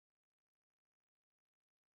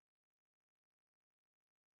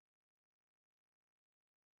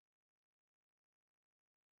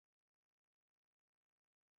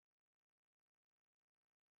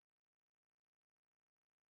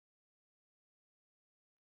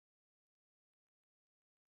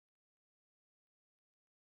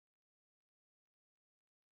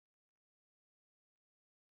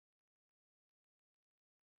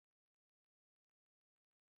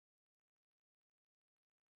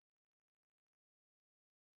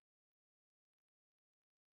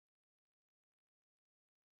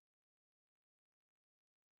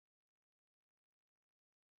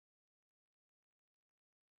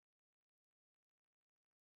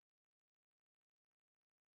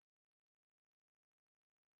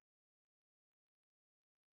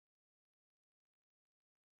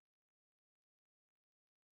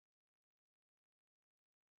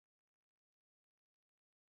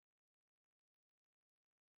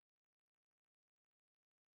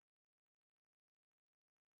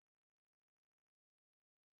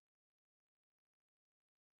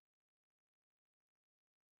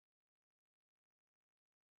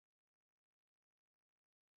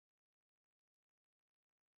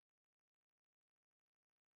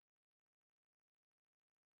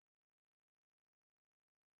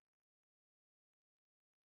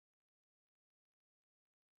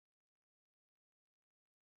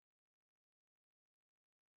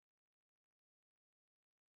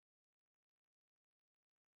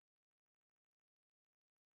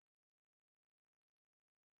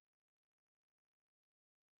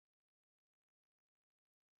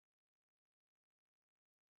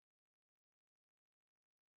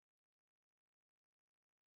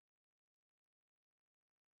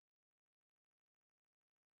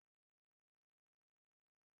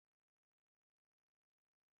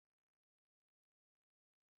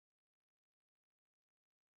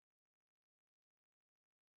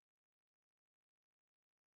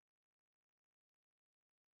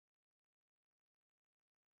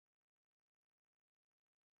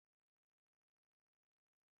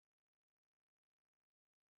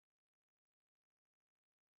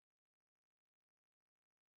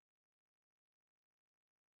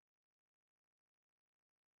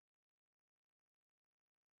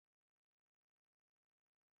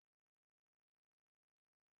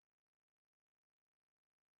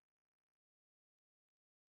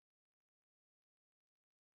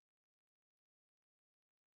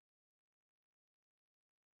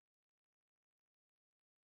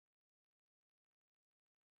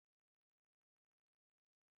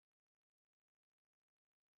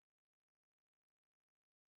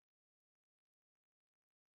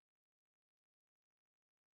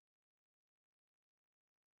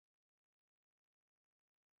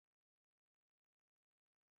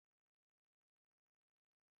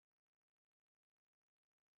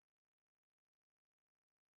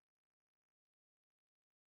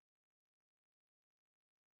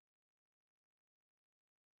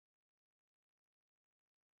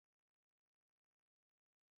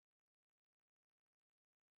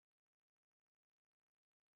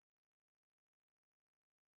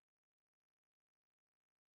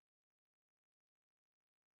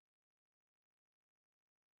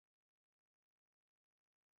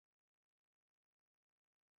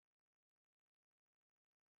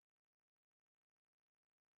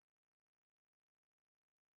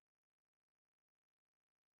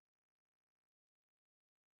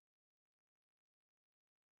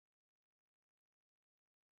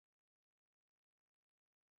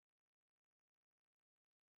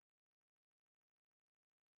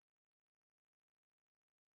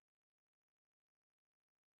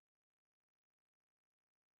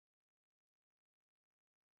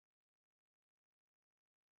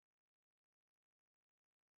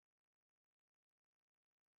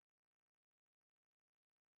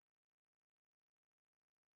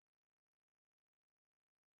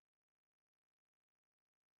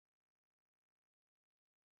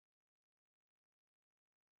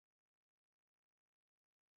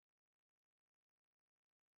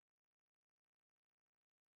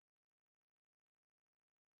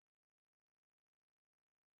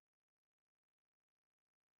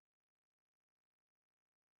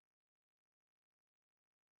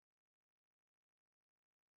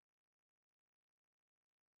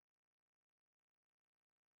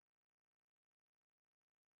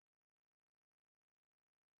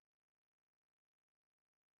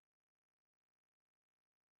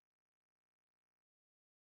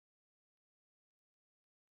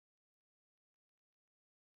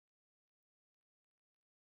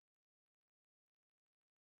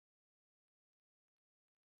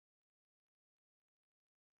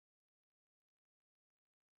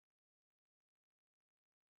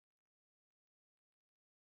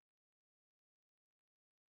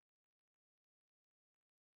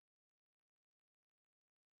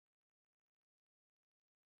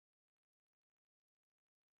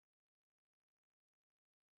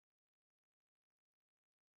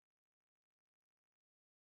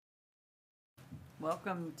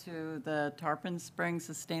Welcome to the Tarpon Springs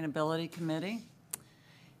Sustainability Committee.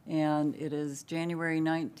 And it is January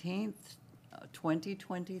 19th,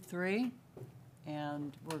 2023.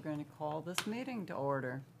 And we're going to call this meeting to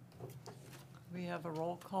order. We have a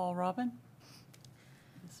roll call, Robin?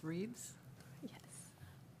 Ms. Reeves? Yes.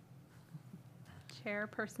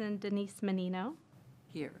 Chairperson Denise Menino,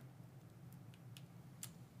 Here.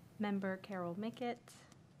 Member Carol Mickett,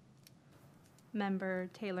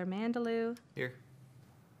 Member Taylor Mandalou, Here.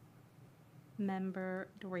 Member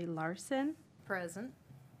Dory Larson, Present.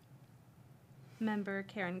 Member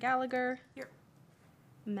Karen Gallagher. Here.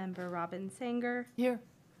 Member Robin Sanger. Here.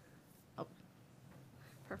 Oh,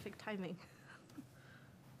 perfect timing.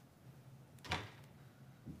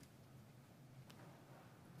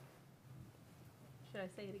 Should I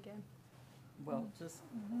say it again? Well,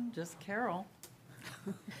 just Carol.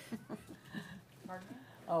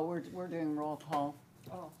 Oh, we're doing roll call.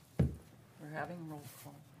 Oh. We're having roll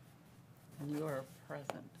call. And you are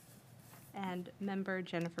present. And Member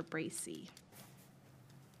Jennifer Bracey.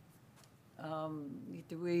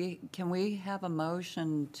 Can we have a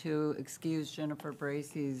motion to excuse Jennifer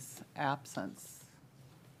Bracey's absence?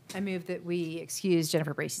 I move that we excuse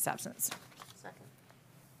Jennifer Bracey's absence. Second.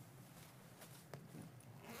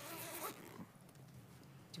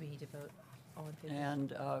 Do we need to vote all in favor?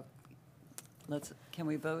 And can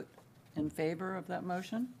we vote in favor of that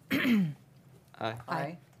motion? Aye.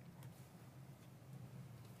 Aye.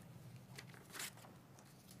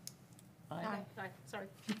 Aye, sorry.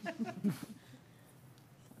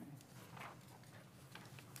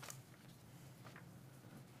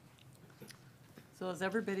 So has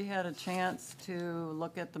everybody had a chance to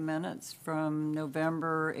look at the minutes from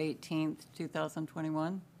November 18th,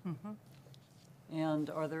 2021? And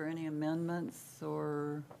are there any amendments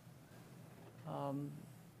or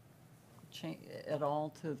at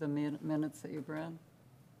all to the minutes that you've read?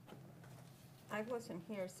 I wasn't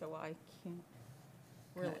here, so I can't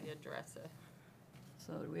really Okay. address it.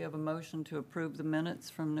 So do we have a motion to approve the minutes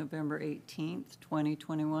from November 18th,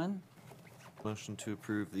 2021? Motion to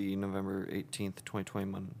approve the November 18th,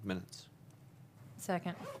 2021 minutes.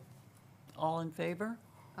 Second. All in favor?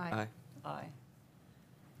 Aye. Aye.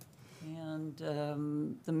 And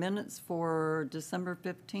the minutes for December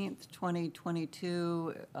 15th,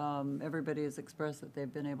 2022, everybody has expressed that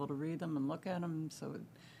they've been able to read them and look at them. So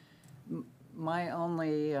my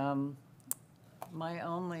only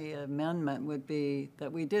amendment would be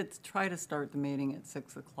that we did try to start the meeting at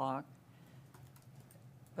 6 o'clock,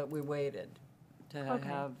 but we waited to Okay.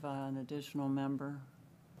 have an additional member.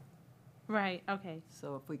 Right, okay.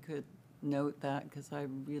 So if we could note that, because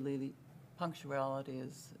punctuality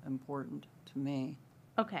is important to me.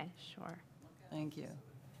 Okay, sure. Thank you.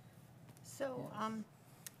 So, Yes.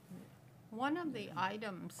 one of the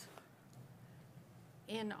items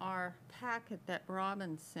in our packet that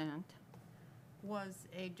Robin sent was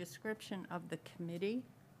a description of the committee.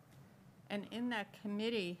 And in that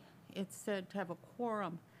committee, it said to have a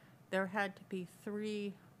quorum, there had to be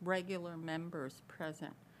 3 regular members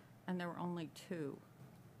present, and there were only 2.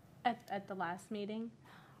 At the last meeting,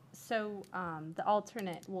 so the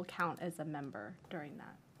alternate will count as a member during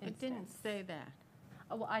that It didn't instance. say that.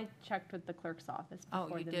 Oh, well, I checked with the clerk's office Oh,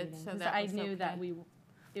 before you the did? meeting. So 'cause that I was knew that okay.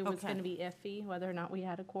 it was Okay. going to be iffy whether or not we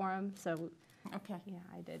had a quorum, so Okay. yeah,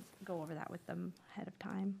 I did go over that with them ahead of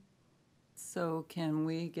time. So can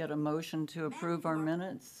we get a motion to approve our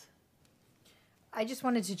minutes? I just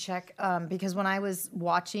wanted to check, because when I was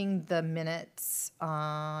watching the minutes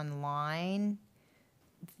online,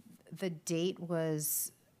 the date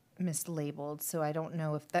was mislabeled, so I don't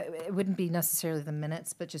know if it wouldn't be necessarily the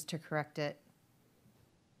minutes, but just to correct it.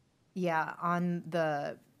 Yeah, on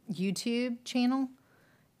the YouTube channel,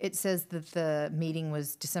 it says that the meeting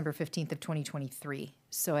was December 15th of 2023.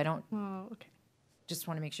 So I don't, Oh, okay. just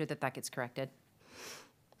want to make sure that that gets corrected,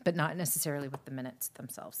 but not necessarily with the minutes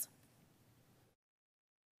themselves.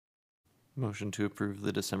 Motion to approve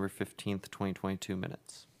the December 15th, 2022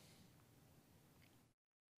 minutes.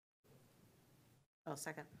 Oh,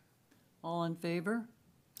 second. All in favor?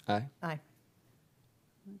 Aye. Aye.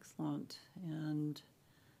 Excellent. And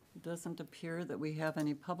it doesn't appear that we have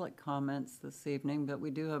any public comments this evening, but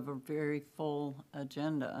we do have a very full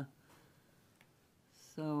agenda.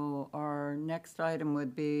 So our next item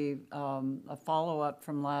would be a follow-up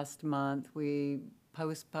from last month. We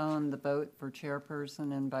postponed the vote for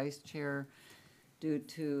chairperson and vice chair due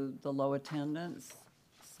to the low attendance.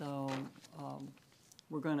 So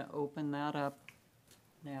we're going to open that up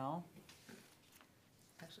now.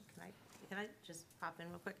 Actually, can I just pop in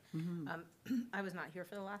real quick? I was not here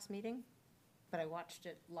for the last meeting, but I watched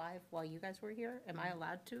it live while you guys were here. Am I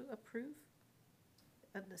allowed to approve?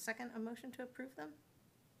 the second, a motion to approve them?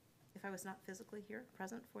 If I was not physically here,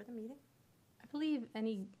 present for the meeting? I believe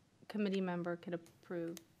any committee member could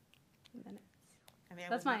approve minutes. I mean, I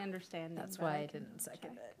That's was my not- understanding. That's but why I can didn't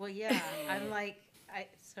second check. it. Well, yeah, I'm like,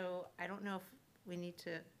 so I don't know if we need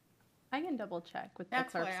to, I can double check with the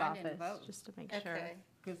That's why clerk's I didn't office, vote. just to make sure. okay.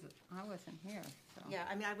 Because I wasn't here, so. Yeah,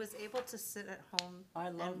 I mean, I was able to sit at home. I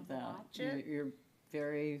love and that. watch it. You're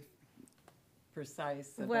very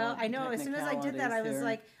precise about Well, I know, as soon as I did that, I technicalities was here.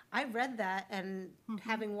 like, I read that, and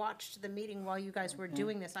having watched the meeting while you guys were Okay.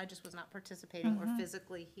 doing this, I just was not participating or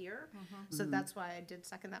physically here. So that's why I did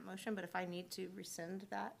second that motion, but if I need to rescind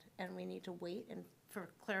that, and we need to wait and for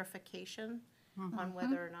clarification on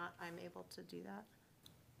whether or not I'm able to do that.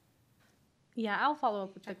 Yeah, I'll follow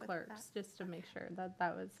up with the Check with that. clerks, just to make sure that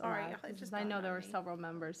that was Sorry, allowed. it 'cause just I know dawned there on were me. several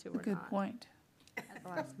members who were Good not point. at the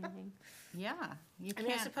last meeting. Yeah, you I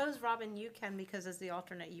mean, I can't, suppose, Robin, you can, because as the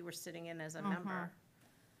alternate, you were sitting in as a member.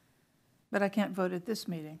 But I can't vote at this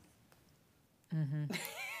meeting.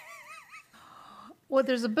 Well,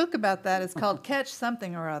 there's a book about that. It's called Catch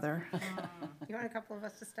Something or Other. You want a couple of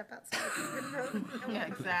us to step outside? and vote? yeah,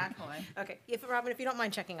 exactly. Okay, if, Robin, if you don't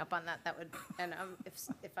mind checking up on that, that would, and if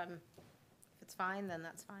it's fine, then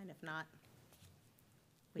that's fine. If not,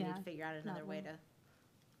 we need Yeah, to figure out another not way one. to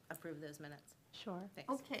approve those minutes. Sure. Thanks.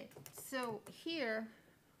 Okay, so here,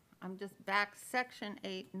 I'm just back, section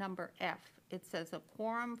 8, number F. It says, "A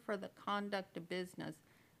quorum for the conduct of business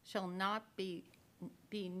shall not be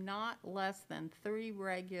not less than 3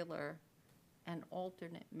 regular and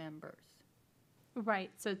alternate members."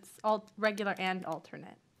 Right, so it's all regular and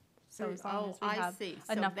alternate. So Three- as long as we I have see.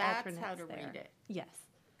 So enough that's alternates how to there. read it. Yes.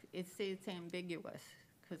 It's ambiguous,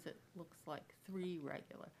 because it looks like 3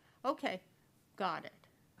 regular. Okay, got it.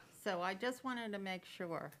 So I just wanted to make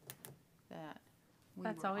sure that we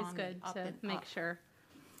That's were always on the good up to and make up. sure.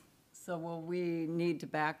 So will we need to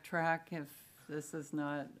backtrack if this is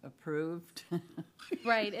not approved?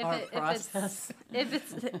 Right, Our process. if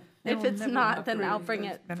it's, They if will it's never not, then I'll approve bring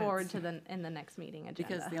those it forward minutes. to in the next meeting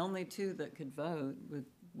Because agenda. the only two that could vote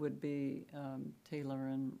would be Taylor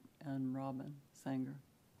and Robin Sanger.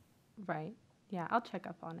 Right, yeah, I'll check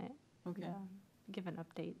up on it. Okay. Yeah, give an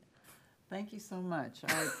update. Thank you so much.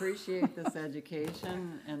 I appreciate this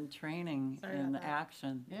education and training Sorry about and that.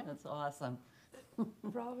 action. Yeah. That's awesome.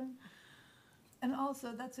 Robin? And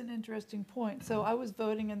also, that's an interesting point. So I was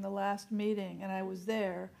voting in the last meeting, and I was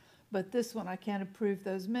there, but this one, I can't approve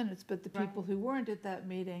those minutes, but the people who weren't at that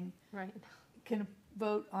meeting Right, can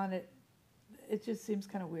vote on it. It just seems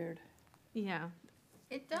kind of weird. yeah,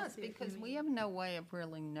 It does, because we have no way of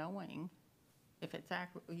really knowing if it's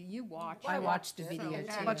accurate. You watched. I it, watched the so video,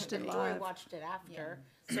 it's too. Watched it And Joy live. watched it after,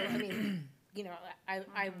 so I mean, you know,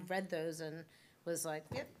 I read those and was like,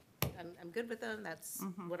 yep, I'm good with them, that's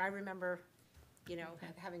what I remember, you know,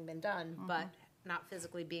 having been done, but not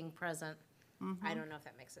physically being present. I don't know if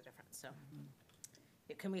that makes a difference, so.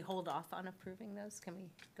 Can we hold off on approving those? Can we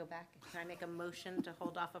go back? Can I make a motion to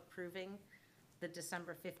hold off approving the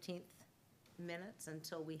December 15th minutes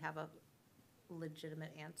until we have a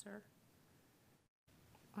legitimate answer?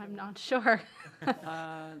 I'm not sure.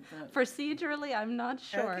 That- Procedurally, I'm not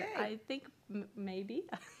sure. Okay. I think maybe.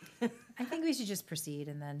 I think we should just proceed,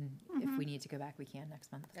 and then if we need to go back, we can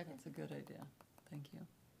next month. That's a good idea. Thank you.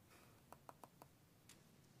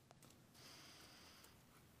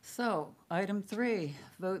 So, item 3,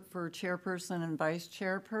 vote for chairperson and vice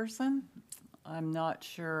chairperson. I'm not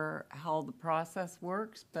sure how the process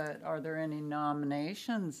works, but are there any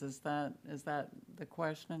nominations? Is that the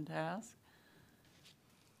question to ask?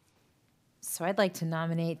 So I'd like to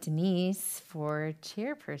nominate Denise for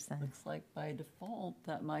chairperson. Looks like by default,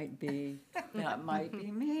 that might be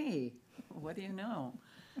me. What do you know?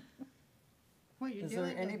 Well, you're Is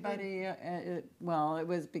doing there a good- anybody, well, it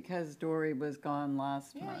was because Dory was gone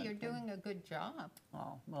last month. Yeah, you're doing a good job.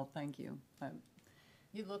 Oh, well, thank you.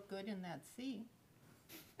 You look good in that seat.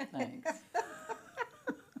 Thanks.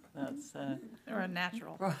 That's, Or a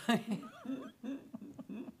natural. right.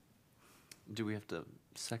 Do we have to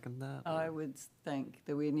second that? I or- would think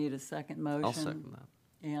that we need a second motion. I'll second that.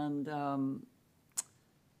 And a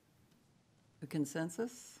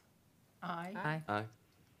consensus? Aye. Aye. Aye.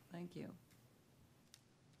 Thank you.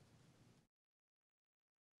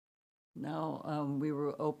 Now, we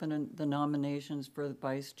were opening the nominations for the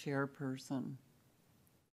vice chairperson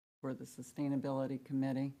for the Sustainability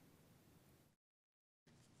Committee.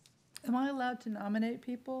 Am I allowed to nominate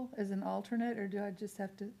people as an alternate, or do I just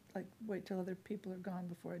have to, like, wait till other people are gone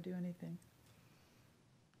before I do anything?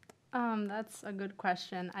 That's a good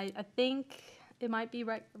question. I think it might be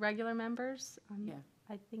regular members. Yeah.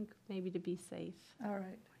 I think maybe to be safe. All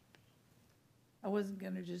right. I wasn't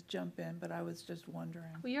gonna just jump in, but I was just wondering.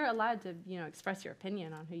 Well, you're allowed to, express your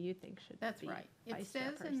opinion on who you think should be That's right. It vice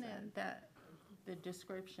says in chairperson. the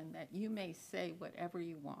description that you may say whatever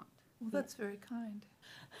you want. Well, that's very kind.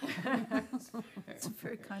 It's a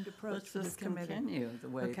very kind approach Let's for this just committee. continue the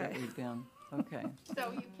way that Okay. we've been. Okay.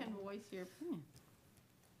 So you can voice your opinion.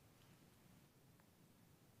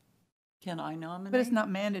 Can I nominate? But it's not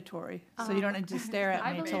mandatory, so you don't need to stare I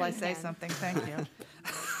at me until I believe say you can. something. Thank you.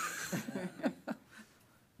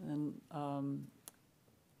 And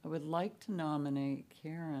I would like to nominate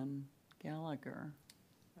Karen Gallagher.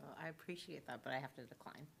 Well, I appreciate that, but I have to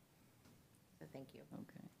decline. So thank you,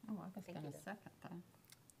 Okay. Oh, I was Thank going you. to second that.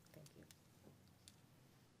 thank you.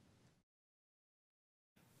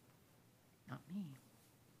 Not me.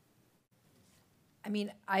 I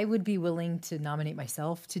mean, I would be willing to nominate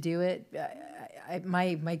myself to do it.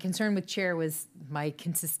 My concern with chair was my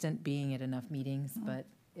consistent being at enough meetings, but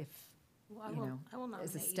if, Well, you know, I will nominate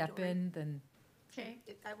as a you, step Dory. in, then Okay,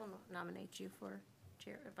 I will nominate you for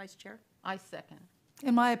chair, vice chair. I second.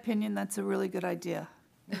 In my opinion, that's a really good idea.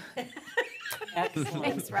 Excellent.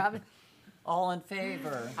 Thanks, Robin. All in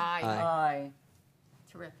favor? Aye. Aye.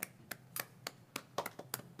 Terrific.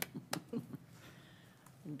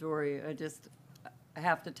 Dory, I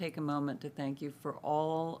have to take a moment to thank you for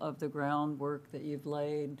all of the groundwork that you've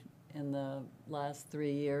laid in the last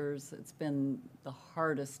 3 years. It's been the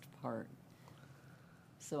hardest part.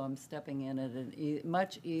 So I'm stepping in at a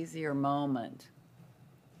much easier moment.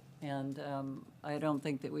 And I don't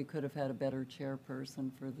think that we could have had a better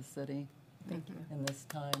chairperson for the city in this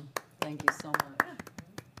time. Thank you so much.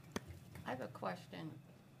 I have a question,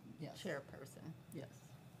 Yes. Chairperson. Yes.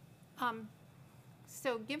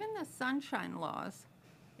 So given the sunshine laws,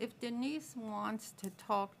 if Denise wants to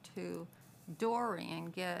talk to Dory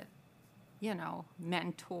and get,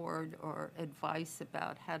 mentored or advice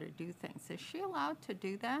about how to do things, is she allowed to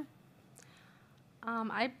do that?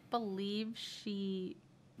 I believe she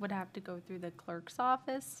would have to go through the clerk's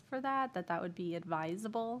office for that would be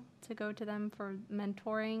advisable to go to them for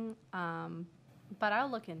mentoring. But I'll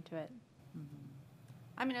look into it.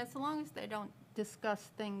 I mean, as long as they don't discuss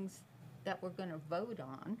things that we're going to vote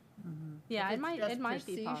on, Yeah, If it it's might, just it might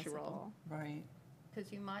be procedural. possible. Right.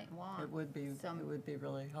 because you might want. It would be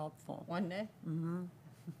really helpful. Wouldn't it?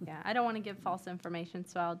 Yeah, I don't want to give false information,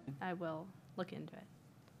 so I will look into it.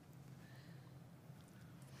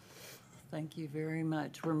 Thank you very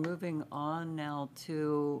much. We're moving on now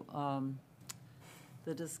to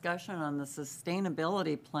the discussion on the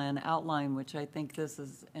sustainability plan outline, which I think this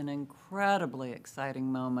is an incredibly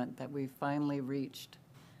exciting moment that we've finally reached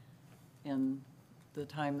in the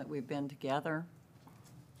time that we've been together.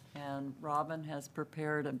 And Robin has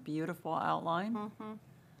prepared a beautiful outline.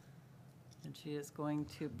 And she is going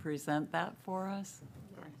to present that for us.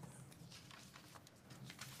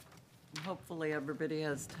 Hopefully, everybody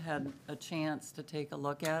has had a chance to take a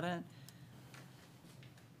look at it.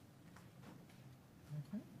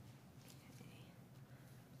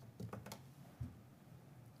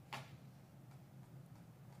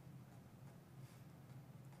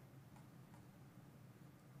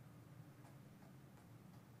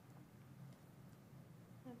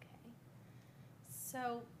 Okay.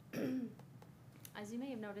 So, as you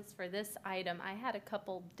may have noticed for this item, I had a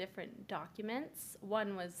couple different documents.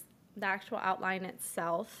 One was the actual outline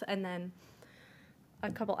itself, and then a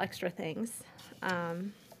couple extra things.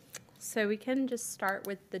 So we can just start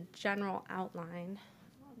with the general outline.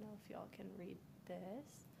 I don't know if y'all can read this.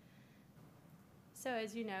 So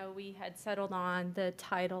as you know, we had settled on the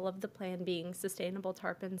title of the plan being Sustainable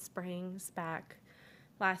Tarpon Springs back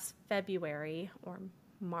last February or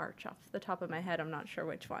March, off the top of my head, I'm not sure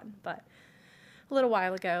which one, but a little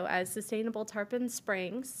while ago, as Sustainable Tarpon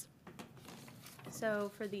Springs.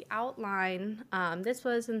 So for the outline, this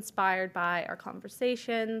was inspired by our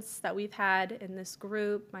conversations that we've had in this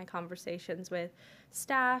group, my conversations with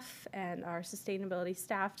staff and our sustainability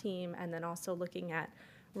staff team, and then also looking at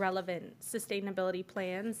relevant sustainability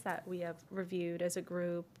plans that we have reviewed as a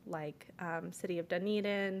group, like City of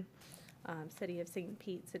Dunedin, City of St.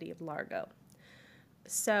 Pete, City of Largo.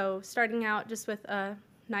 So starting out just with a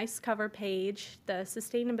nice cover page, the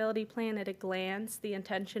sustainability plan at a glance, the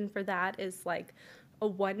intention for that is like a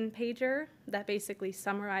one-pager that basically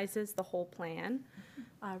summarizes the whole plan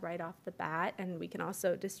right off the bat, and we can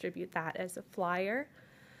also distribute that as a flyer.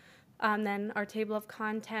 Then our table of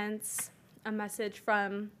contents, a message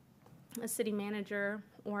from a city manager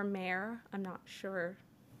or mayor, I'm not sure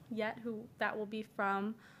yet who that will be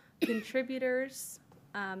from, contributors,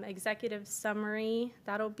 executive summary,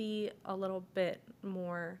 that'll be a little bit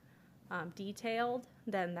more detailed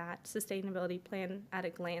than that sustainability plan at a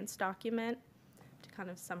glance document. to kind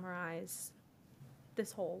of summarize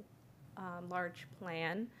this whole large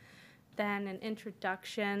plan. Then an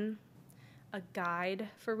introduction, a guide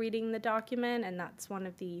for reading the document, and that's one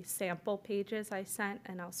of the sample pages I sent,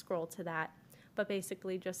 and I'll scroll to that. But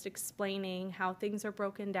basically just explaining how things are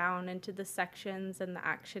broken down into the sections and the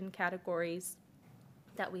action categories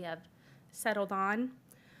that we have settled on.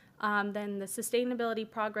 Then the sustainability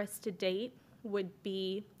progress to date would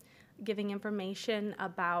be giving information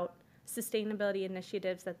about sustainability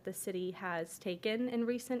initiatives that the city has taken in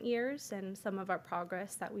recent years and some of our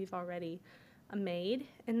progress that we've already made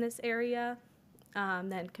in this area.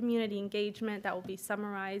 Then community engagement, that will be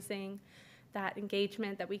summarizing that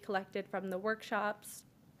engagement that we collected from the workshops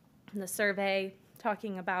and the survey,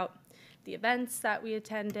 talking about the events that we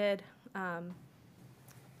attended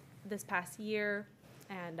this past year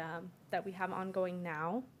and that we have ongoing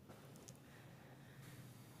now.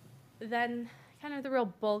 Then kind of the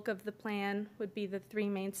real bulk of the plan would be the three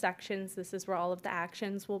main sections. This is where all of the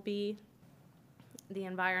actions will be. The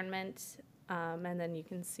environment, and then you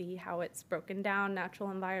can see how it's broken down: natural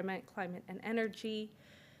environment, climate and energy,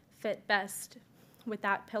 fit best with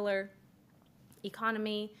that pillar.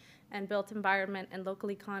 Economy and built environment and local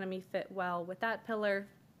economy fit well with that pillar.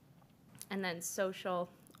 And then social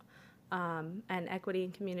and equity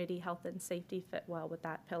and community health and safety fit well with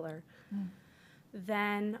that pillar.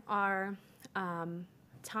 Then our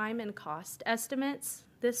time and cost estimates.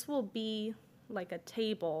 This will be like a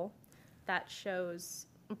table that shows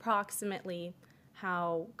approximately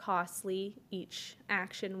how costly each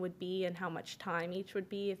action would be and how much time each would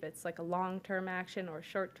be, if it's like a long-term action or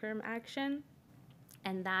short-term action.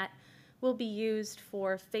 And that will be used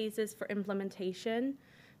for phases for implementation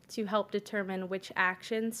to help determine which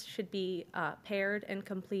actions should be paired and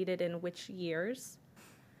completed in which years.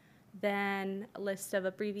 Then a list of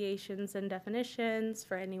abbreviations and definitions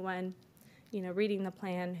for anyone, reading the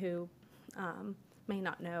plan who may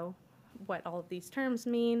not know what all of these terms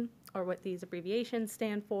mean or what these abbreviations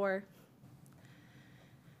stand for.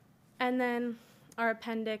 And then our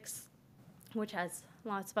appendix, which has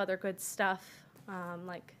lots of other good stuff,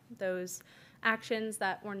 like those actions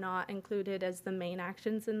that were not included as the main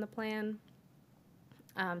actions in the plan,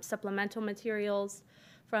 supplemental materials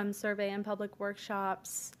from survey and public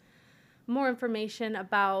workshops, more information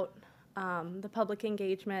about the public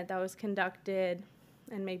engagement that was conducted,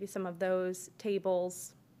 and maybe some of those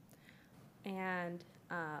tables, and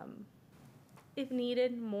if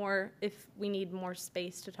needed, if we need more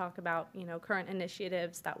space to talk about, current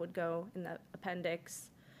initiatives, that would go in the appendix.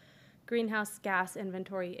 Greenhouse gas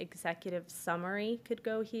inventory executive summary could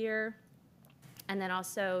go here. And then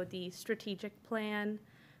also the strategic plan,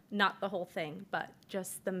 not the whole thing, but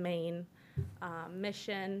just the main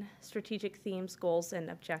mission, strategic themes, goals, and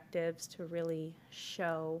objectives to really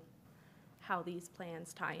show how these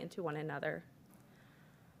plans tie into one another.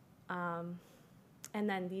 And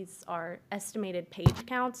then these are estimated page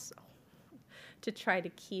counts to try to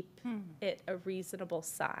keep it a reasonable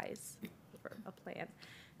size for a plan.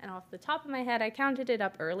 And off the top of my head, I counted it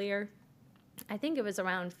up earlier. I think it was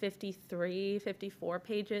around 53, 54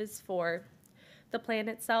 pages for the plan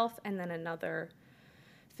itself, and then another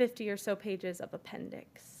 50 or so pages of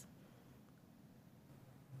appendix.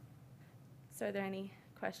 So are there any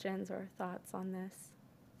questions or thoughts on this?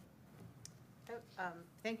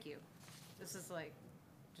 Thank you. This is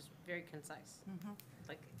just very concise.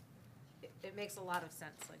 It makes a lot of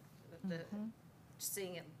sense,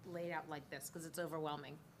 seeing it laid out like this, because it's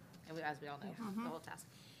overwhelming, and as we all know, the whole task.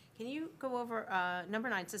 Can you go over number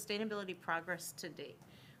 9, sustainability progress to date?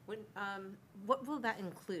 What will that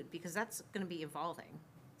include? Because that's going to be evolving.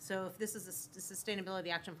 So if this is a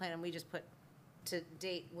sustainability action plan and we just put to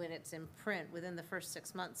date when it's in print within the first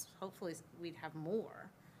 6 months, hopefully we'd have more.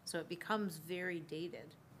 So it becomes very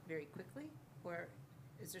dated very quickly? Or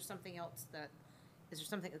is there something else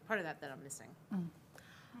part of that I'm missing?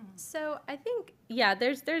 So I think, yeah,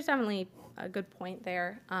 there's definitely a good point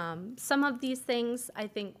there. Some of these things I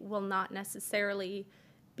think will not necessarily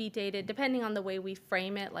be dated, depending on the way we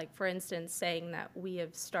frame it. Like, for instance, saying that we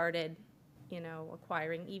have started,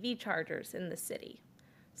 acquiring EV chargers in the city.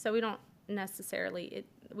 So we don't necessarily,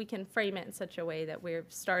 we can frame it in such a way that we've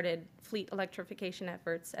started fleet electrification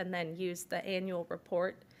efforts and then use the annual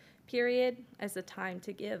report period as a time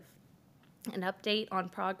to give an update on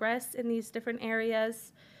progress in these different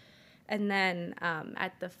areas. And then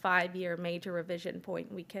at the 5-year major revision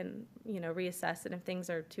point, we can, reassess. And if things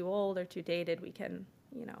are too old or too dated, we can,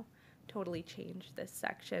 totally change this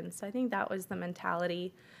section. So I think that was the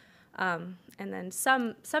mentality. And then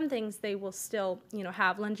some things they will still, you know,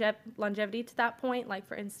 have longevity to that point. Like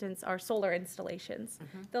for instance, our solar installations,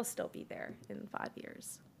 they'll still be there in 5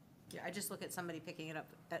 years. Yeah, I just look at somebody picking it up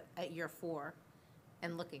at year 4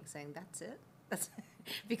 and looking, saying, that's it? That's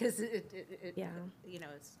because it, Yeah. you know,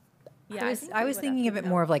 it's, Yeah, I was thinking of it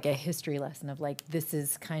more of like a history lesson of like, this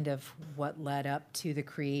is kind of what led up to the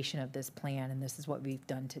creation of this plan, and this is what we've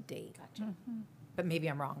done to date. gotcha. But maybe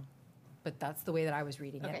I'm wrong. But that's the way that I was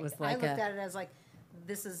reading it. Okay, It was I like looked a, at it as like,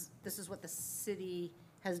 this is what the city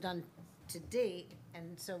has done to date,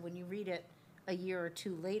 and so when you read it a year or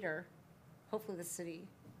 2 later, hopefully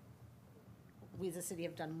we as a city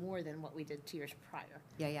have done more than what we did 2 years prior,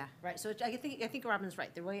 yeah. right? So I think Robin's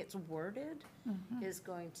right, the way it's worded is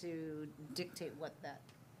going to dictate what that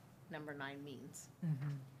number 9 means.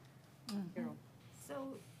 Carol?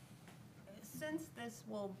 So, since this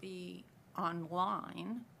will be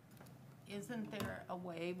online, isn't there a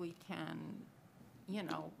way we can, you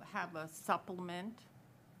know, have a supplement,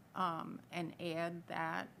 and add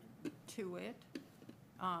that to it?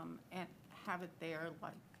 And have it there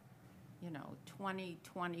like, you know,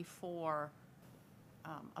 2024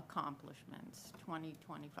 accomplishments,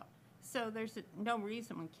 2025. So there's no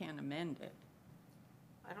reason we can't amend it.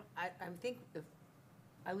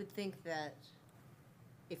 I would think that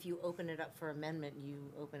if you open it up for amendment, you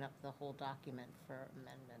open up the whole document for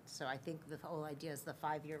amendment. So I think the whole idea is the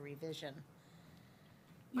 5-year revision.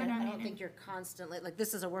 But And I I don't mean- think you're constantly, like,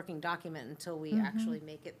 this is a working document until we actually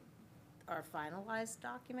make it our finalized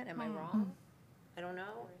document. Am I wrong? I don't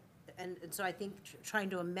know. And so I think trying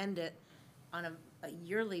to amend it on a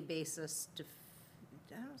yearly basis, I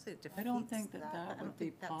don't say it defeats I don't think that I that don't would be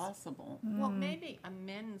think that's- possible. Well, maybe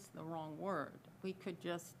amends the wrong word. We could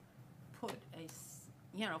just put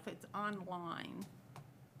you know, if it's online,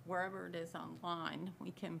 wherever it is online,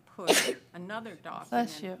 we can put another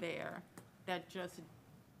Bless you. document there that just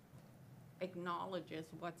acknowledges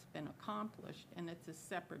what's been accomplished, and it's a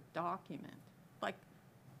separate document, like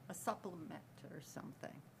a supplement or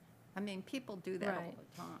something. I mean, people do that all Right.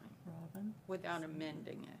 the time Robin? without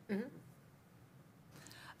amending it.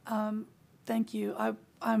 Thank you.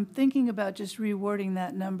 I'm thinking about just rewording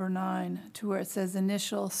that number 9 to where it says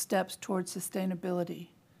initial steps towards sustainability,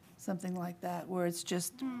 something like that, where it's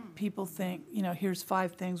just people think, you know, here's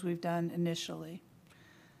 5 things we've done initially.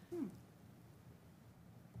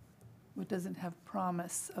 It doesn't have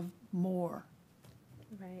promise of more.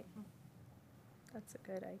 Right. That's a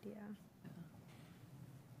good idea.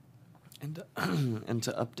 And and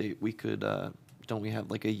to update, we could don't we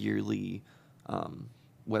have like a yearly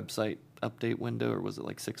website update window, or was it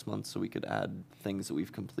like 6 months, so we could add things that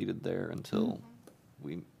we've completed there until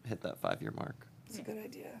we hit that 5-year mark? It's a good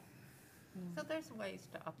idea. So there's ways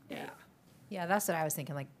to update. Yeah, that's what I was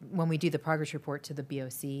thinking, like, when we do the progress report to the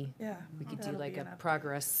BOC, Yeah. we could do that'll like be a an update.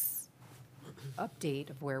 progress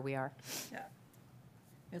update of where we are. Yeah.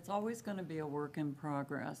 It's always going to be a work in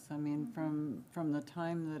progress. I mean, from the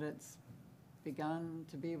time that it's begun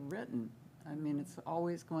to be written, I mean, it's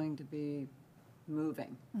always going to be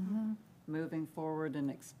moving, moving forward and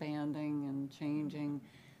expanding and changing.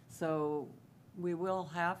 So we will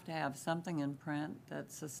have to have something in print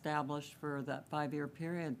that's established for that 5-year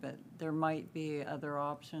period, but there might be other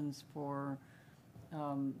options for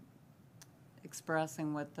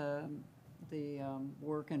expressing what the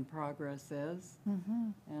work in progress is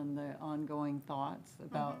and the ongoing thoughts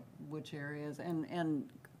about which areas and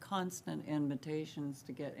constant invitations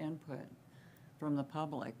to get input from the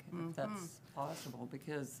public, if that's possible,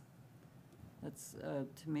 because that's,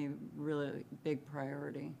 to me, really big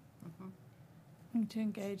priority. And to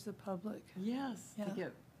engage the public. Yes, to Yeah.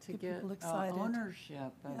 get Get people excited.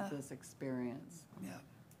 ownership Yeah. of this experience. Yeah.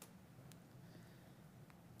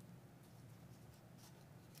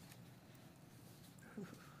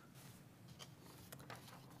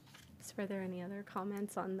 So were there any other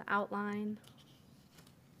comments on the outline?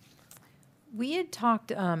 We had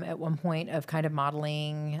talked at one point of kind of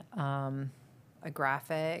modeling a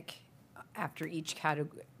graphic after each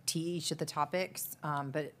category, to each of the topics,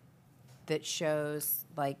 but that shows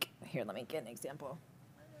like, here, let me get an example.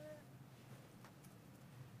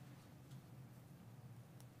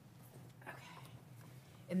 Okay.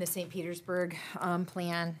 In the St. Petersburg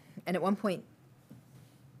plan, and at one point,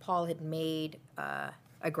 Paul had made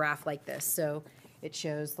a graph like this. So it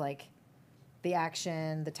shows like the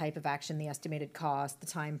action, the type of action, the estimated cost, the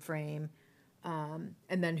time frame, and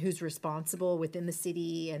then who's responsible within the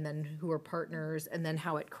city, and then who are partners, and then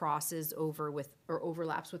how it crosses over with or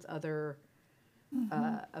overlaps with other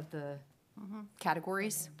of the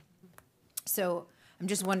categories. So I'm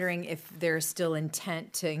just wondering if there's still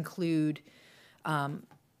intent to include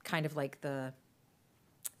kind of like the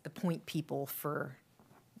point people for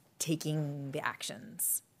taking the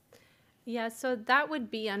actions? Yeah, so that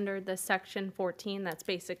would be under the section 14. That's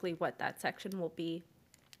basically what that section will be,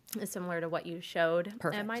 is similar to what you showed.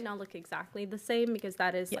 Perfect. It might not look exactly the same because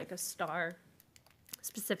that is like a STAR,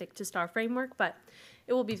 specific to STAR framework, but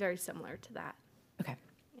it will be very similar to that. Okay.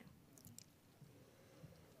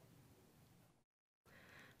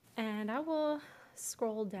 And I will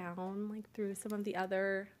scroll down like through some of the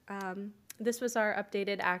other, this was our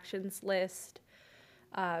updated actions list.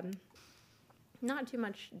 Not too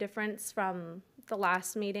much difference from the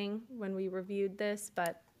last meeting when we reviewed this,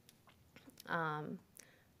 but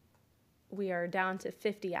we are down to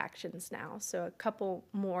 50 actions now. So a couple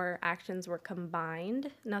more actions were combined.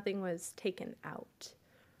 Nothing was taken out.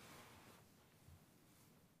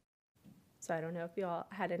 So I don't know if you all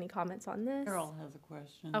had any comments on this. Carol has a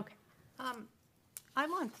question. Okay. I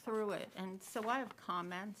went through it, and so I have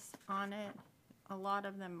comments on it. A lot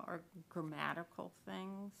of them are grammatical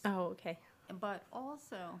things. Oh, okay. But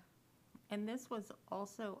also, and this was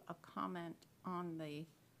also a comment on the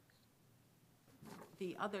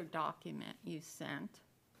other document you sent.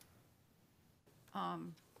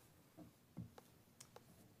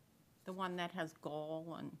 The one that has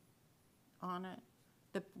goal and on it,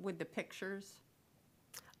 with the pictures,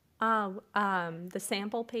 The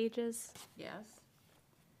sample pages. yes.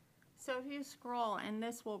 So if you scroll, and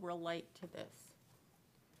this will relate to this.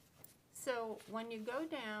 So when you go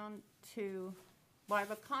down to, well, I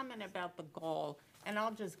have a comment about the goal, and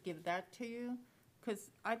I'll just give that to you, because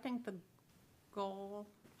I think the goal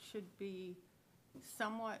should be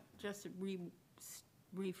somewhat just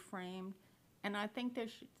reframed, and I think there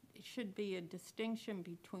should be a distinction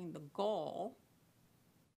between the goal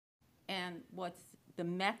and what's the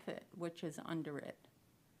method which is under it.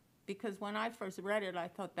 Because when I first read it, I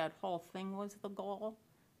thought that whole thing was the goal,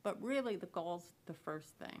 but really the goal's the first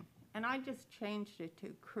thing. And I just changed it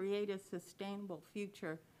to create a sustainable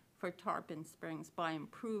future for Tarpon Springs by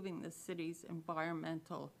improving the city's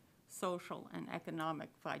environmental, social, and economic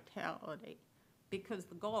vitality. Because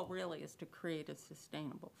the goal really is to create a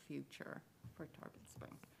sustainable future for Tarpon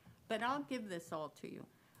Springs. But I'll give this all to you.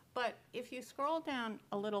 But if you scroll down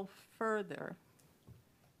a little further,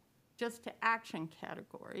 just to action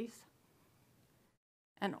categories,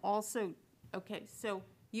 and also, okay, so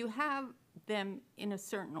you have them in a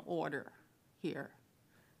certain order here.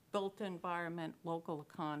 Built environment, local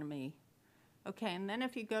economy. Okay, and then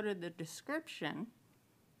if you go to the description,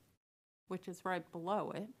 which is right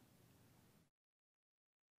below it,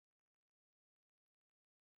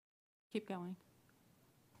 keep going.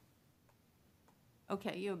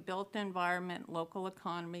 Okay, you have built environment, local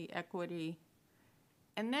economy, equity.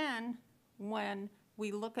 And then when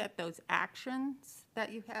we look at those actions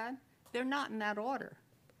that you had, they're not in that order.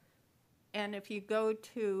 And if you go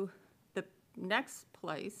to the next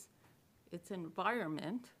place, it's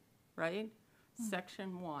environment, right?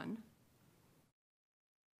 Section 1.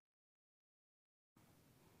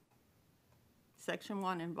 Section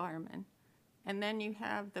 1, environment. And then you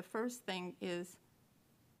have the first thing is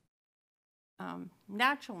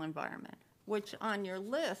natural environment, which on your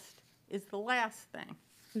list is the last thing.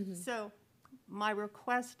 So my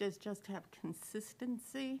request is just to have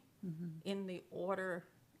consistency in the order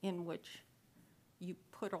in which you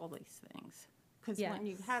put all these things. Because when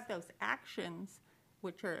you Yes. have those actions,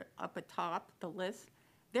 which are up atop the list,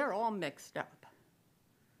 they're all mixed up.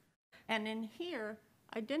 And in here,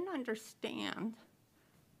 I didn't understand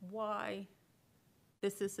why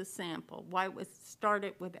this is a sample, why it was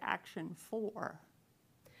started with action 4.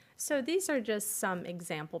 So these are just some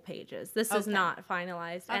example pages. This is Okay. not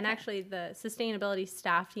finalized. And Okay. actually, the sustainability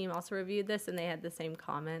staff team also reviewed this, and they had the same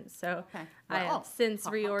comments. So Okay. I Well, have since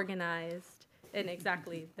oh. reorganized in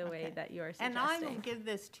exactly the way Okay. that you are And suggesting. I will give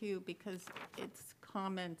this to you because it's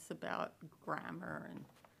comments about grammar and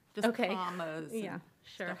just Okay. commas Yeah, and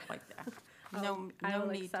sure. stuff like that. No, I no will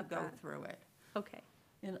need to accept go that. through it. Okay.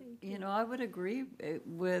 You know, I would agree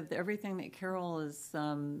with everything that Carol is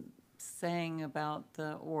saying about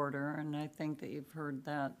the order, and I think that you've heard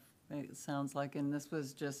that, it sounds like, and this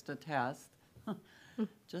was just a test,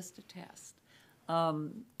 just a test.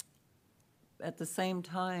 At the same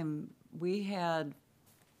time, we had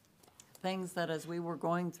things that as we were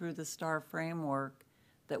going through the STAR framework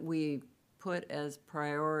that we put as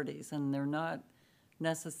priorities, and they're not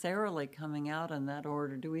necessarily coming out in that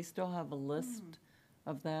order. Do we still have a list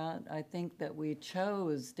of that? I think that we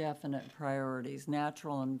chose definite priorities,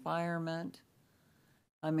 natural environment.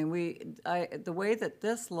 I mean, the way that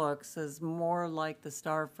this looks is more like the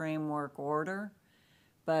STAR framework order,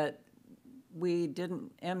 but we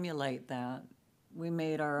didn't emulate that.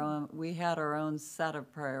 we had our own set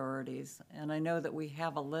of priorities. And I know that we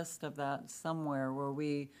have a list of that somewhere where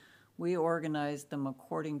we organized them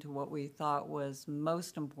according to what we thought was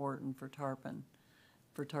most important for Tarpon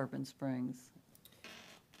Springs.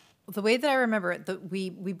 The way that I remember it,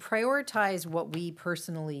 we prioritized what we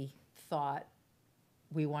personally thought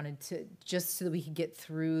we wanted to, just so that we could get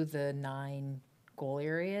through the 9 goal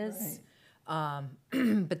areas.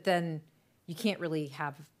 But then you can't really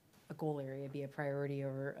have a goal area be a priority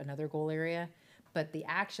over another goal area. But the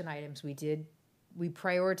action items we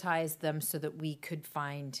prioritized them so that we could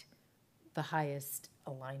find the highest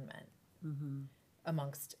alignment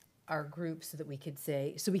amongst our group, so that we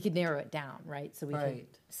could narrow it down, right? So we could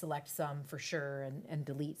Right. select some for sure and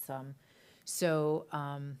delete some. So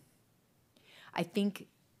I think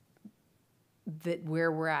that where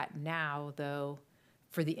we're at now, though,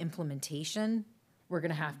 for the implementation, we're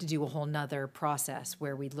gonna have to do a whole nother process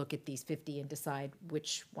where we look at these 50 and decide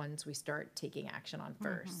which ones we start taking action on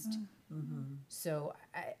first. So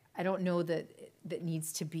I don't know that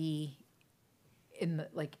needs to be in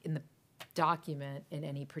the document in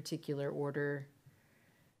any particular order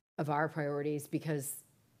of our priorities, because,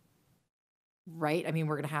 right, I mean,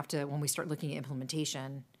 we're gonna have to, when we start looking at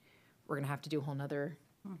implementation, we're gonna have to do a whole nother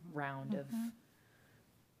round of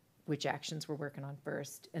which actions we're working on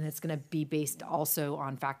first. And it's gonna be based also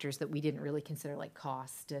on factors that we didn't really consider, like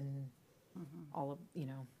cost and all of,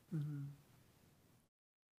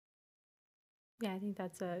 Yeah, I think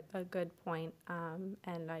that's a good point.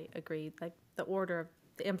 And I agree, like the order of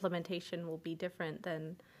the implementation will be different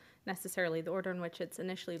than necessarily the order in which it's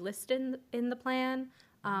initially listed in the plan.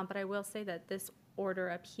 But I will say that this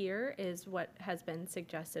order up here is what has been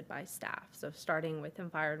suggested by staff. So starting with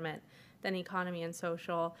environment, then economy and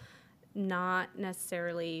social, not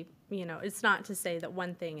necessarily, it's not to say that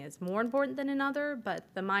one thing is more important than another, but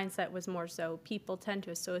the mindset was more so people tend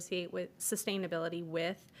to associate with sustainability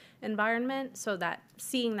with environment, so that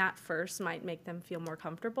seeing that first might make them feel more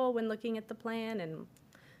comfortable when looking at the plan. And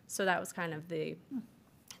so that was kind of the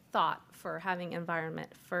thought for having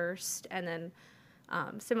environment first. And then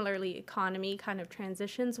similarly, economy kind of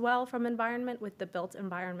transitions well from environment with the built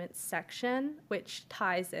environment section, which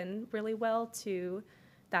ties in really well to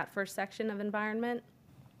that first section of environment.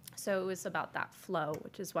 So it was about that flow,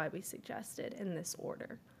 which is why we suggested in this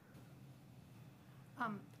order.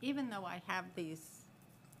 Even though I have these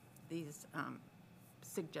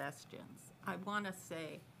suggestions, I want to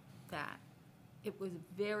say that it was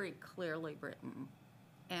very clearly written,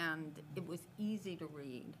 and it was easy to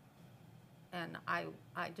read. And I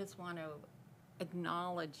just want to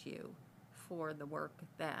acknowledge you for the work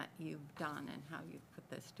that you've done and how you've put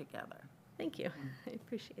this together. Thank you. I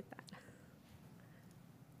appreciate that.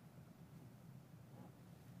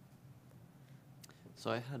 So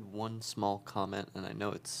I had one small comment, and I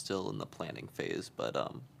know it's still in the planning phase, but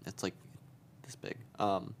it's like this big.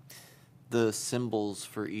 The symbols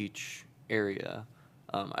for each area,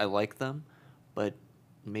 I like them, but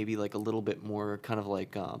maybe like a little bit more kind of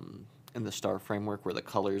like in the STAR framework where the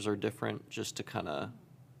colors are different, just to kind of,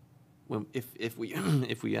 if we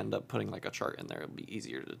if we end up putting like a chart in there, it'll be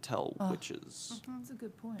easier to tell which is That's a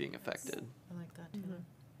good point. being affected. I like that too.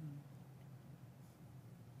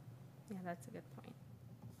 Yeah, that's a good point.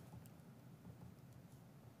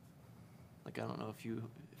 Like, I don't know if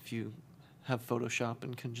you have Photoshop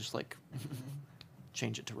and can just like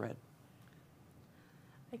change it to red.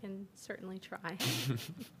 I can certainly try.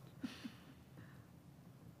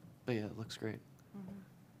 But yeah, it looks great.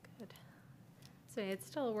 Good. So it's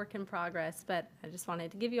still a work in progress, but I just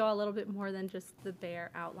wanted to give you all a little bit more than just the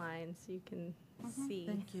bare outline, so you can see.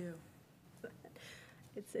 Thank you.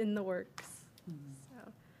 It's in the works.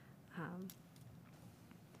 So,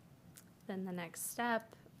 then the next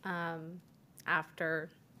step, after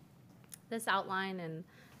this outline and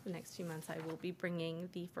the next few months, I will be bringing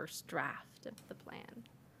the first draft of the plan.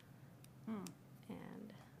 And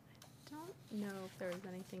I don't know if there was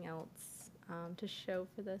anything else to show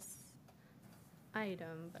for this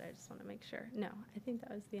item, but I just want to make sure. No, I think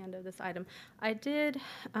that was the end of this item. I did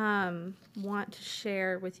want to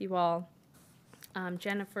share with you all,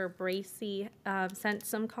 Jennifer Bracey sent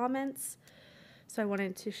some comments, so I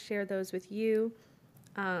wanted to share those with you.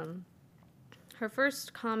 Her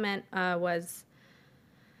first comment was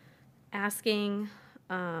asking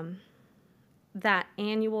that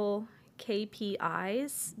annual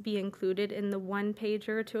KPIs be included in the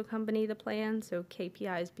one-pager to accompany the plan. So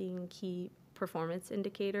KPIs being key performance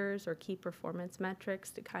indicators or key performance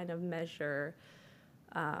metrics to kind of measure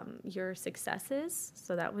your successes.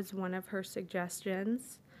 So that was one of her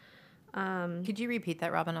suggestions. Could you repeat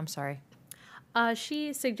that, Robin? I'm sorry.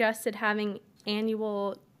 She suggested having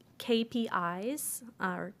annual KPIs,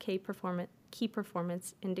 or key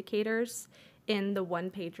performance indicators, in the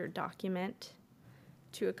one-pager document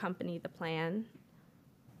to accompany the plan.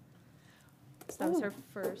 So that was her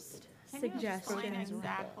first Can you suggestion. explain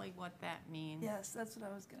exactly what that means? Yes, that's what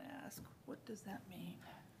I was gonna ask. What does that mean?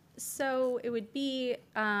 So it would be,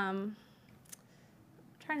 trying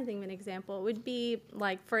to think of an example. It would be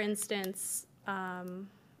like, for instance,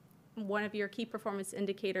 one of your key performance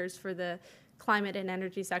indicators for the climate and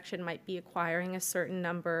energy section might be acquiring a certain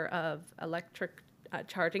number of electric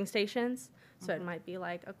charging stations. So it might be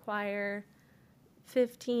like acquire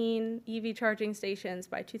 15 EV charging stations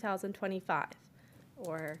by 2025,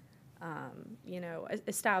 or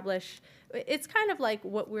establish. It's kind of like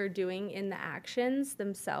what we're doing in the actions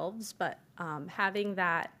themselves, but having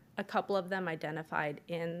a couple of them identified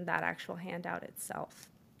in that actual handout itself.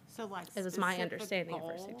 So like It was my specific understanding of her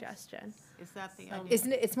goals? suggestion. Is that the idea?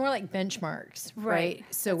 Isn't it, it's more like benchmarks, right? Right.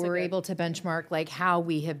 So That's a we're good- able to benchmark like how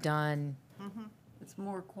we have done. It's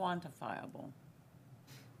more quantifiable,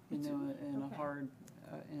 in a hard,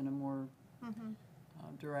 in a more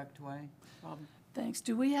direct way. Rob? Thanks.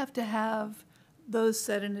 Do we have to have those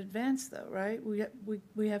set in advance, though, right?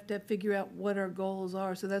 We have to figure out what our goals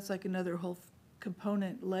are, so that's like another whole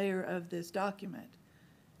component layer of this document,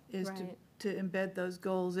 is Right. to embed those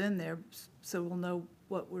goals in there, so we'll know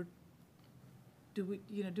what do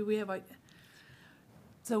we have,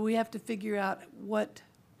 so we have to figure out what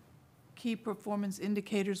key performance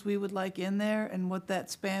indicators we would like in there, and what that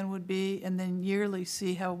span would be, and then yearly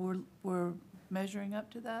see how we're measuring up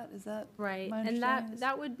to that? Is that Right, my and understanding?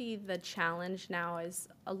 that would be the challenge now, is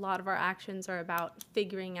a lot of our actions are about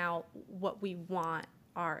figuring out what we want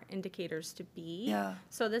our indicators to be. Yeah.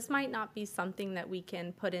 So this might not be something that we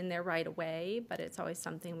can put in there right away, but it's always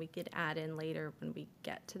something we could add in later when we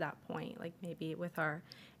get to that point, like maybe with our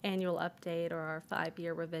annual update or our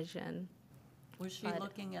 5-year revision. Was she But-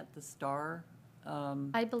 looking at the STAR?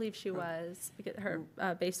 I believe she was, because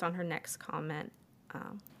based on her next comment. which I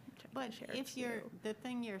can But share if you're, too. the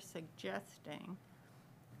thing you're suggesting,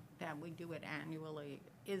 that we do it annually,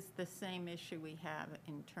 is the same issue we have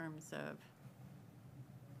in terms of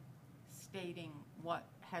stating what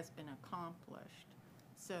has been accomplished.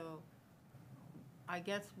 So I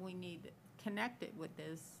guess we need, connected with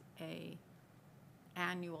this, a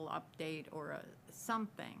annual update or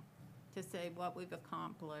something to say what we've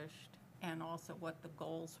accomplished and also what the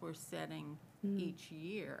goals we're setting each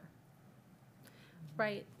year.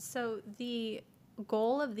 Right, so the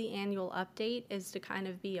goal of the annual update is to kind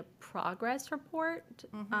of be a progress report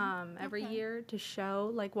every Okay. year, to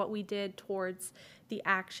show like what we did towards the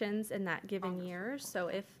actions in that given year. So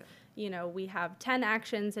if, we have 10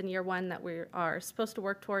 actions in year one that we are supposed to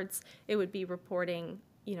work towards, it would be reporting,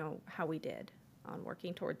 how we did on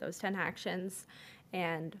working toward those 10 actions.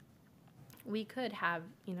 And we could have,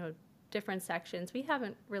 different sections. We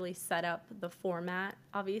haven't really set up the format,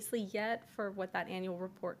 obviously, yet for what that annual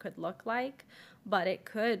report could look like, but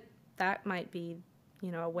that might be,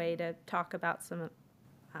 a way to talk about some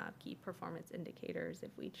key performance indicators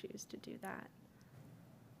if we choose to do that.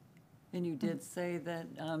 And you did say that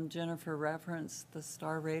Jennifer referenced the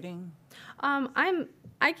STAR rating?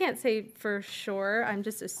 I can't say for sure. I'm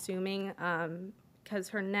just assuming, because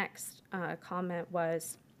her next comment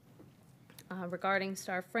was, regarding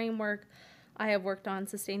STAR framework, I have worked on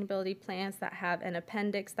sustainability plans that have an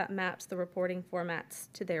appendix that maps the reporting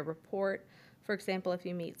formats to their report. For example, if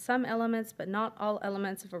you meet some elements but not all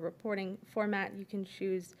elements of a reporting format, you can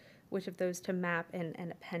choose which of those to map in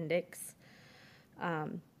an appendix,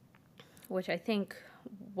 which I think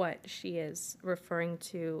what she is referring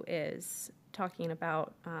to is talking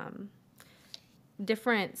about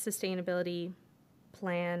different sustainability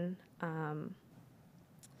plan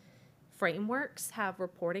frameworks have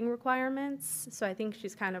reporting requirements. So I think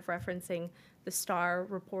she's kind of referencing the STAR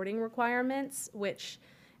reporting requirements, which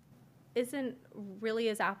isn't really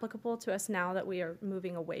as applicable to us now that we are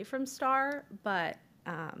moving away from STAR. But,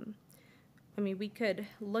 we could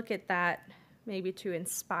look at that maybe to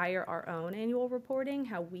inspire our own annual reporting,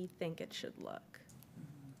 how we think it should look.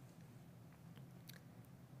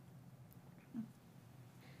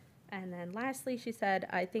 And then lastly, she said,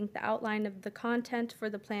 I think the outline of the content for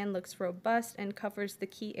the plan looks robust and covers the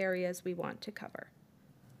key areas we want to cover.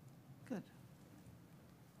 Good.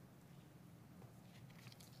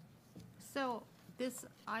 So this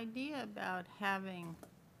idea about having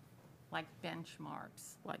like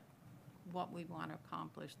benchmarks, like what we want to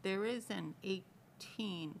accomplish, there is an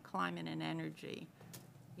 18 climate and energy,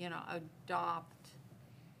 adopt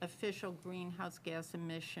official greenhouse gas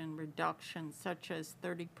emission reduction such as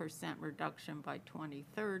 30% reduction by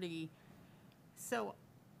 2030, So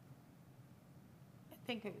I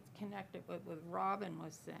think it's connected with what Robin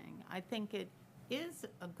was saying. I think it is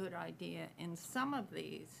a good idea in some of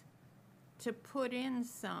these to put in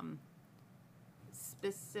some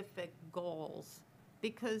specific goals,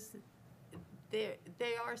 because they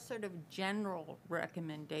are sort of general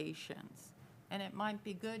recommendations. And it might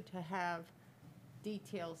be good to have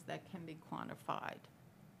details that can be quantified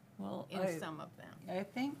Well, in some of them. I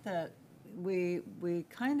think that we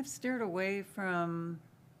kind of steered away from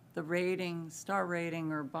the rating, star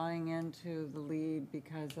rating, or buying into the lead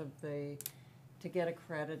because of to get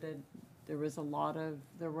accredited, there were a lot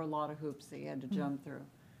of hoops that you had to jump through.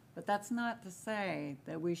 But that's not to say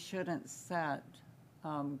that we shouldn't set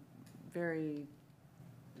very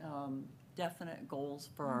definite goals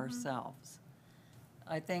for ourselves.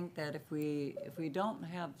 I think that if we don't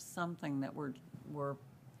have something that we're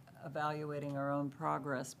evaluating our own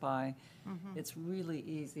progress by, it's really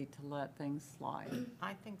easy to let things slide.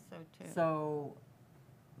 I think so too. So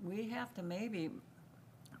we have to maybe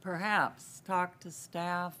perhaps talk to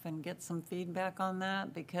staff and get some feedback on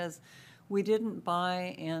that, because we didn't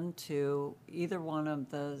buy into either one of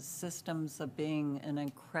the systems of being an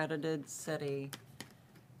accredited city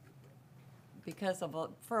because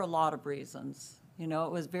for a lot of reasons. You know,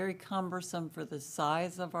 it was very cumbersome for the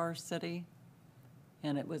size of our city,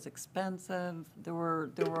 and it was expensive. There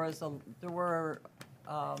were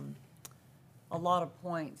a lot of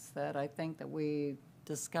points that I think that we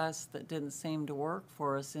discussed that didn't seem to work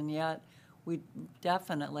for us, and yet we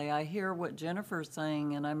definitely, I hear what Jennifer's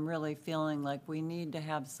saying, and I'm really feeling like we need to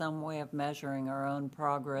have some way of measuring our own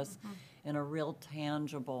progress in a real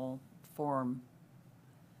tangible form.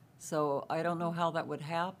 So I don't know how that would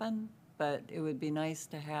happen, but it would be nice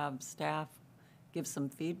to have staff give some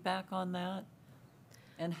feedback on that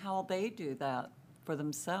and how they do that for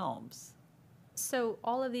themselves. So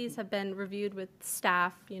all of these have been reviewed with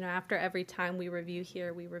staff. You know, after every time we review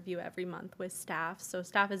here, we review every month with staff. So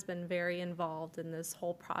staff has been very involved in this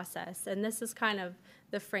whole process. And this is kind of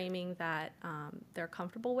the framing that they're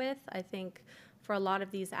comfortable with. I think for a lot of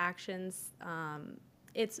these actions,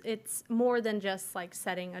 it's more than just like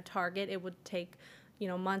setting a target. It would take, you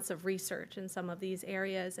know, months of research in some of these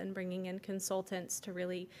areas and bringing in consultants to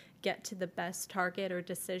really get to the best target or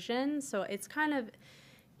decision. So it's kind of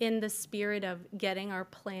in the spirit of getting our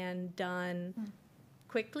plan done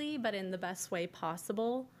quickly, but in the best way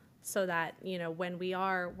possible, so that, you know, when we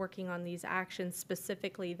are working on these actions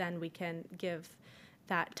specifically, then we can give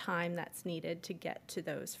that time that's needed to get to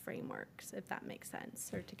those frameworks, if that makes sense,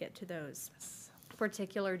 or to get to those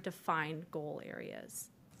particular defined goal areas.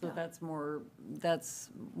 So that's more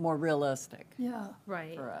realistic Yeah,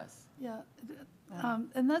 Right. for us. yeah.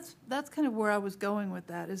 And that's kind of where I was going with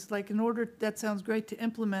that, is like, in order, that sounds great to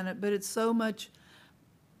implement it, but it's so much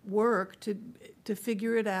work to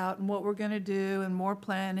figure it out and what we're gonna do, and more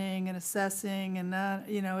planning and assessing, and that,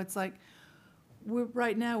 you know, it's like,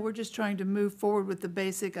 right now, we're just trying to move forward with the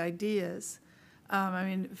basic ideas. I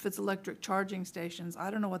mean, if it's electric charging stations,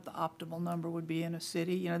 I don't know what the optimal number would be in a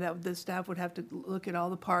city. You know, that the staff would have to look at all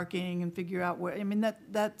the parking and figure out where, I mean,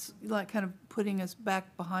 that's like kind of putting us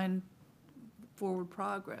back behind forward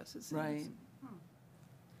progress, it seems. Right.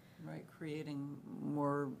 Right, creating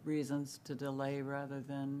more reasons to delay rather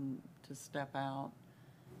than to step out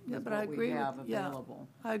Yeah, with but I what we agree have with, yeah. available.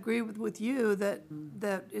 I agree with you that,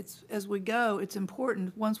 that it's, as we go, it's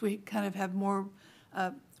important, once we kind of have more,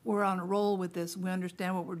 we're on a roll with this, we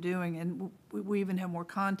understand what we're doing, and we even have more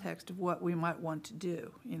context of what we might want to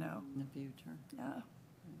do, you know? In the future. Yeah.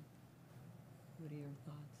 What are your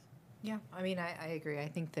thoughts? Yeah, I mean, I agree. I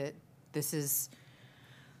think that this is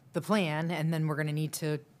the plan, and then we're gonna need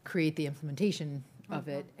to create the implementation of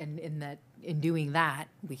it, and in doing that,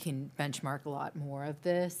 we can benchmark a lot more of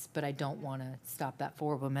this, but I don't wanna stop that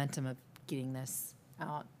forward momentum of getting this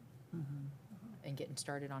out and getting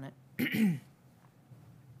started on it.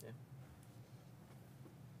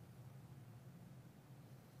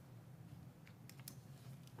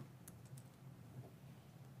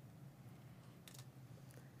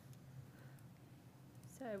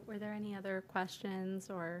 So were there any other questions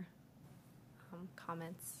or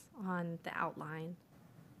comments on the outline?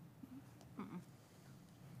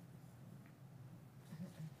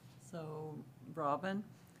 So, Robin,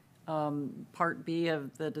 Part B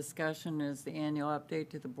of the discussion is the annual update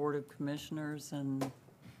to the Board of Commissioners, and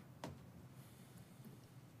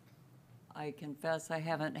I confess I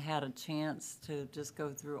haven't had a chance to just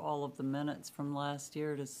go through all of the minutes from last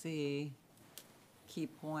year to see key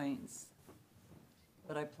points,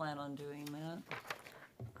 but I plan on doing that.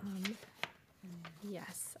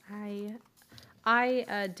 Yes, I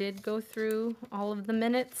I did go through all of the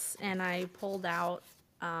minutes and I pulled out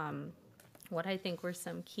what I think were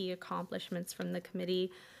some key accomplishments from the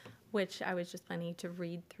committee, which I was just planning to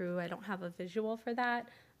read through. I don't have a visual for that,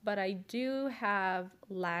 but I do have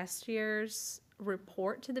last year's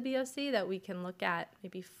report to the BOC that we can look at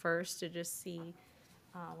maybe first to just see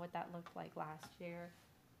what that looked like last year.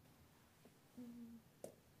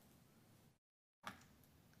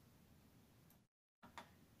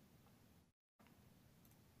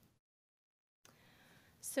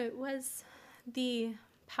 So it was, the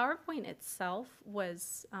PowerPoint itself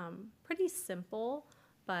was pretty simple,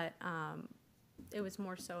 but it was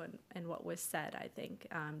more so in what was said, I think.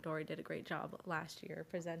 Dory did a great job last year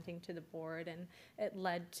presenting to the board, and it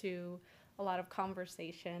led to a lot of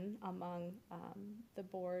conversation among the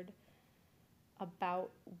board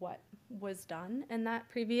about what was done in that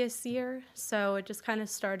previous year. So it just kind of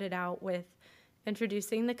started out with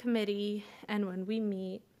introducing the committee and when we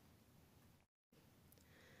meet,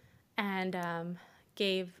 and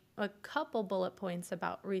gave a couple bullet points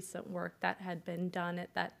about recent work that had been done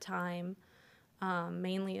at that time,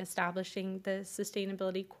 mainly establishing the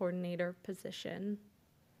sustainability coordinator position.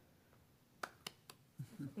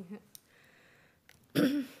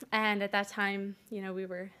 And at that time, you know, we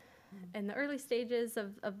were in the early stages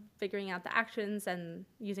of figuring out the actions and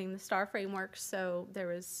using the STAR framework, so there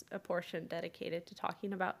was a portion dedicated to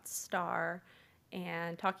talking about STAR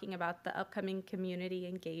and talking about the upcoming community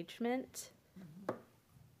engagement.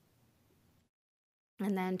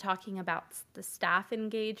 And then talking about the staff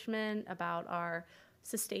engagement, about our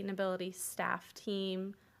sustainability staff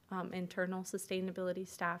team, internal sustainability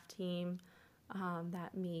staff team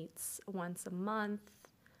that meets once a month.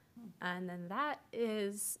 And then that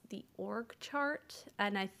is the org chart.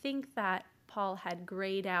 And I think that Paul had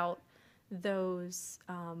grayed out those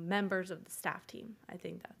members of the staff team. I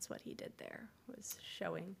think that's what he did there, was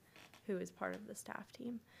showing who is part of the staff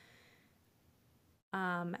team.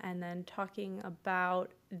 And then talking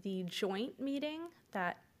about the joint meeting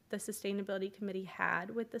that the Sustainability Committee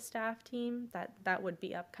had with the staff team, that would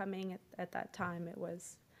be upcoming. At that time, it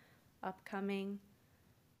was upcoming.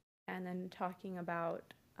 And then talking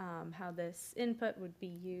about how this input would be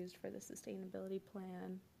used for the sustainability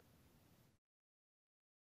plan.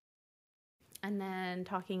 And then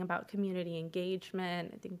talking about community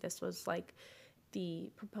engagement. I think this was like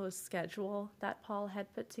the proposed schedule that Paul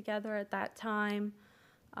had put together at that time,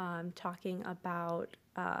 talking about,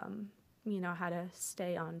 you know, how to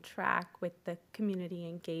stay on track with the community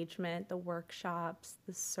engagement, the workshops,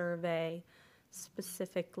 the survey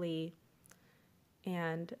specifically,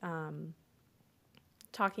 and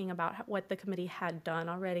talking about what the committee had done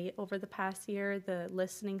already over the past year, the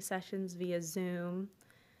listening sessions via Zoom,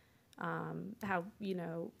 how, you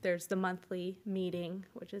know, there's the monthly meeting,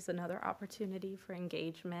 which is another opportunity for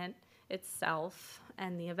engagement itself,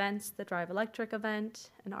 and the events, the Drive Electric event,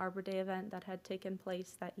 an Arbor Day event that had taken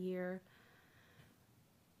place that year.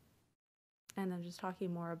 And then just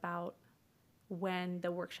talking more about when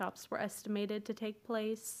the workshops were estimated to take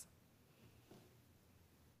place.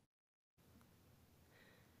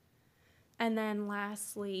 And then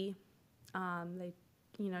lastly, they,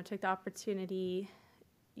 you know, took the opportunity,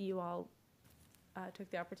 you all took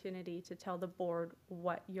the opportunity to tell the board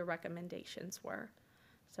what your recommendations were.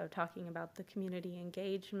 So talking about the community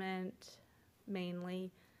engagement,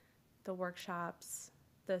 mainly the workshops,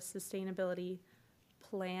 the sustainability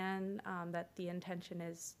plan, that the intention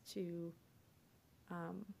is to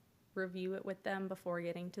review it with them before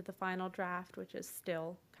getting to the final draft, which is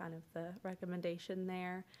still kind of the recommendation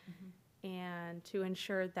there. And to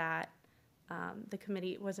ensure that the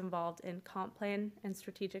committee was involved in comp plan and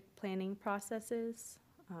strategic planning processes,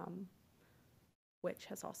 which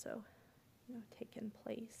has also, you know, taken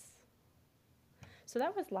place. So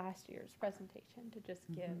that was last year's presentation, to just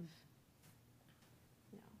give,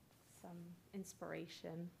 you know, some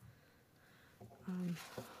inspiration.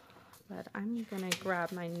 But I'm gonna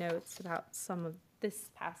grab my notes about some of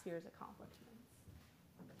this past year's accomplishments.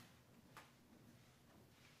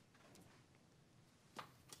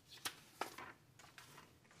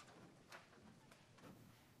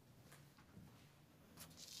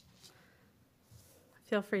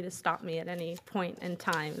 Feel free to stop me at any point in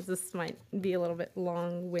time, as this might be a little bit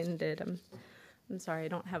long-winded. I'm sorry I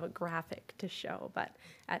don't have a graphic to show, but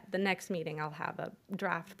at the next meeting I'll have a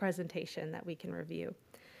draft presentation that we can review.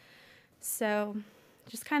 So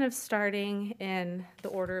just kind of starting in the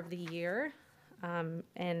order of the year.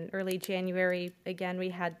 In early January, again, we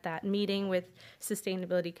had that meeting with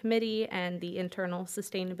Sustainability Committee and the internal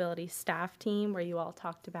sustainability staff team, where you all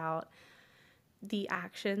talked about the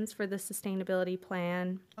actions for the sustainability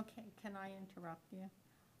plan. Okay, can I interrupt you?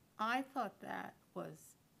 I thought that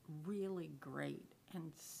was really great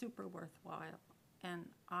and super worthwhile. And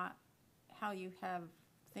how you have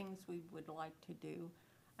things we would like to do.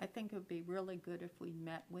 I think it would be really good if we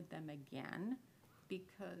met with them again,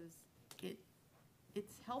 because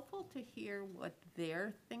it's helpful to hear what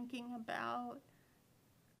they're thinking about,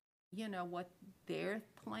 you know, what they're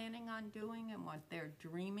planning on doing and what they're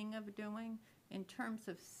dreaming of doing in terms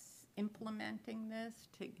of implementing this,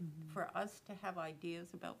 for us to have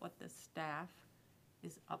ideas about what the staff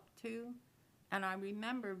is up to. And I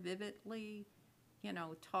remember vividly, you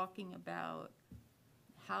know, talking about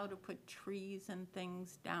how to put trees and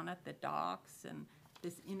things down at the docks and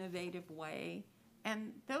this innovative way.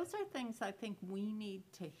 And those are things I think we need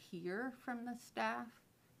to hear from the staff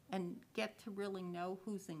and get to really know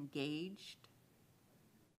who's engaged.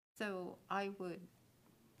 So I would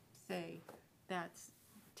say that's,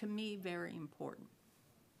 to me, very important.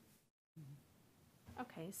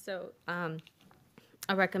 Okay, so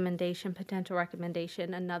a recommendation, potential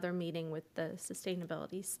recommendation, another meeting with the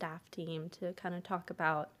sustainability staff team to kind of talk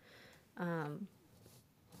about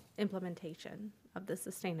implementation of the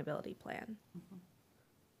sustainability plan.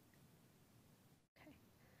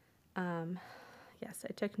 Okay. Yes,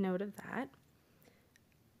 I took note of that.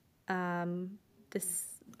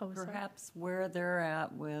 Sorry. Perhaps where they're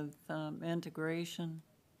at with integration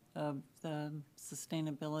of the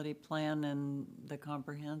sustainability plan and the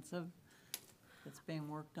comprehensive that's being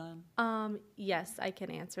worked on? Yes, I can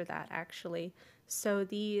answer that actually. So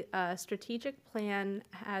the strategic plan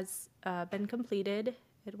has been completed.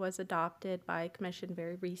 It was adopted by Commission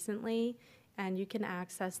very recently, and you can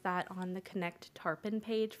access that on the Connect Tarpon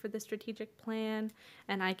page for the strategic plan,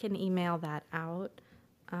 and I can email that out.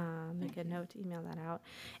 Make a note to email that out.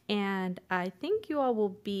 And I think you all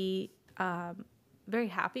will be very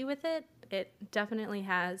happy with it. It definitely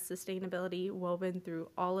has sustainability woven through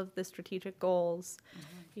all of the strategic goals.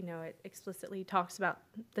 You know, it explicitly talks about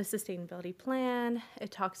the sustainability plan.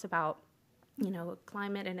 It talks about, you know,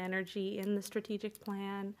 climate and energy in the strategic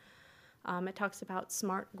plan. It talks about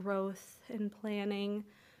smart growth and planning.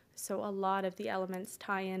 So a lot of the elements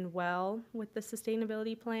tie in well with the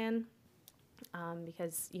sustainability plan.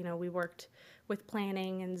 Because, you know, we worked with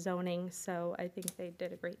planning and zoning, so I think they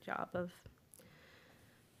did a great job of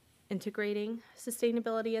integrating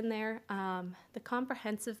sustainability in there. The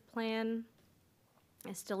comprehensive plan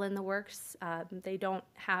is still in the works. They don't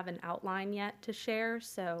have an outline yet to share,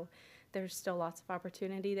 so there's still lots of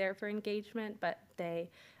opportunity there for engagement, but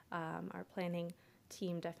our planning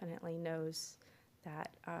team definitely knows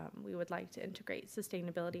that we would like to integrate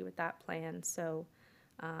sustainability with that plan, so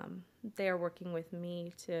they're working with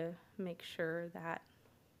me to make sure that,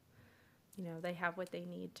 you know, they have what they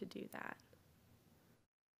need to do that.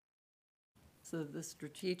 So the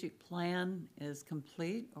strategic plan is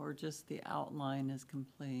complete, or just the outline is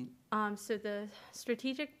complete? So the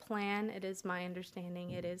strategic plan, it is my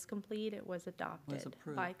understanding, it is complete. It was adopted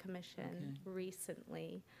approved. by Commission Okay.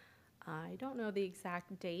 recently. I don't know the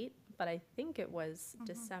exact date, but I think it was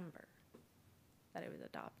December that it was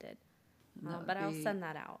adopted. And that would But I'll be- send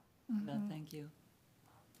that out. Thank you.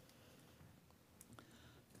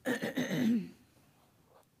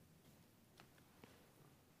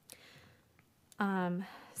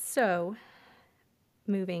 So,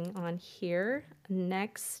 moving on here,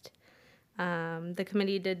 next, the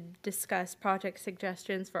committee did discuss project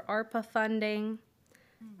suggestions for ARPA funding.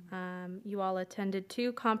 You all attended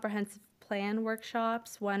 2 comprehensive plan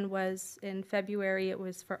workshops. One was in February. It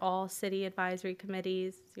was for all city advisory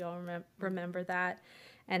committees. You all remember that.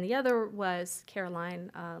 And the other was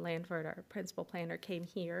Caroline Landford, our principal planner, came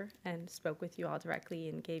here and spoke with you all directly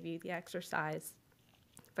and gave you the exercise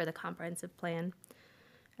for the comprehensive plan.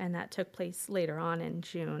 And that took place later on in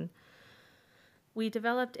June. We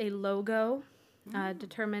developed a logo,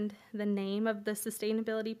 determined the name of the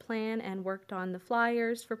sustainability plan, and worked on the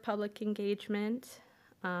flyers for public engagement,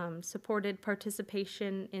 supported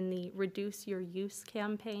participation in the Reduce Your Use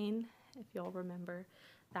campaign, if you all remember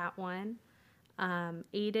that one,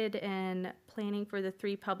 aided in planning for the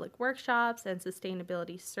 3 public workshops and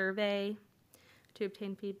sustainability survey to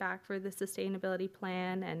obtain feedback for the sustainability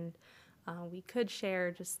plan, and we could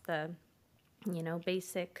share just the, you know,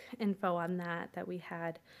 basic info on that we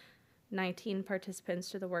had 19 participants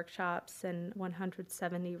to the workshops and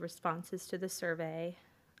 170 responses to the survey.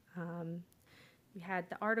 We had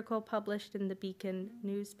the article published in the Beacon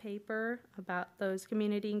newspaper about those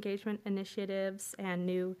community engagement initiatives and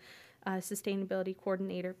new sustainability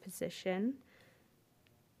coordinator position.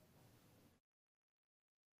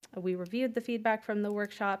 We reviewed the feedback from the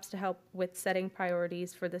workshops to help with setting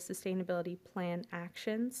priorities for the sustainability plan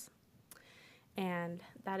actions. And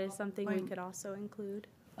that is something we Wait. could also include.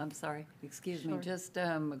 I'm sorry, excuse me, Sure. just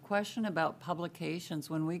a question about publications.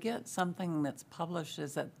 When we get something that's published,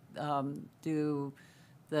 is that, do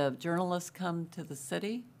the journalists come to the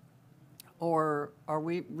city? Or are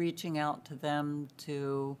we reaching out to them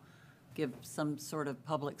to give some sort of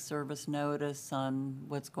public service notice on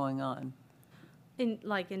what's going on?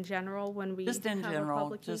 In general, when we Just in have a general,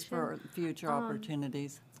 publication? just for future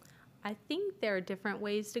opportunities? I think there are different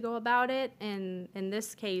ways to go about it. And in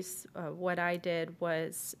this case, what I did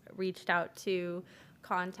was reached out to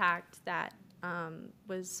contact that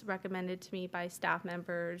was recommended to me by staff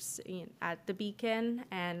members at the Beacon,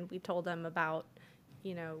 and we told them about,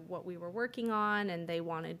 what we were working on, and they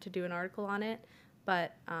wanted to do an article on it.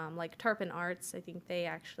 But like Tarpon Arts, I think they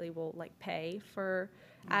actually will pay for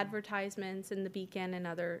advertisements in the Beacon and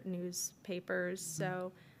other newspapers.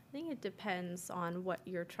 So I think it depends on what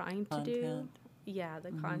you're trying to do. Content. Yeah,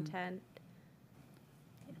 the content.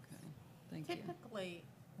 Okay, thank you. Typically,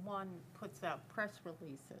 one puts out press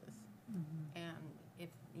releases, and if,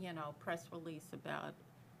 press release about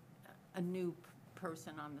a new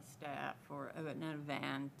person on the staff or an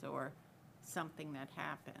event or something that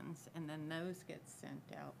happens, and then those get sent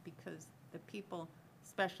out because the people,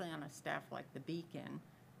 especially on a staff like the Beacon,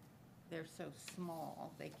 they're so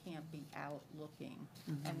small, they can't be out looking,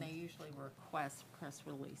 and they usually request press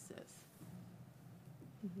releases.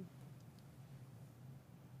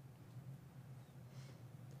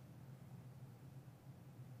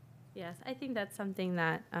 Yes, I think that's something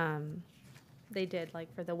that they did,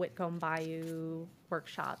 for the Whitcomb Bayou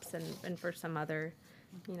workshops and for some other,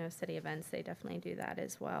 city events, they definitely do that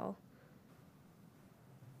as well.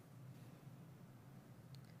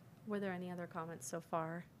 Were there any other comments so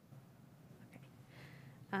far?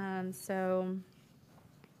 Okay. So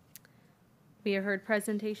we have heard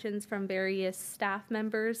presentations from various staff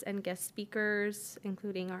members and guest speakers,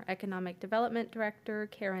 including our Economic Development Director,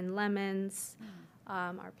 Karen Lemons,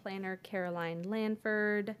 our planner, Caroline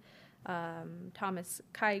Lanford, Thomas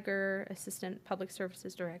Kiger, Assistant Public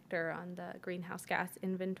Services Director on the Greenhouse Gas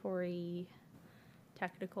Inventory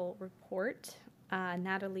Technical Report,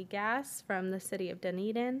 Natalie Gass from the City of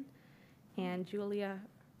Dunedin, and Julia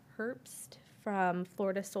Herbst from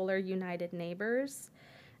Florida Solar United Neighbors,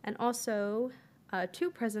 and also 2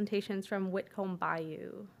 presentations from Whitcomb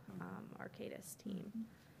Bayou, Arcadis team.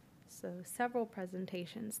 So several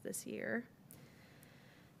presentations this year.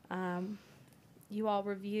 You all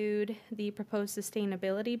reviewed the proposed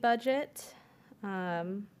sustainability budget.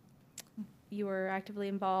 You were actively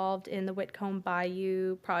involved in the Whitcomb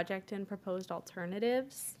Bayou project and proposed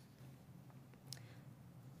alternatives.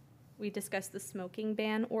 We discussed the smoking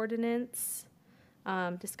ban ordinance,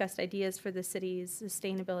 discussed ideas for the city's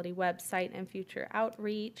sustainability website and future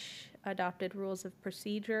outreach, adopted rules of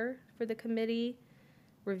procedure for the committee,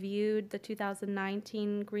 reviewed the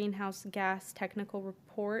 2019 Greenhouse Gas Technical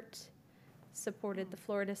Report, supported the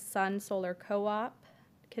Florida Sun Solar Co-op,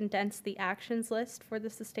 condensed the actions list for the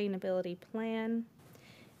sustainability plan,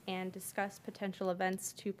 and discussed potential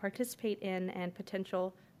events to participate in and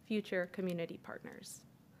potential future community partners.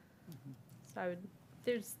 So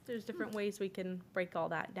there's different ways we can break all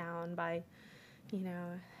that down by,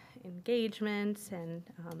 engagement and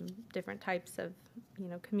different types of,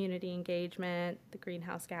 community engagement, the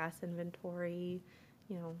greenhouse gas inventory.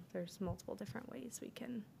 There's multiple different ways we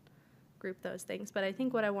can group those things. But I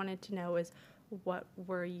think what I wanted to know is what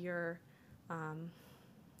were your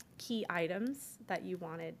key items that you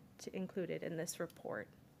wanted to included in this report?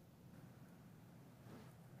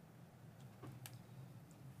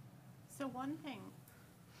 So one thing,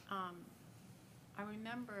 I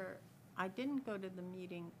remember, I didn't go to the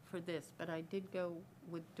meeting for this, but I did go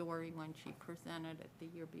with Dory when she presented it the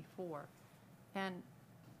year before. And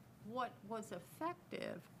what was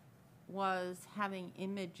effective was having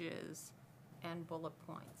images and bullet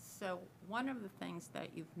points. So one of the things that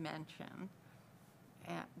you've mentioned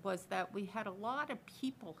was that we had a lot of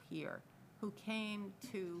people here who came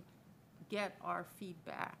to get our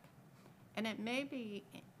feedback. And it may be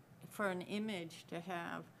for an image to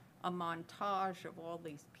have a montage of all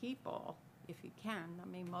these people, if you can. I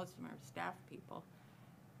mean, most of them are staff people.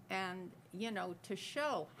 And, to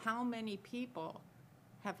show how many people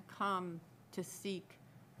have come to seek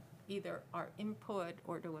either our input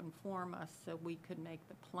or to inform us so we could make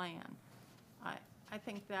the plan. I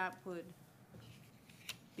think that would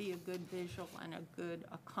be a good visual and a good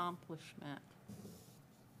accomplishment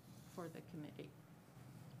for the committee.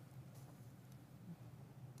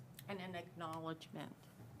 And an acknowledgement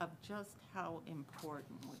of just how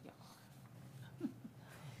important we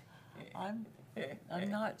are. I'm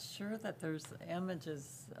not sure that there's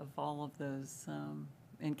images of all of those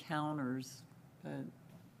encounters, but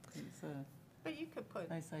it's a, But you could put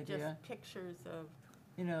Nice idea. just pictures of,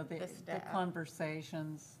 you know, the staff.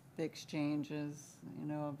 conversations, the exchanges, you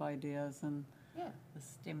know, of ideas and yeah. the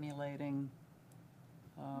stimulating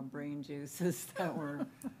brain juices that were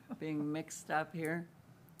being mixed up here.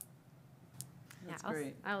 Yeah, That's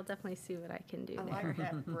great. I will definitely see what I can do I there. like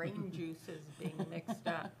that brain juices being mixed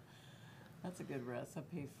up. That's a good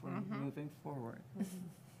recipe for Mm-hmm. moving forward.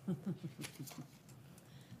 Did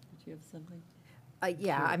you have something?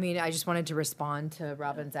 Yeah, I mean, I just wanted to respond to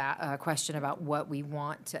Robin's question about what we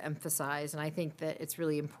want to emphasize, and I think that it's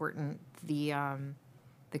really important. The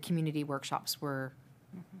community workshops were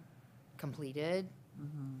completed,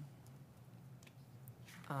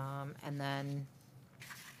 and then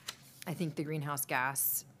I think the greenhouse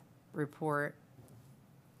gas report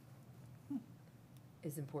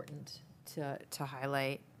is important to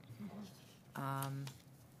highlight.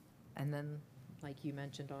 And then, like you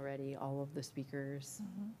mentioned already, all of the speakers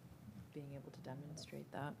being able to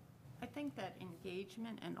demonstrate that. I think that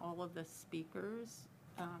engagement and all of the speakers,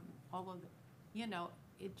 all of the, you know,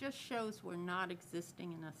 it just shows we're not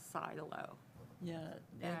existing in a silo. Yeah.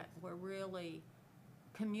 That we're really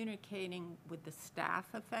communicating with the staff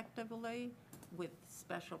effectively, with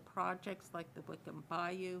special projects like the Wickham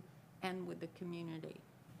Bayou, and with the community.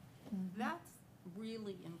 That's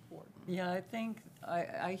really important. Yeah, I think,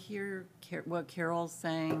 I hear what Carol's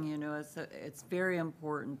saying, you know, it's very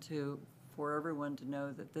important for everyone to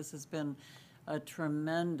know that this has been a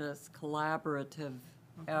tremendous collaborative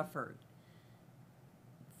effort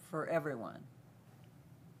for everyone.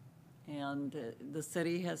 And the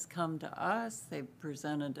city has come to us, they've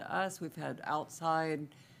presented to us, we've had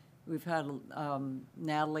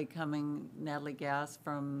Natalie Gass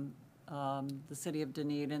from the city of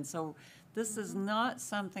Dunedin. So this is not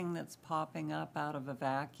something that's popping up out of a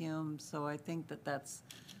vacuum, so I think that that's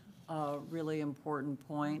a really important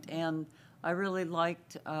point. And I really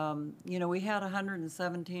liked, you know, we had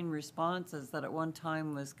 117 responses that at one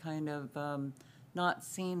time was kind of not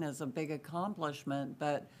seen as a big accomplishment,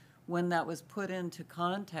 but when that was put into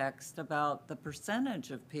context about the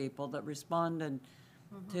percentage of people that responded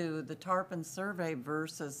to the Tarpon survey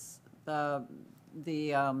versus the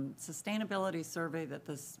sustainability survey that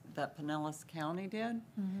Pinellas County did,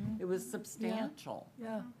 it was substantial.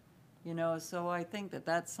 Yeah. You know, so I think that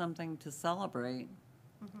that's something to celebrate.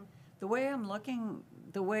 The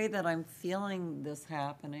way that I'm feeling this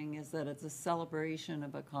happening is that it's a celebration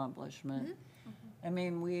of accomplishment. I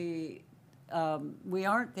mean, we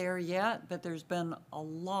aren't there yet, but there's been a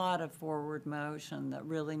lot of forward motion that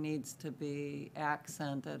really needs to be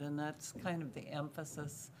accented, and that's kind of the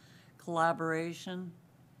emphasis. Collaboration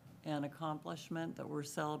and accomplishment, that we're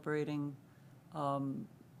celebrating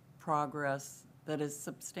progress that is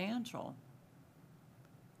substantial,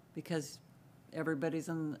 because everybody's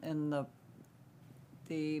in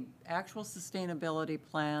the actual sustainability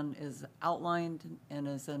plan is outlined and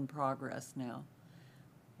is in progress now,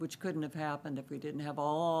 which couldn't have happened if we didn't have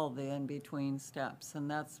all the in-between steps. And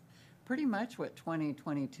that's pretty much what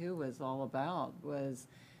 2022 was all about, was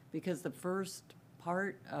because the first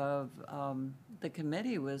part of the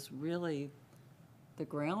committee was really the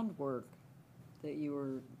groundwork that you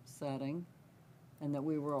were setting and that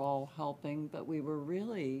we were all helping, but we were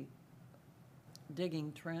really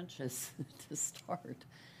digging trenches to start,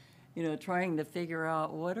 you know, trying to figure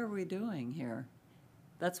out what are we doing here.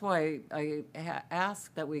 That's why I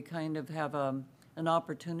ask that we kind of have an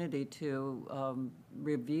opportunity to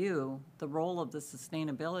review the role of the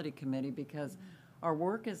Sustainability Committee, because our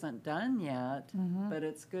work isn't done yet, but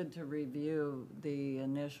it's good to review the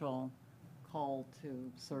initial call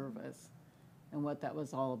to service and what that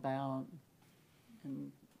was all about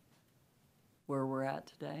and where we're at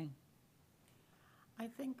today. I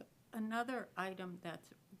think another item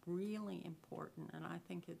that's really important, and I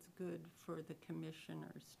think it's good for the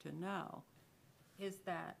commissioners to know, is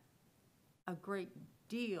that a great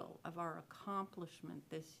deal of our accomplishment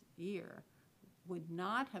this year would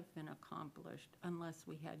not have been accomplished unless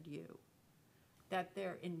we had you. That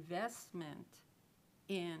their investment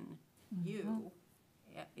in you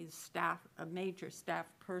is staff, a major staff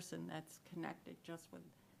person that's connected just with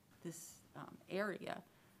this area,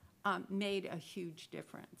 made a huge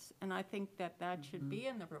difference. And I think that that should be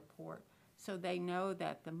in the report, so they know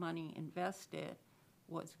that the money invested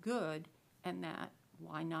was good, and that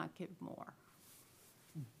why not give more?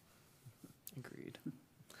 Agreed.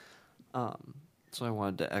 So I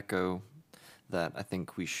wanted to echo that I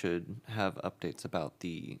think we should have updates about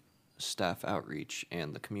the staff outreach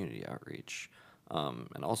and the community outreach.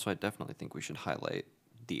 And also, I definitely think we should highlight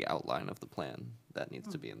the outline of the plan that needs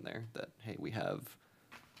to be in there, that, hey, we have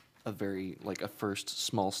a very, like, a first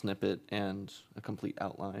small snippet and a complete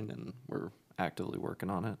outline, and we're actively working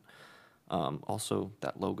on it. Also,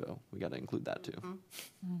 that logo, we got to include that too.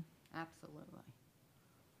 Absolutely.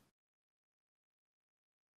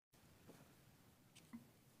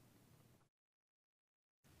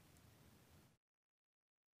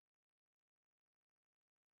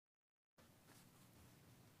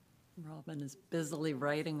 Robin is busily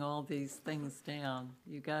writing all these things down.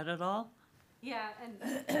 You got it all? Yeah,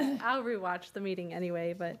 and I'll rewatch the meeting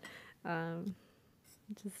anyway, but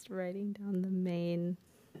just writing down the main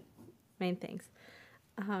things.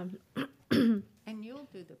 And you'll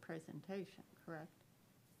do the presentation, correct?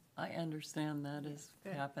 I understand that is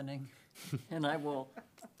Good. happening, and I will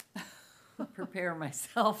prepare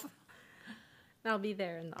myself. I'll be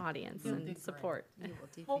there in the audience You'll do and great. support. You will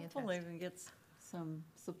do Hopefully fantastic. we get some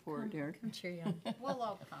support here. I'm cheer you on. We'll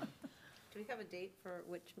all come. Do we have a date for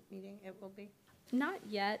which meeting it will be? Not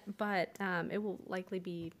yet, but it will likely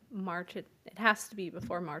be March. It has to be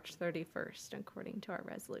before March 31st, according to our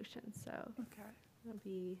resolution. So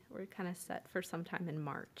Okay. we're kind of set for sometime in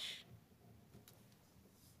March.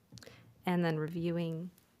 And then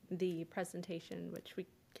reviewing the presentation, which we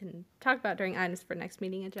can talk about during items for next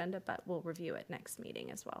meeting agenda, but we'll review it next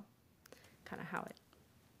meeting as well. Kind of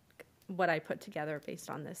what I put together based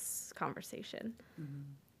on this conversation.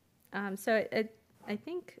 So I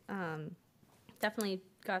think definitely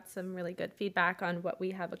got some really good feedback on what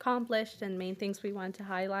we have accomplished and main things we want to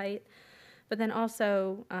highlight. But then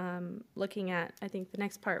also looking at, I think the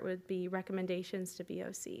next part would be recommendations to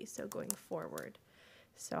BOC, so going forward.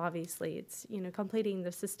 So obviously it's, completing the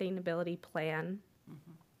sustainability plan,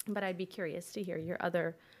 but I'd be curious to hear your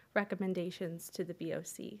other recommendations to the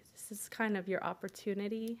BOC. This is kind of your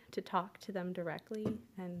opportunity to talk to them directly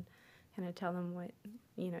and kind of tell them what,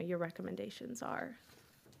 your recommendations are.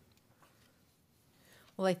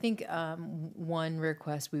 Well, I think one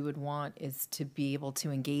request we would want is to be able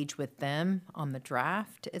to engage with them on the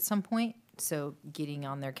draft at some point. So getting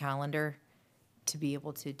on their calendar to be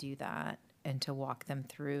able to do that and to walk them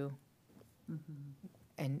through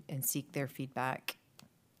and seek their feedback.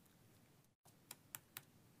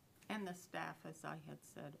 And the staff, as I had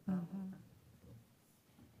said earlier.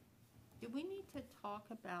 Do we need to talk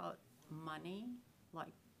about money?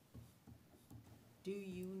 Like, do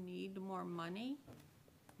you need more money?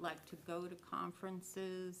 Like to go to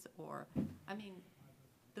conferences or,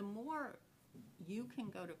 the more you can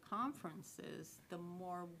go to conferences, the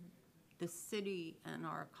more the city and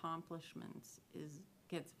our accomplishments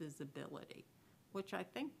gets visibility, which I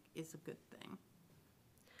think is a good thing.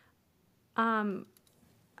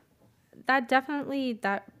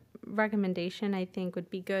 That recommendation, I think, would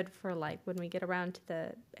be good for like when we get around to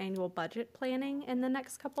the annual budget planning in the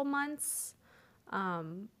next couple months.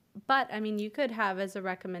 But you could have as a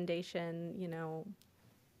recommendation,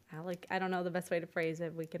 I don't know the best way to phrase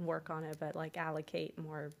it. We can work on it, but like allocate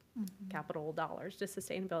more capital dollars to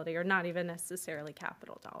sustainability, or not even necessarily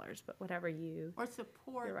capital dollars, but whatever Or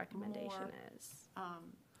support your recommendation more, is.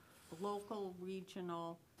 local,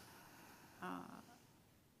 regional,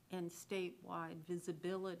 and statewide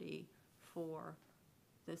visibility for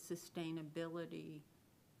the sustainability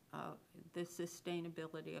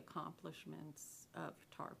accomplishments of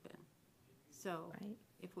Tarpon. So Right.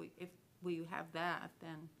 if we have that,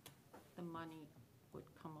 then the money would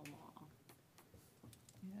come along.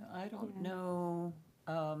 Yeah, I don't Yeah. know.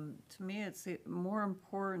 To me, it's more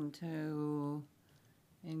important to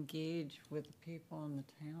engage with the people in the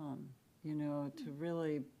town, to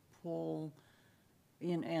really pull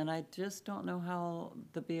in. And I just don't know how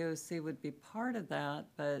the BOC would be part of that,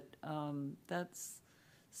 but that's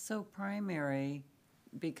so primary,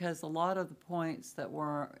 because a lot of the points that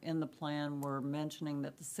were in the plan were mentioning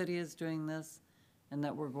that the city is doing this and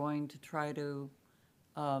that we're going to try to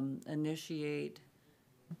initiate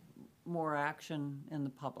more action in the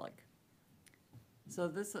public. So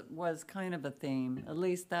this was kind of a theme. At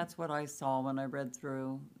least that's what I saw when I read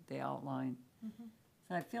through the outline.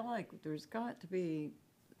 So I feel like there's got to be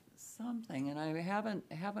something, and I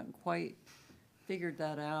haven't quite figured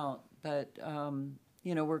that out. But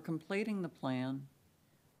we're completing the plan.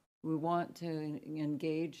 We want to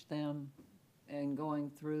engage them in going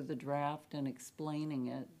through the draft and explaining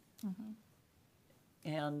it.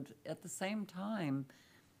 And at the same time,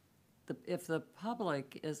 if the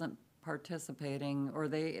public isn't participating, or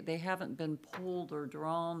they haven't been pulled or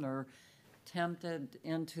drawn, or tempted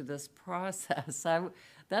into this process,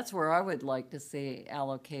 that's where I would like to see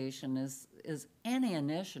allocation is any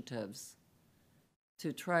initiatives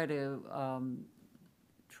to try to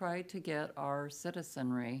get our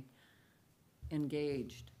citizenry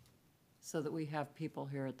engaged so that we have people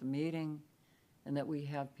here at the meeting and that we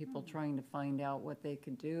have people trying to find out what they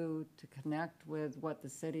could do to connect with what the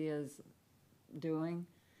city is doing.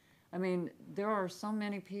 I mean, there are so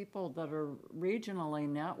many people that are regionally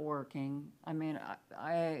networking. I mean,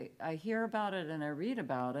 I hear about it and I read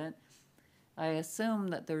about it. I assume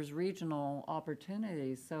that there's regional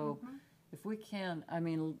opportunities. So if we can, I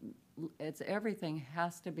mean, everything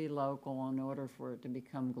has to be local in order for it to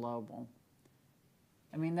become global.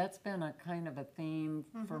 I mean, that's been a kind of a theme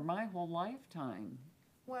for my whole lifetime.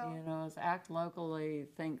 Well- You know, it's act locally,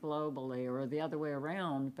 think globally, or the other way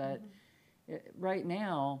around. But right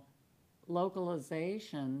now,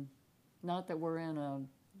 localization, not that we're in a,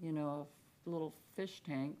 you know, a little fish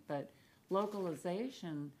tank, but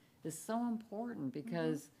localization is so important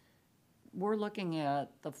because we're looking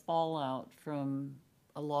at the fallout from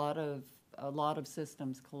a lot of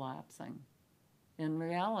systems collapsing. In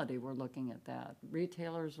reality, we're looking at that.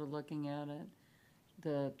 Retailers are looking at it.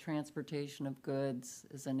 The transportation of goods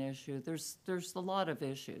is an issue. There's a lot of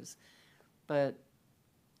issues, but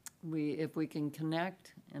if we can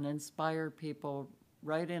connect and inspire people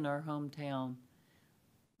right in our hometown,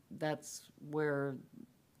 that's where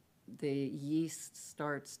the yeast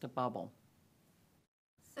starts to bubble.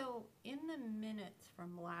 So in the minutes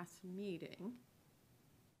from last meeting,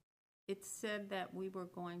 it said that we were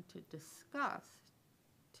going to discuss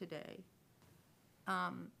today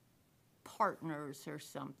partners or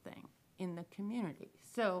something in the community.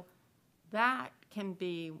 So that can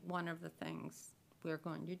be one of the things we're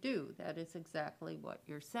going to do. That is exactly what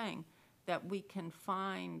you're saying, that we can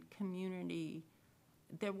find community.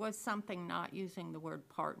 There was something, not using the word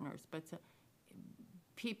partners, but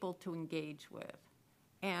people to engage with.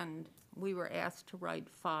 And we were asked to write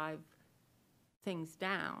 5 things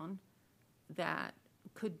down that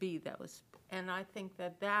could be those. And I think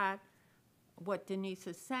that what Denise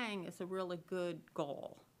is saying is a really good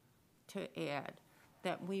goal to add,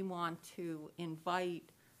 that we want to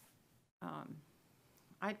invite,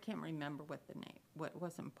 I can't remember what the name, what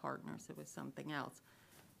wasn't partners, it was something else,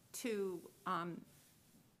 to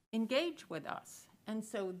engage with us. And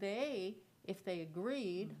so they, if they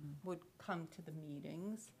agreed, would come to the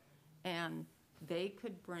meetings, and they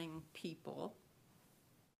could bring people,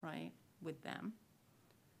 right, with them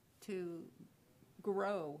to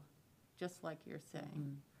grow, just like you're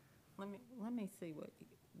saying. Let me see what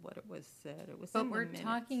it was said. It was But in the we're minutes.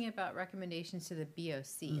 talking about recommendations to the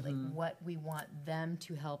BOC, like what we want them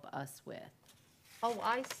to help us with. Oh,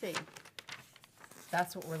 I see.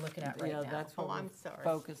 That's what we're looking at right Yeah, now. that's what Oh, we're I'm sorry.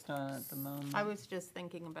 focused on at the moment. I was just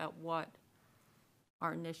thinking about what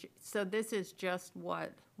our initial, so this is just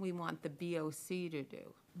what we want the BOC to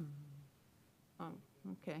do.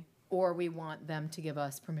 Okay. Or we want them to give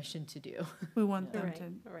us permission to do. We want them Right, to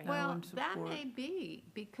right. know Well, and that support. may be,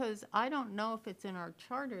 because I don't know if it's in our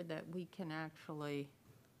charter that we can actually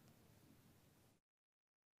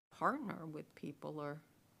partner with people or,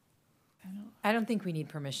 I don't think we need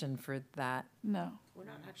permission for that. No. We're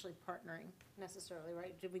not actually partnering necessarily,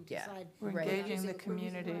 right? Did we Yeah. decide? We're Right. engaging Using- the we're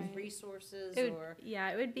using community. Resources It or, would,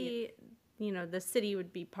 yeah, it would be, you know, the city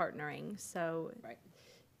would be partnering, so right.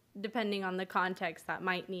 depending on the context, that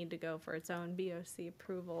might need to go for its own BOC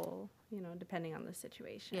approval, you know, depending on the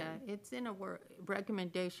situation. yeah, it's in a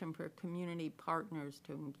recommendation for community partners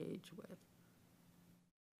to engage with.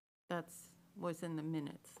 Was in the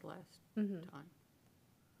minutes last time.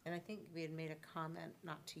 And I think we had made a comment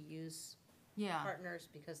not to use Yeah. partners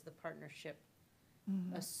because the partnership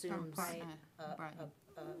From assumes partner, a right.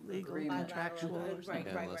 Legal, bilateral- contractual. Right,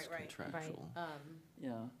 Yeah, right, less right, right. contractual.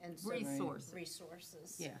 Yeah. And so Resources.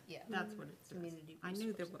 resources. Yeah, Yeah. that's what it says. Community I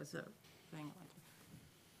knew there resources. was a thing like that.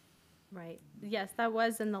 Right. Yes, that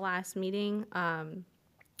was in the last meeting.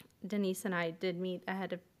 Denise and I did meet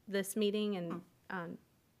ahead of this meeting and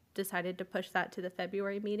decided to push that to the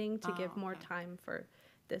February meeting to give more okay. time for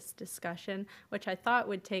this discussion, which I thought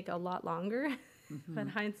would take a lot longer, but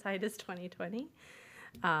hindsight is 2020.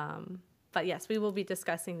 But yes, we will be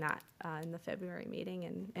discussing that in the February meeting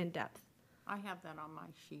in depth. I have that on my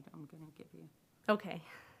sheet I'm going to give you. Okay,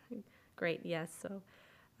 great, yes, so,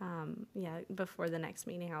 yeah, before the next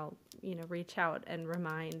meeting, I'll, you know, reach out and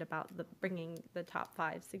remind about bringing the top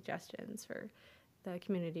 5 suggestions for the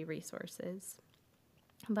community resources.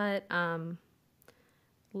 But,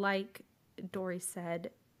 like Dory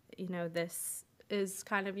said, you know, this is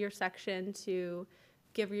kind of your section to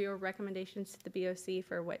give your recommendations to the BOC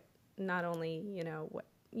for what not only, you know, what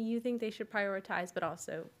you think they should prioritize, but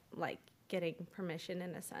also like getting permission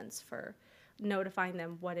in a sense for notifying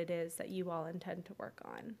them what it is that you all intend to work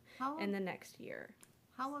on How in the next year.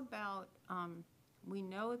 How about, we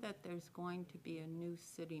know that there's going to be a new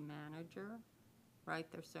city manager, right?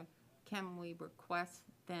 Can we request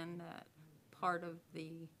then that part of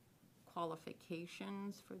the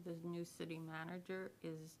qualifications for the new city manager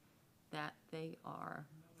is that they are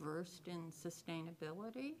versed in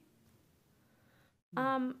sustainability?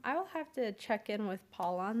 I will have to check in with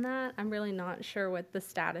Paul on that. I'm really not sure what the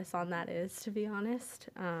status on that is, to be honest.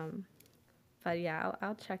 But yeah,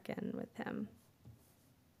 I'll check in with him.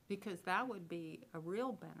 Because that would be a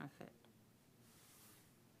real benefit.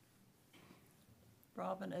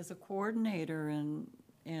 Robin, as a coordinator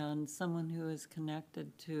and someone who is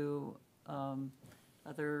connected to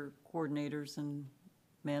other coordinators and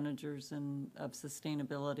managers of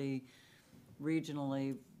sustainability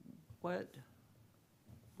regionally, what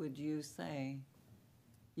would you say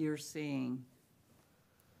you're seeing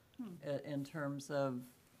in terms of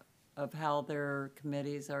how their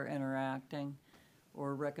committees are interacting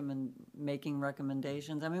or making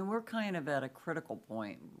recommendations? I mean, we're kind of at a critical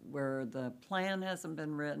point where the plan hasn't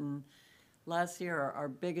been written. Last year, our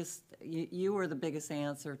biggest, you were the biggest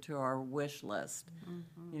answer to our wish list.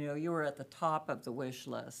 You know, you were at the top of the wish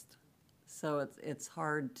list. So it's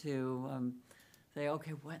hard to say,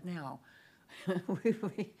 okay, what now?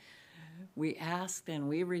 we asked and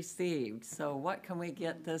we received, so what can we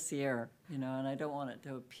get this year? You know, and I don't want it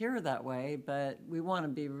to appear that way, but we want to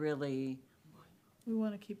be really, We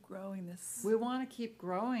want to keep growing this. we want to keep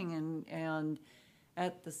growing and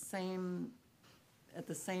at the same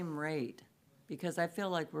rate, because I feel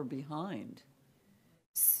like we're behind.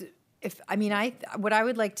 What I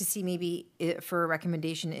would like to see maybe for a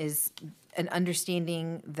recommendation is an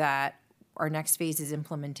understanding that our next phase is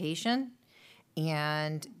implementation,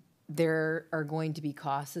 and there are going to be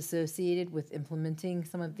costs associated with implementing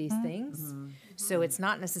some of these things. So it's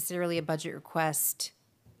not necessarily a budget request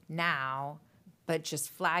now, but just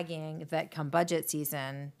flagging that come budget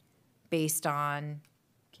season, based on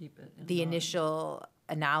Keep it in the mind. initial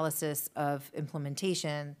analysis of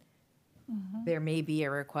implementation, there may be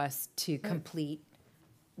a request to complete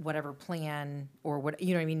whatever plan or what,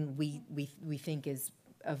 you know what I mean, we think is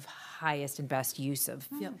of highest and best use of.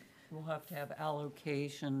 Yep. We'll have to have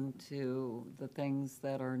allocation to the things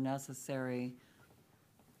that are necessary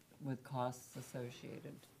with costs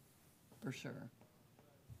associated, for sure.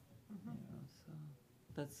 You know, so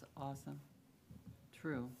that's awesome.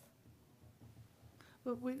 True.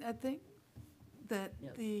 But I think that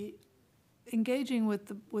Yes. the engaging with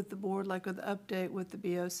the board, like with the update with the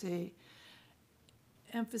BOC,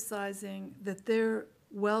 emphasizing that they're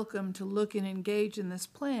welcome to look and engage in this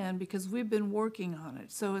plan because we've been working on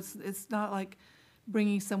it. So it's not like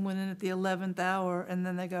bringing someone in at the 11th hour and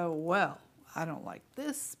then they go, well, I don't like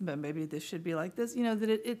this, but maybe this should be like this. You know,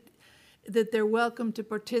 that that they're welcome to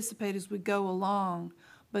participate as we go along,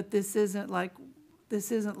 but this isn't like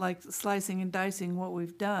slicing and dicing what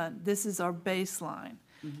we've done. This is our baseline.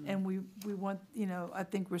 And we want, you know, I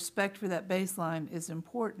think respect for that baseline is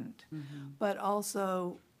important. But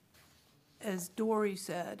also, as Dory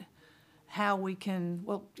said, how we can,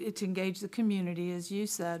 well, it's engage the community, as you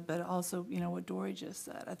said, but also, you know, what Dory just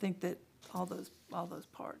said. I think that all those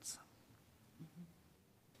parts.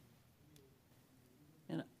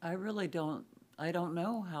 And I really don't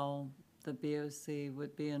know how the BOC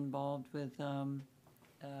would be involved with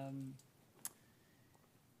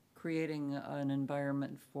creating an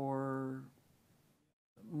environment for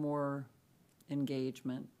more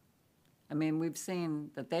engagement. I mean, we've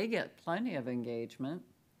seen that they get plenty of engagement,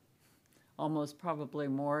 almost probably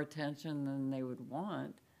more attention than they would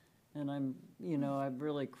want. And I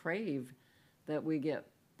really crave that we get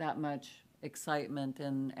that much excitement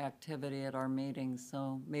and activity at our meetings.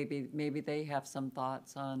 So maybe they have some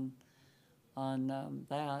thoughts on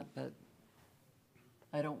that, but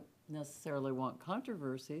I don't necessarily want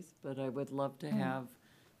controversies, but I would love to have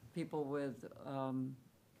people with,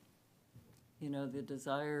 the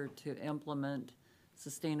desire to implement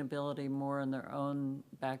sustainability more in their own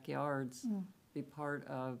backyards, be part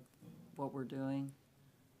of what we're doing,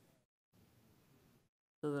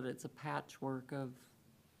 so that it's a patchwork of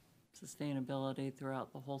sustainability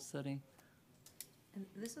throughout the whole city. And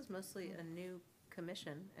this is mostly a new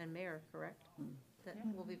commission and mayor, correct? That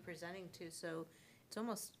we'll be presenting to, so it's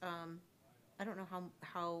almost, I don't know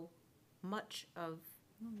how much of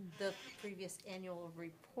the previous annual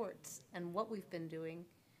reports and what we've been doing,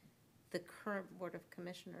 the current Board of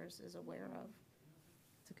Commissioners is aware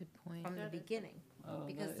of. a good point. from the beginning. Oh,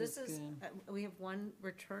 Because that this is is, good. we have one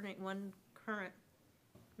current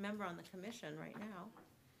member on the commission right now.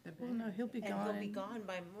 Well, no, he'll be And he'll be gone. gone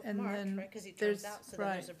by And March, then right? Because he there's- turns out, so then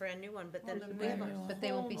there's right. a brand new one, but then There's a we have brand a new one. But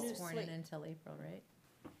they won't be whole new sworn slate. in until April, right?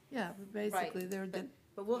 Yeah, but basically, they're,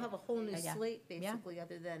 But we'll have a whole new Yeah. slate, Yeah. basically,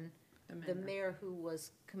 other than the mayor who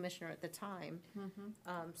was commissioner at the time.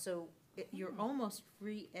 So you're almost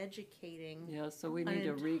re-educating Yeah, so we an need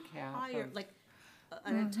a recap entire, of, like,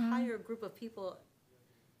 an entire group of people.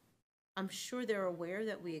 I'm sure they're aware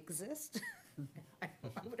that we exist. I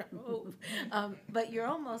would hope. But you're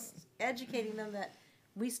almost educating them that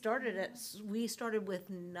we started with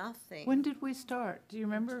nothing. when did we start? Do you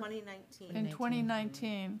remember? 2019. In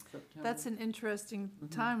 2019. September. That's an interesting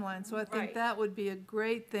timeline, so I think Right. that would be a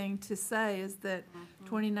great thing to say, is that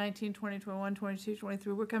 2019, 2021, 22,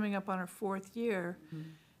 23, we're coming up on our fourth year.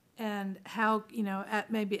 And how,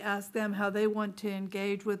 maybe ask them how they want to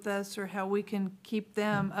engage with us, or how we can keep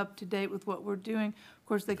them up to date with what we're doing. Of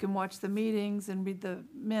course, they can watch the meetings and read the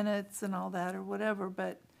minutes and all that, or whatever,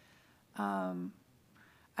 but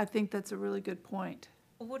I think that's a really good point.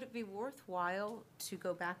 Would it be worthwhile to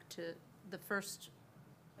go back to the first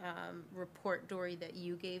report, Dory, that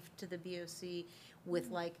you gave to the BOC with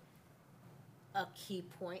like a key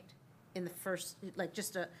point in the first, like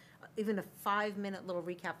just even a 5-minute little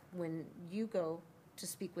recap when you go to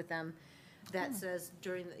speak with them that says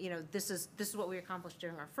during, this is what we accomplished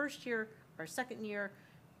during our first year, our second year,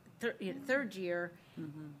 third year.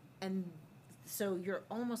 And so you're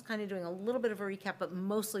almost kind of doing a little bit of a recap, but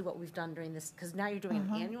mostly what we've done during this, because now you're doing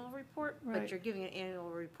an annual report, but Right. you're giving an annual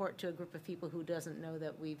report to a group of people who doesn't know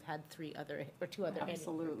that we've had two other annual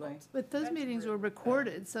Absolutely. reports. But those meetings were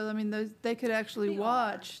recorded, so I mean, they could actually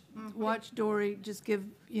watch Dory just give,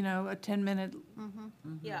 a 10-minute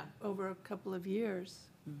Yeah, over a couple of years.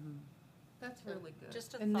 That's really good.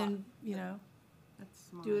 just a And thought. then, That's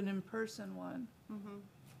smart. do an in-person one.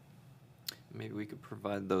 Maybe we could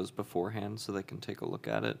provide those beforehand so they can take a look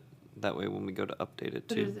at it. That way when we go to update it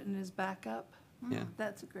Put too. it in his backup. Yeah.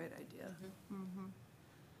 That's a great idea.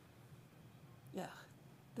 Yeah,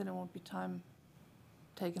 then it won't be time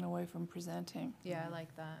taken away from presenting. Yeah, I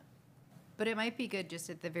like that. But it might be good just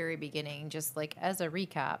at the very beginning, just like as a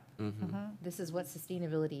recap. This is what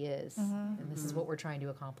sustainability is, and this is what we're trying to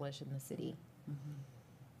accomplish in the city.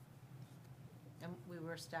 And we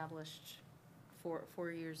were established 4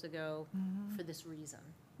 years ago for this reason,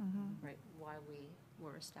 right? Why we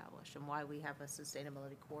were established and why we have a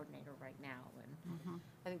sustainability coordinator right now. And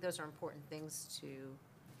I think those are important things to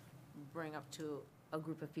bring up to a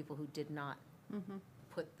group of people who did not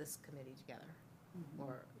put this committee together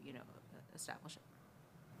or, establish it.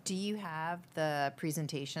 Do you have the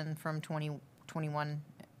presentation from 2021?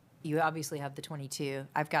 You obviously have the 22.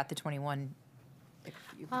 I've got the 21, if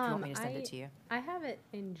you want me to send it to you. I have it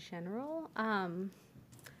in general. I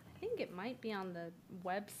think it might be on the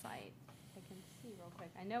website. I can see real quick.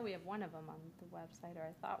 I know we have one of them on the website, or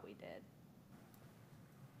I thought we did.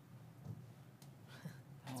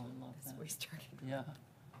 Oh, I love That's that. where we started. Yeah.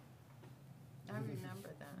 I remember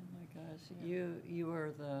that. Oh my gosh, you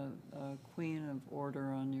are the queen of order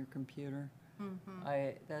on your computer.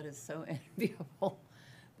 That is so enviable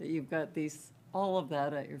that you've got all of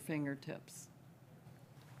that at your fingertips.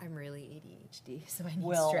 I'm really ADHD, so I need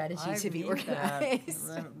Well, strategy I to be need that. organized.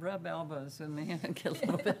 Rub elbows with me and get a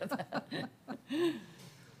little bit of that.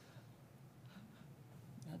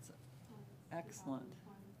 That's excellent.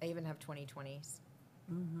 I even have 2020s.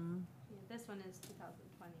 Mm-hmm. Yeah, this one is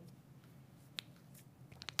 2020.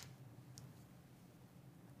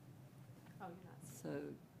 Oh, you're not. So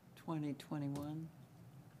 2021.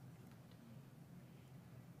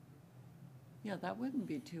 Yeah, that wouldn't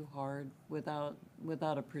be too hard without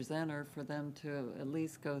a presenter for them to at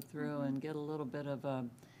least go through and get a little bit of a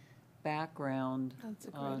background That's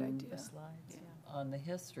a great on, idea. Slides, yeah. on the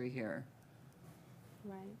history here.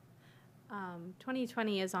 Right.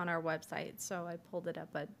 2020 is on our website, so I pulled it up,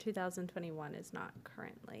 but 2021 is not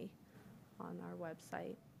currently on our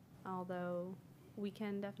website. Although we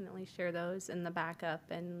can definitely share those in the backup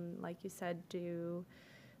and, like you said, do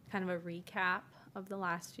kind of a recap of the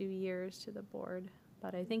last few years to the board.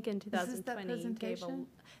 But I think in This is that 2020, you gave presentation?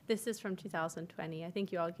 this is from 2020. I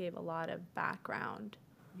think you all gave a lot of background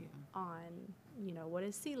on, what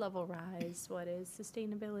is sea level rise, what is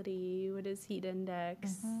sustainability, what is heat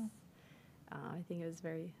index. I think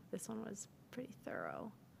this one was pretty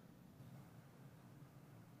thorough.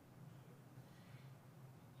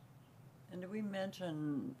 And did we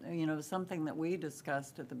mention, something that we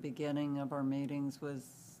discussed at the beginning of our meetings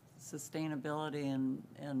was sustainability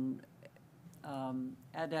and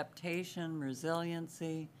adaptation,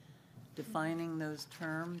 resiliency, defining those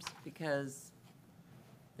terms, because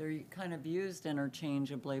they're kind of used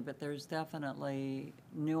interchangeably, but there's definitely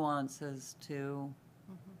nuances to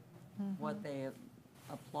what they have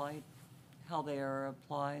applied, how they are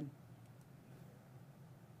applied.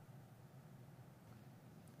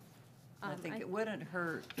 I think it wouldn't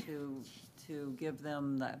hurt to give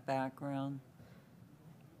them that background.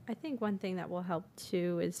 I think one thing that will help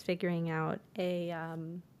too is figuring out a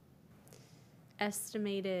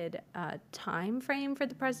estimated time frame for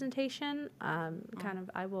the presentation. Kind of,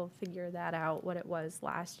 I will figure that out, what it was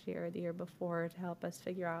last year, the year before, to help us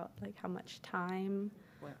figure out like how much time.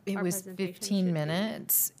 It Our was presentation 15 should be.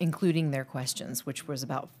 minutes, including their questions, which was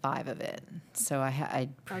about 5 of it. So I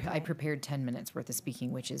Okay. prepared 10 minutes worth of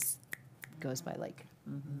speaking, which goes by like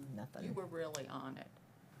You nothing. were really on it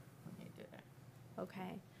when you did it.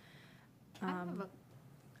 Okay. I have a-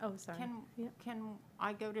 Oh, sorry. Yeah. Can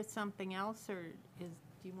I go to something else, or do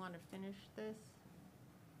you want to finish this?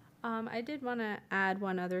 I did want to add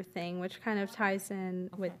one other thing, which kind of ties in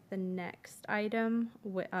with Okay. the next item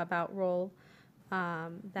about role.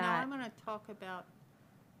 Now, That I'm going to talk about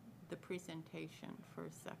the presentation for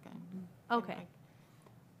a second. Okay.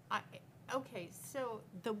 Okay, so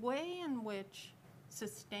the way in which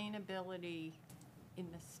sustainability in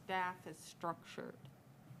the staff is structured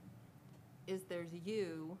is there's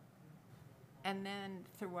you, and then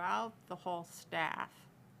throughout the whole staff,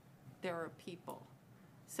 there are people.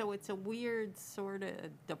 So it's a weird sort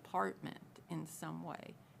of department in some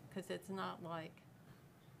way, because it's not like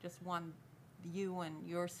just one, you and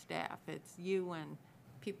your staff. It's you and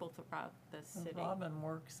people throughout the And city. Robin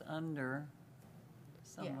works under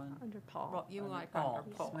someone. under Paul. Well, you Under like Paul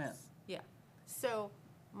under Paul. Smith. Yeah. So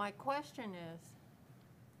my question is,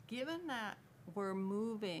 given that we're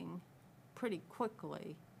moving pretty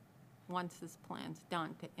quickly, once this plan's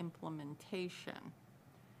done, to implementation,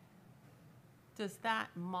 does that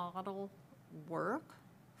model work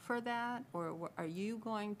for that? Or are you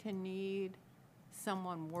going to need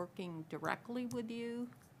someone working directly with you,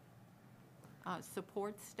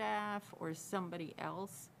 support staff, or somebody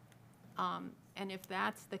else? And if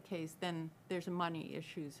that's the case, then there's money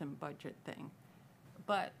issues and budget thing.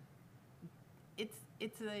 But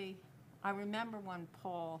I remember when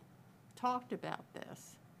Paul talked about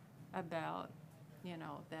this, about,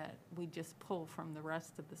 that we just pull from the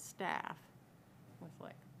rest of the staff. It was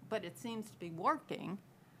like, but it seems to be working.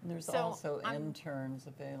 And there's So also I'm- interns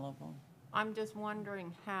available. I'm just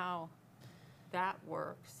wondering how that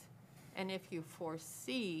works, and if you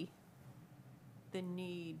foresee the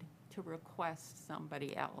need to request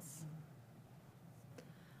somebody else.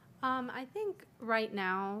 I think right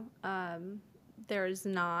now, there's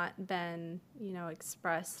not been,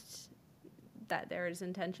 expressed that there is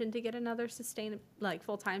intention to get another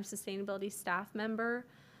full-time sustainability staff member.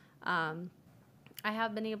 I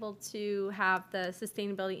have been able to have the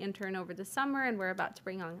sustainability intern over the summer, and we're about to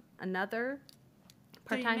bring on another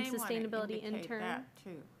So you part-time may wanna sustainability indicate intern. that,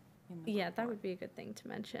 too, in the Yeah, that report. would be a good thing to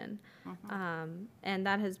mention. And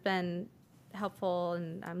that has been helpful,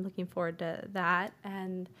 and I'm looking forward to that.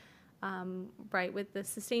 And right, with the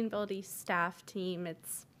sustainability staff team,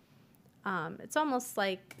 it's almost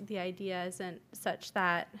like the idea isn't such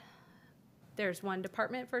that there's one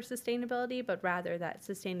department for sustainability, but rather that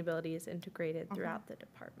sustainability is integrated throughout the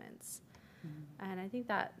departments. And I think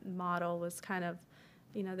that model was kind of,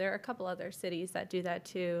 there are a couple other cities that do that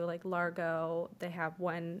too, like Largo. They have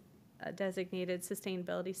one designated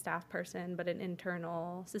sustainability staff person, but an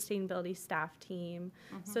internal sustainability staff team.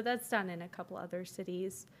 So that's done in a couple other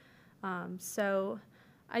cities. So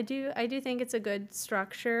I do think it's a good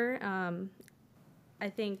structure. I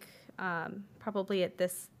think probably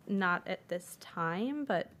not at this time,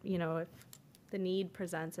 but if the need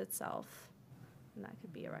presents itself, then that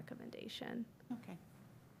could be a recommendation. Okay.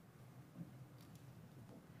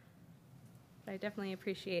 I definitely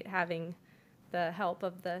appreciate having the help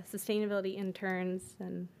of the sustainability interns,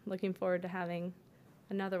 and looking forward to having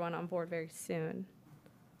another one on board very soon.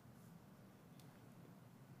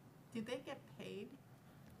 Do they get paid?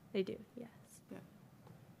 They do, yes. Yeah.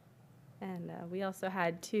 And we also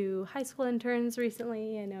had 2 high school interns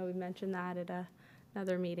recently. I know we mentioned that at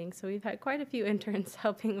another meeting. So we've had quite a few interns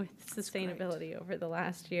helping with sustainability over the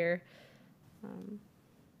last year.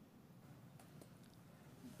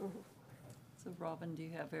 So Robin, do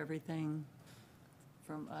you have everything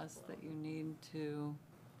from us that you need to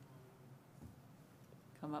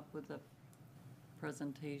come up with a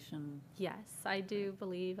presentation? Yes, I do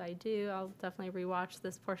believe I do. I'll definitely rewatch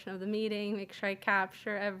this portion of the meeting, make sure I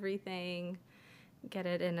capture everything, get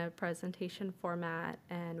it in a presentation format,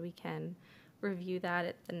 and we can review that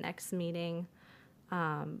at the next meeting.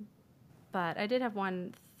 But I did have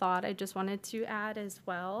one thought I just wanted to add as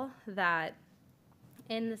well, that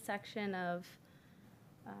in the section of,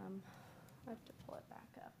 I have to pull it back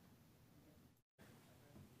up.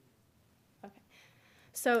 Okay.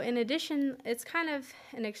 So in addition, it's kind of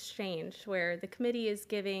an exchange where the committee is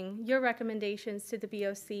giving your recommendations to the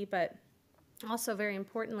BOC, but also very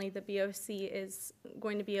importantly, the BOC is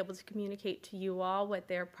going to be able to communicate to you all what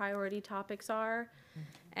their priority topics are.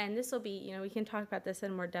 And this will be, you know, we can talk about this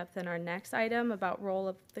in more depth in our next item about role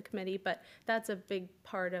of the committee, but that's a big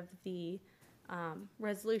part of the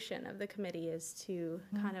resolution of the committee, is to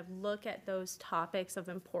kind of look at those topics of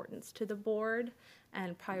importance to the board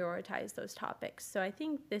and prioritize those topics. So I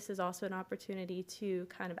think this is also an opportunity to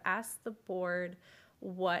kind of ask the board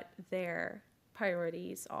what their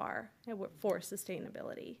priorities are for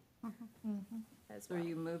sustainability as So well. are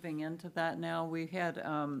you moving into that now? We had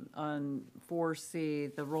on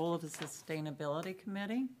 4C, the role of the Sustainability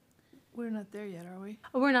Committee. We're not there yet, are we?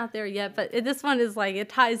 We're not there yet, but this one is like, it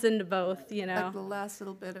ties into both, you know? Like the last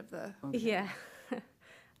little bit of the, Yeah.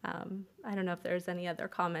 I don't know if there's any other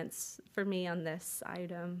comments for me on this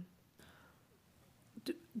item.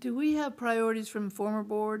 do we have priorities from former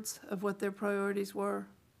boards of what their priorities were?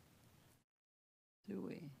 Do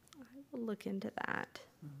we? We'll look into that.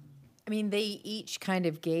 I mean, they each kind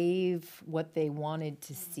of gave what they wanted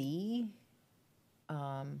to see.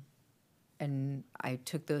 And I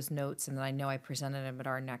took those notes, and then I know I presented them at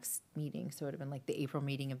our next meeting. So it would have been like the April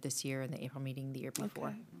meeting of this year and the April meeting the year before.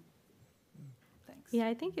 Okay. Thanks. Yeah,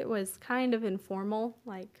 I think it was kind of informal,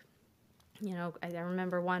 like, you know, I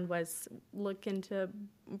remember one was look into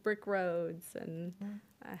brick roads and,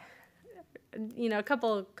 you know, a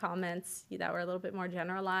couple of comments that were a little bit more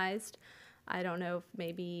generalized. I don't know if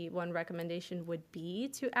maybe one recommendation would be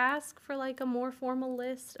to ask for like a more formal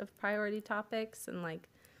list of priority topics and like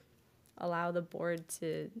allow the board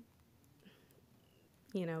to,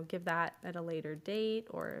 you know, give that at a later date,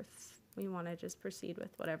 or if we want to just proceed with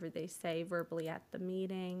whatever they say verbally at the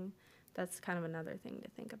meeting. That's kind of another thing to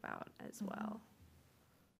think about as well.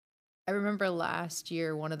 I remember last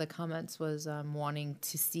year, one of the comments was wanting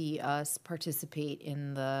to see us participate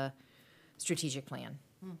in the strategic plan.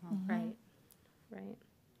 Right, right.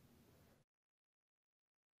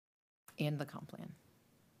 And the comp plan.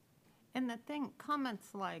 And the thing, comments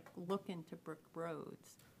like look into brick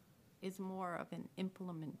roads is more of an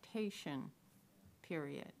implementation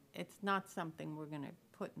period. It's not something we're going to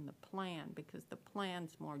put in the plan, because the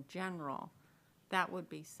plan's more general. That would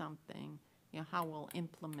be something, you know, how we'll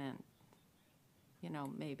implement, you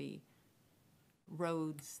know, maybe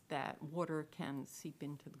roads that water can seep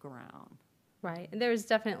into the ground. Right, and there's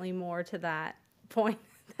definitely more to that point.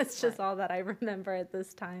 That's just all that I remember at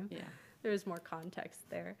this time. Yeah. There's more context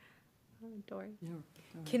there. Dory?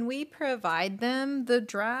 Can we provide them the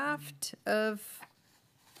draft of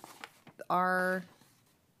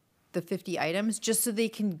the 50 items, just so they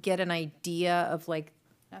can get an idea of like,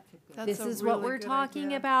 That's a good. That's this a is what really we're good talking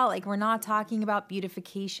idea. about? Like, we're not talking about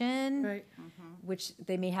beautification. Right. Which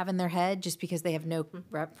they may have in their head just because they have no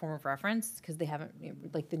form of reference, because they haven't,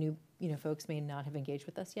 like the new, folks may not have engaged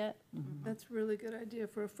with us yet. That's a really good idea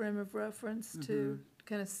for a frame of reference to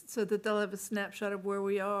kind of, so that they'll have a snapshot of where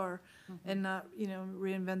we are and not,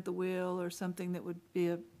 reinvent the wheel or something that would be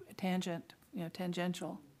a tangent,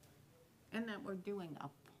 tangential. And that we're doing a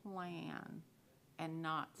plan and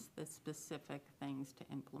not the specific things to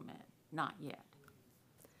implement, not yet.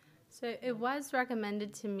 So it was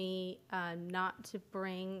recommended to me not to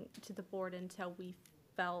bring to the board until we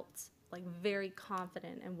felt like very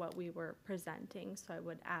confident in what we were presenting. So I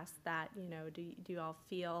would ask that, do you all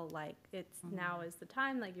feel like it's now is the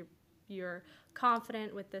time, like you're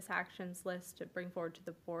confident with this actions list to bring forward to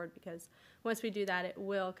the board? Because once we do that, it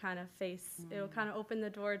will kind of it'll kind of open the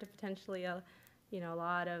door to potentially a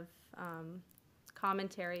lot of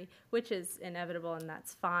commentary, which is inevitable, and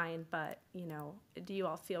that's fine, but do you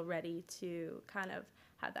all feel ready to kind of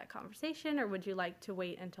have that conversation, or would you like to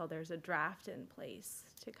wait until there's a draft in place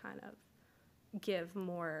to kind of give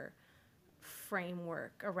more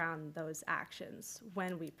framework around those actions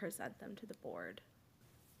when we present them to the board?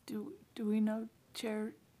 Do we know,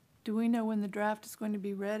 Chair, do we know when the draft is going to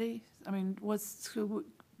be ready? I mean,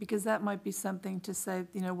 because that might be something to say,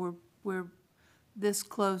 we're this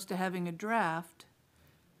close to having a draft.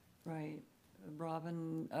 Right.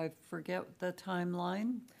 Robin, I forget the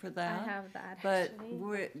timeline for that. I have that, But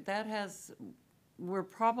actually. we're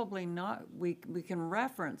probably not, we can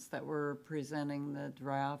reference that we're presenting the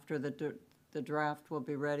draft, or the draft will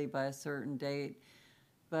be ready by a certain date.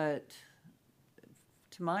 But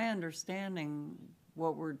to my understanding,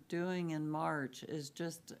 what we're doing in March is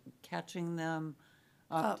just catching them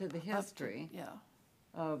up to the history Yeah.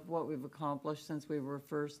 of what we've accomplished since we were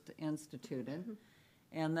first instituted.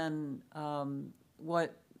 And then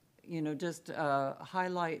just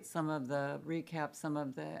highlight recap some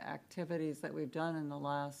of the activities that we've done in the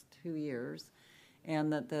last 2 years.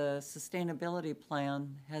 And that the sustainability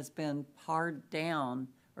plan has been pared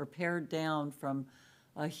down from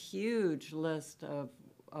a huge list of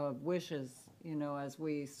wishes, as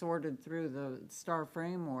we sorted through the STAR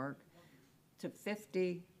framework, to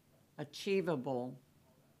 50 achievable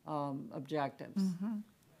objectives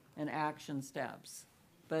and action steps.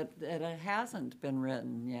 But it hasn't been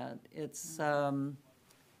written yet. It's,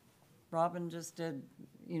 Robin just did,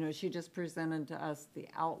 she just presented to us the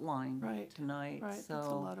outline Right, tonight. Right, that's a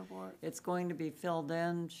So lot of work. it's going to be filled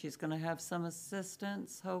in. She's going to have some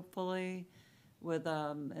assistance, hopefully, with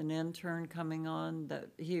an intern coming on that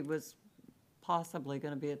he was possibly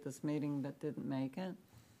going to be at this meeting but didn't make it.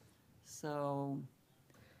 So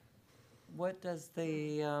what does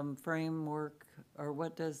the framework, or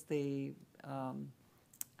what does the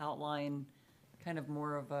outline, kind of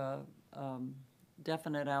more of a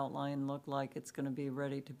definite outline, look like it's going to be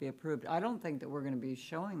ready to be approved? I don't think that we're going to be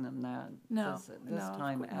showing them that No, this no, of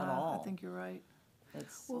time course at not. all. I think you're right.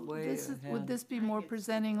 It's Well, way would ahead. this be more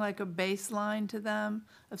presenting like a baseline to them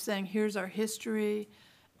of saying, here's our history,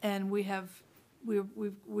 and we have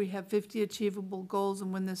 50 achievable goals,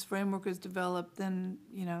 and when this framework is developed, then,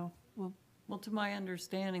 we'll, Well, to my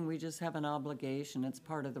understanding, we just have an obligation, it's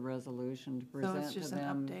part of the resolution to it's present to just an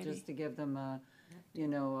them, updating. just to give them a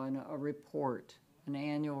report, an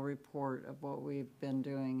annual report of what we've been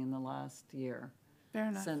doing in the last year, fair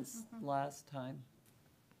enough. since last time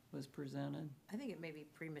was presented. I think it may be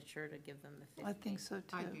premature to give them the 50. I think so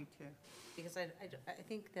too. I do too. Because I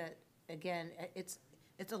think that, again, it's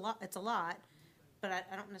a lot, but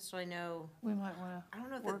I don't necessarily know, We might want I don't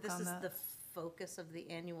know to that work this on is that. the focus of the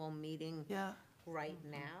annual meeting Yeah, right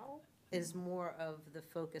now, is more of the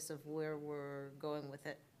focus of where we're going with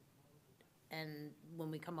it. And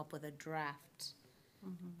when we come up with a draft,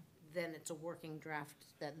 then it's a working draft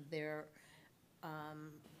that they're,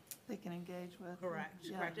 they can engage with. correct,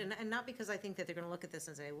 Yeah. correct. And not because I think that they're gonna look at this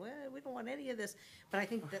and say, well, we don't want any of this, but I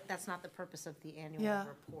think that that's not the purpose of the annual Yeah.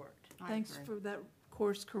 report. I Thanks agree. for that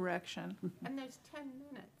course correction. And there's 10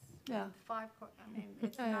 minutes. Yeah. and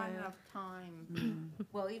it's Yeah, not yeah. enough time.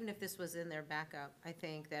 Well, even if this was in their backup, I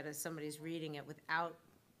think that as somebody's reading it without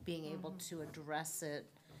being able to address it,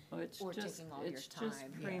 Well, it's Or just, taking all your it's just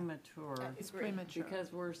time, yeah. premature, It's premature.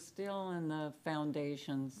 because we're still in the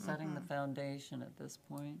foundation, setting the foundation at this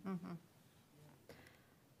point.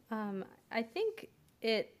 I think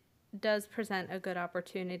it does present a good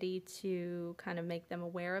opportunity to kind of make them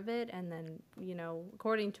aware of it, and then,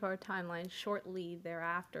 according to our timeline, shortly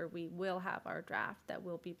thereafter, we will have our draft that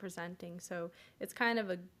we'll be presenting. So it's kind of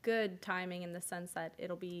a good timing in the sense that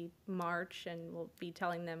it'll be March, and we'll be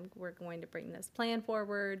telling them we're going to bring this plan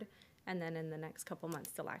forward, and then in the next couple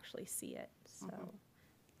months, they'll actually see it. So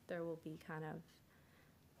there will be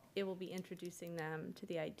it will be introducing them to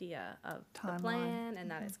the idea of the Timeline. plan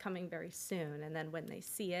and that it's coming very soon. And then when they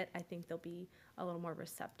see it, I think they'll be a little more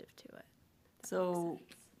receptive to it. So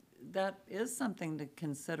that is something to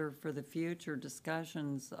consider for the future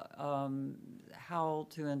discussions, how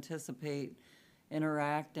to anticipate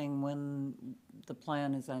interacting when the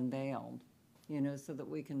plan is unveiled, so that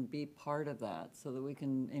we can be part of that, so that we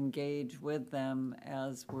can engage with them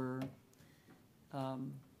as we're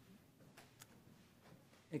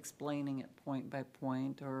explaining it point by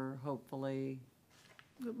point, or hopefully,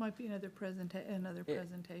 It might be another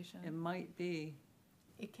presentation. it might be.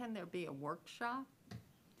 Can there be a workshop?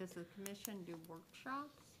 Does the commission do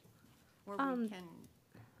workshops? Where we can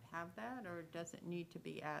have that, or does it need to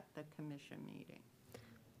be at the commission meeting?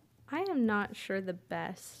 I am not sure the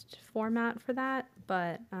best format for that,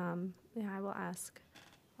 but I will ask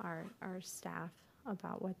our staff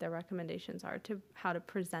about what their recommendations are to how to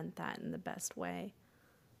present that in the best way.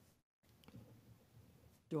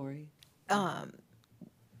 Dory?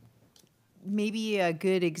 Maybe a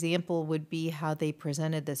good example would be how they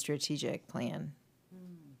presented the strategic plan.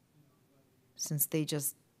 Since they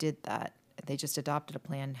just did that, they just adopted a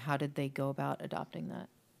plan, how did they go about adopting that?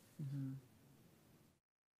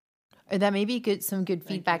 Or that may be some good you,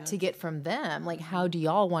 feedback to get from them, like how do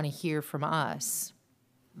y'all want to hear from us?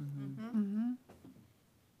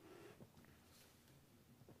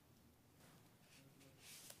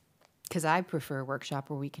 Because I prefer a workshop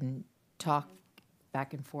where we can talk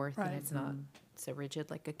back and forth and Right. it's not so rigid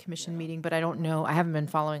like a commission meeting, but I don't know, I haven't been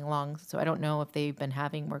following along, so I don't know if they've been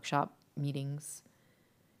having workshop meetings.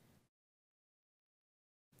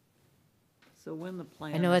 So when the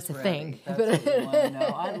plan know is that's a ready, thing, that's what we want to know.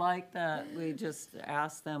 I like that. We just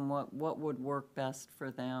ask them what would work best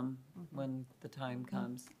for them when the time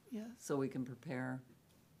comes, Yes. so we can prepare.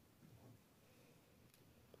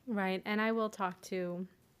 Right, and I will talk to,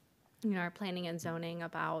 our planning and zoning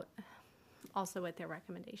about also what their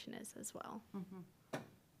recommendation is as well.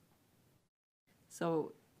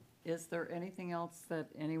 So is there anything else that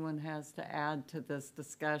anyone has to add to this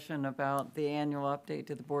discussion about the annual update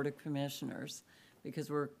to the Board of Commissioners? Because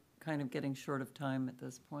we're kind of getting short of time at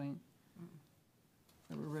this point.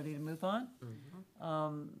 So we're ready to move on?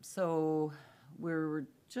 So we're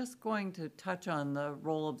just going to touch on the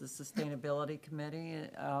role of the Sustainability Committee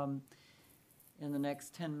in the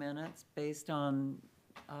next 10 minutes based on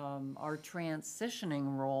our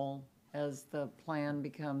transitioning role as the plan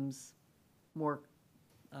becomes more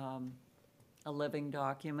a living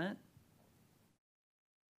document.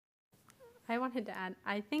 I wanted to add,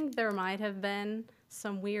 I think there might have been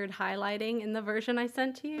some weird highlighting in the version I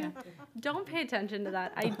sent to you. Don't pay attention to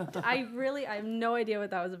that. I have no idea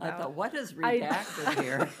what that was I about. thought, what is redacted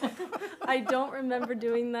here? I don't remember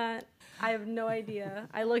doing that. I have no idea.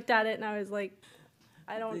 I looked at it and I was like,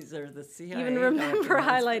 I don't These are the CIA even remember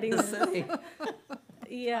documents highlighting for the this. city.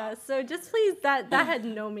 Yeah, so just please, that had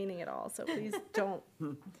no meaning at all, so please don't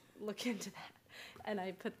look into that. And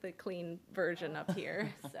I put the clean version up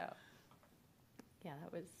here, so, yeah,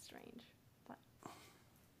 that was strange. But.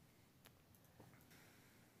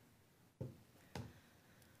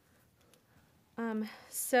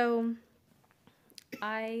 So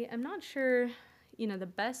I am not sure, the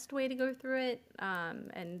best way to go through it,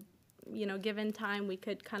 and given time, we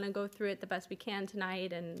could kind of go through it the best we can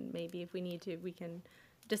tonight, and maybe if we need to, we can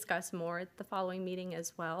discuss more at the following meeting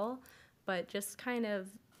as well. But just kind of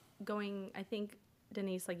going, I think,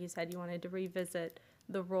 Denise, like you said, you wanted to revisit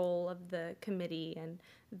the role of the committee, and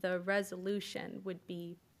the resolution would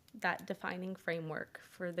be that defining framework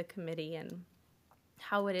for the committee and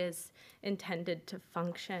how it is intended to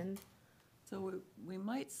function. So we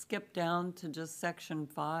might skip down to just section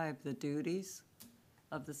 5, the duties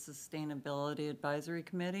of the Sustainability Advisory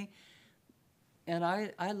Committee. And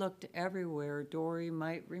I looked everywhere. Dory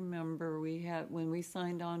might remember when we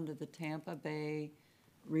signed on to the Tampa Bay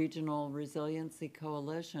Regional Resiliency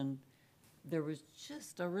Coalition, there was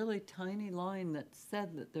just a really tiny line that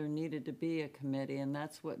said that there needed to be a committee, and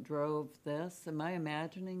that's what drove this. Am I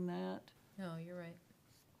imagining that? No, you're right.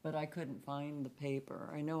 But I couldn't find the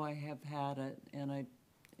paper. I know I have had it, and I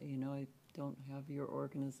don't have your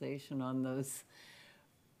organization on those.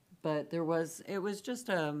 But it was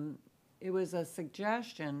a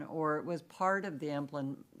suggestion, or it was part of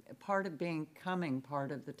becoming part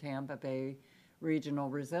of the Tampa Bay Regional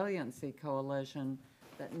Resiliency Coalition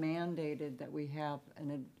that mandated that we have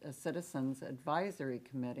a Citizens Advisory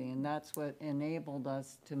Committee, and that's what enabled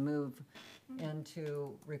us to move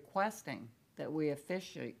into requesting that we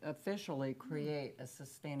officially create a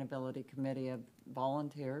Sustainability Committee of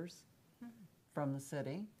volunteers from the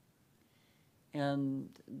city. And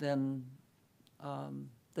then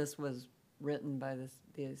this was written by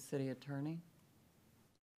the city attorney.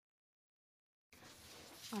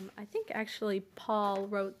 I think actually Paul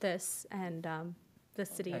wrote this, and the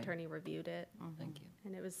city Okay. attorney reviewed it. Thank you.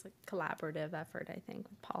 And it was a collaborative effort, I think,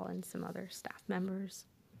 with Paul and some other staff members.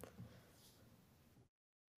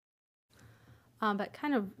 But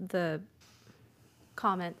kind of the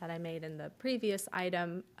comment that I made in the previous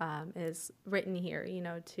item is written here,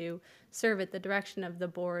 to serve at the direction of the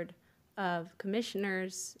Board of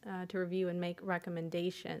Commissioners to review and make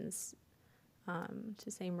recommendations to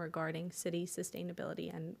same regarding city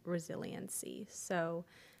sustainability and resiliency. So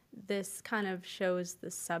this kind of shows the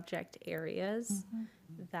subject areas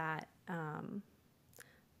that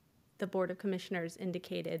the Board of Commissioners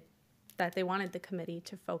indicated that they wanted the committee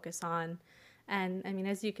to focus on. And I mean,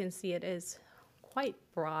 as you can see, it is quite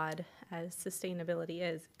broad, as sustainability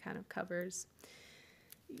is. It kind of covers,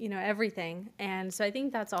 everything. And so I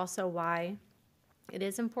think that's also why it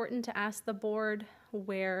is important to ask the board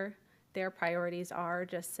where their priorities are,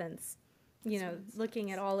 just since,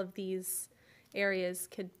 looking at all of these areas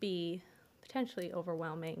could be potentially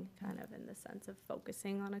overwhelming, kind of in the sense of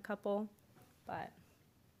focusing on a couple. But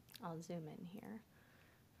I'll zoom in here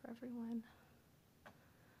for everyone.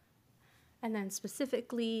 And then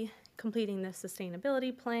specifically completing the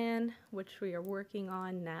sustainability plan, which we are working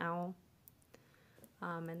on now.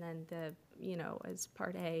 And then as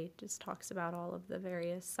part A, just talks about all of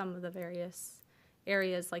some of the various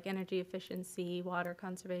areas like energy efficiency, water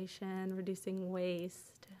conservation, reducing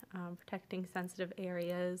waste, protecting sensitive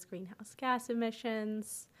areas, greenhouse gas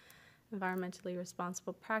emissions, environmentally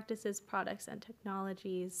responsible practices, products, and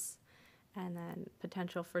technologies. and then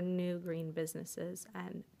potential for new green businesses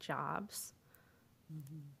and jobs.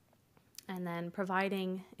 And then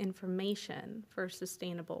providing information for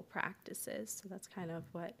sustainable practices. So that's kind of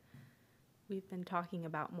what we've been talking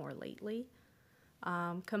about more lately.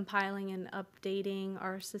 Compiling and updating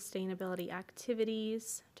our sustainability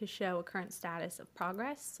activities to show a current status of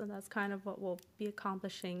progress. So that's kind of what we'll be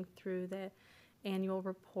accomplishing through the annual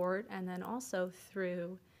report, and then also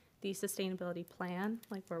through the sustainability plan,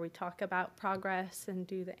 like where we talk about progress and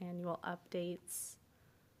do the annual updates.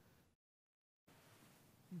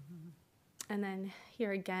 And then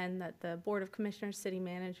here again, that the Board of Commissioners, City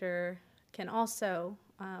Manager can also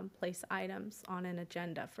place items on an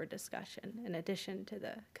agenda for discussion in addition to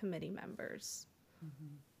the committee members.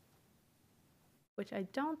 Which I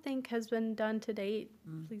don't think has been done to date.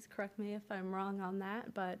 Please correct me if I'm wrong on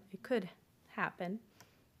that, but it could happen.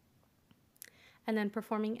 And then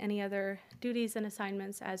performing any other duties and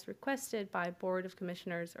assignments as requested by Board of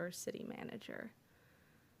Commissioners or City Manager.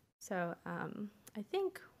 So I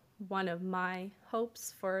think one of my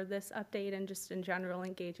hopes for this update and just in general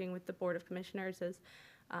engaging with the Board of Commissioners is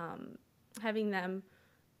having them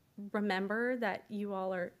remember that you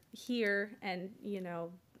all are here and, you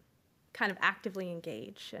know, kind of actively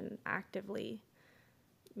engage and actively,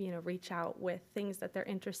 you know, reach out with things that they're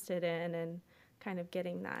interested in and kind of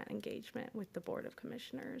getting that engagement with the Board of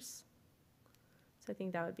Commissioners. So I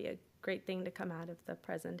think that would be a great thing to come out of the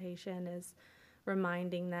presentation, is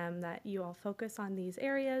reminding them that you all focus on these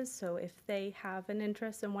areas. So if they have an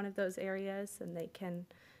interest in one of those areas, then they can,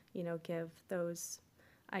 you know, give those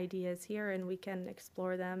ideas here and we can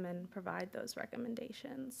explore them and provide those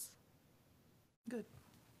recommendations. Good.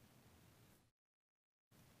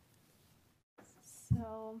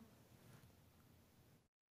 So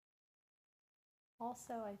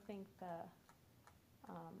also, I think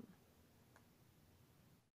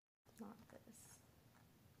not this.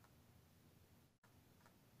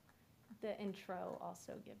 The intro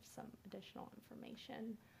also gives some additional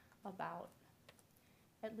information about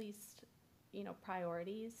at least, you know,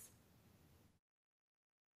 priorities.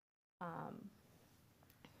 Kind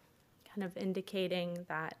of indicating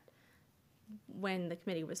that when the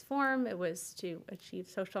committee was formed, it was to achieve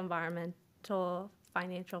social, environmental,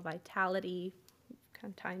 financial vitality,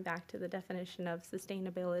 kind of tying back to the definition of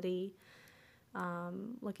sustainability,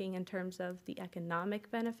 looking in terms of the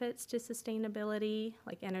economic benefits to sustainability,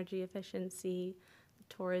 like energy efficiency, the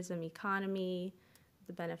tourism economy,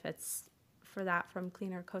 the benefits for that from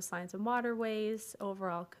cleaner coastlines and waterways,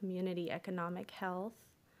 overall community economic health,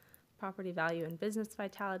 property value and business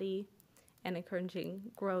vitality, and encouraging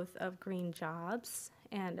growth of green jobs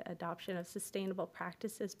and adoption of sustainable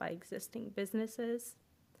practices by existing businesses.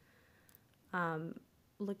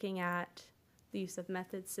 Looking at the use of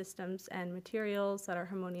methods, systems, and materials that are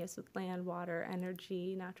harmonious with land, water,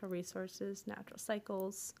 energy, natural resources, natural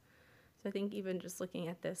cycles. So I think even just looking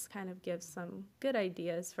at this kind of gives some good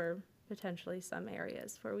ideas for potentially some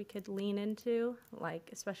areas where we could lean into, like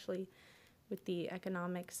especially with the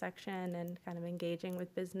economic section and kind of engaging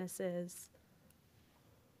with businesses.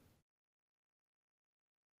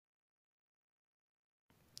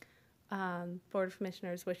 Board of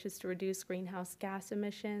Commissioners wishes to reduce greenhouse gas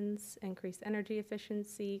emissions, increase energy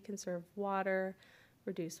efficiency, conserve water,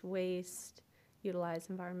 reduce waste, utilize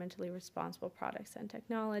environmentally responsible products and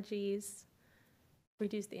technologies,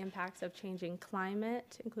 reduce the impacts of changing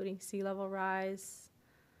climate, including sea level rise.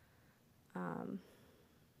 I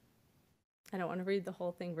don't want to read the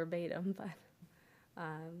whole thing verbatim, but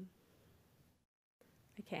I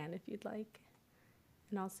can if you'd like.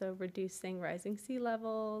 And also reducing rising sea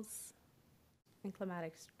levels and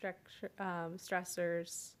climatic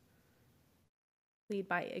stressors. Lead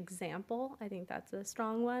by example. I think that's a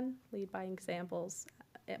strong one. Lead by example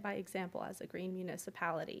as a green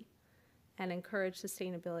municipality, and encourage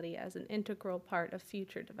sustainability as an integral part of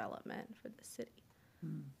future development for the city.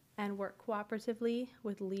 And work cooperatively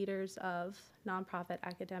with leaders of nonprofit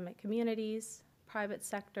academic communities, private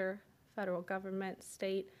sector, federal government,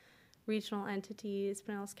 state, regional entities,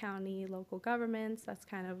 Pinellas County, local governments. That's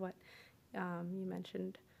kind of what you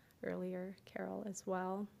mentioned earlier, Carol, as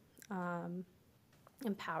well.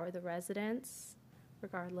 Empower the residents,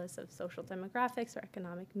 regardless of social demographics or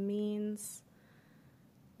economic means.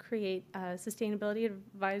 Create a sustainability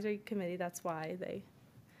advisory committee. That's why they,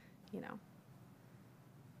 you know.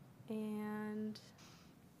 And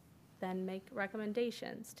then make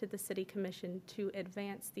recommendations to the City Commission to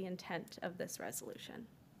advance the intent of this resolution.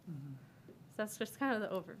 So that's just kind of the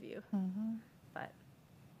overview. But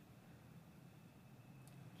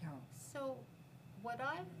So what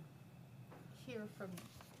I hear from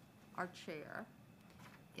our chair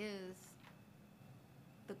is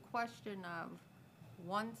question of,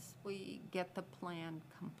 once we get the plan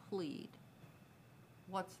complete,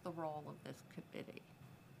 what's the role of this committee?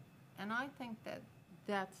 And I think that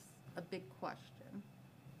that's a big question.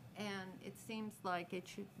 And it seems like it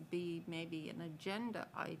should be maybe an agenda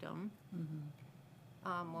item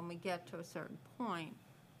when we get to a certain point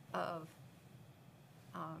of,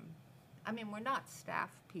 I mean, we're not staff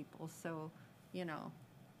people, so, you know,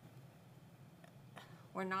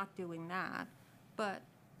 we're not doing that. But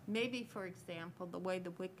maybe, for example, the way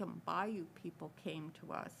the Wickham Bayou people came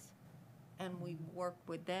to us and we work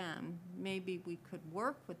with them, maybe we could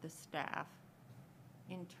work with the staff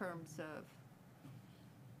in terms of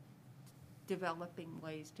developing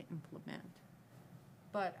ways to implement.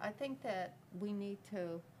 But I think that we need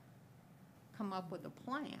to come up with a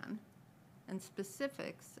plan and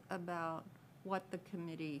specifics about what the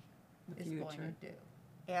committee The is going future. to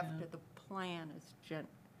do after the plan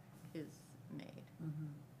is made,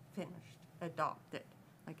 finished, adopted,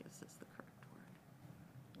 I guess is the correct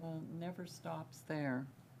word. Well, never stops there,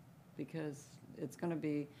 because it's gonna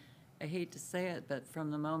be, I hate to say it, but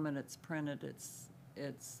from the moment it's printed, it's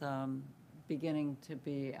beginning to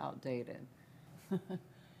be outdated.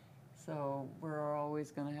 So we're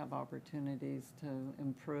always gonna have opportunities to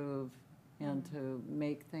improve and to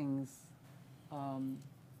make things,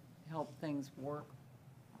 help things work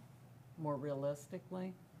more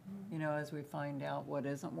realistically, you know, as we find out what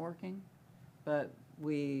isn't working. But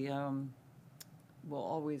we will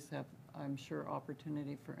always have, I'm sure,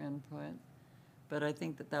 opportunity for input. But I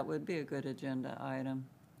think that that would be a good agenda item,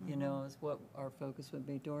 you know, is what our focus would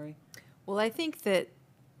be. Dory? Well, I think that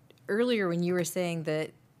earlier when you were saying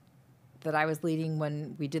that I was leading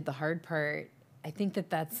when we did the hard part, I think that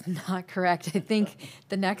that's not correct. I think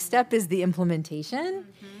the next step is the implementation,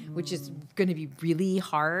 which is going to be really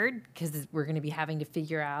hard because we're going to be having to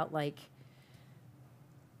figure out like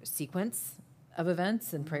sequence of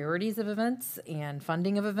events and priorities of events and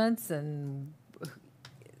funding of events and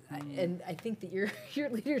I think that your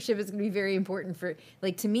leadership is going to be very important for,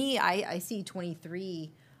 like, to me, I see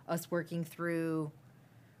 23 us working through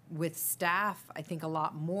with staff, I think a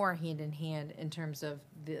lot more hand in hand in terms of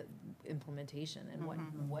the implementation and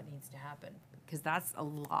what needs to happen, because that's a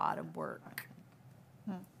lot of work.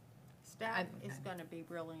 Staff is going to be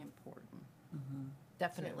really important.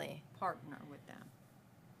 Definitely. To partner with them.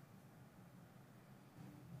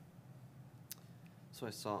 So I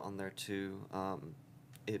saw on there too,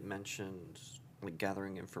 it mentioned like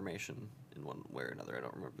gathering information in one way or another. I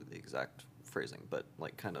don't remember the exact phrasing, but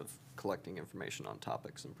like kind of collecting information on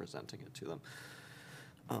topics and presenting it to them.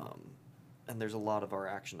 And there's a lot of our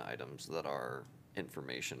action items that are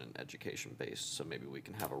information and education based, so maybe we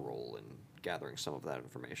can have a role in gathering some of that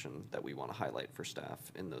information that we want to highlight for staff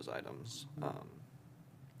in those items.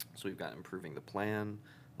 So we've got improving the plan,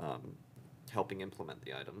 helping implement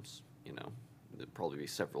the items, you know, there'd probably be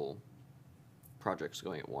several projects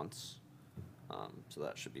going at once, so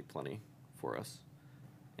that should be plenty for us.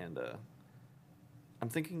 And I'm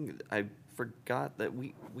thinking, I forgot that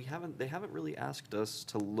they haven't really asked us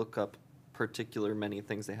to look up particular many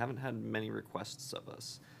things. They haven't had many requests of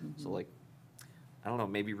us. So like, I don't know,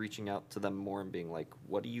 maybe reaching out to them more and being like,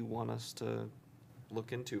 what do you want us to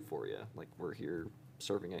look into for you? Like, we're here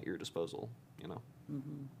serving at your disposal, you know? That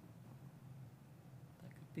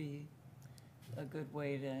could be a good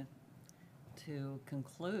way to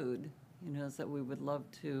conclude, you know, is that we'd love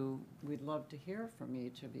to hear from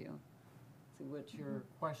each of you. See what your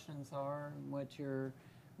questions are and what your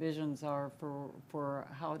visions are for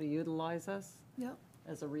how to utilize us Yep.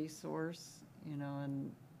 as a resource, you know,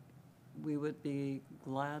 and we would be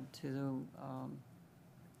glad to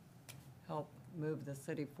help move the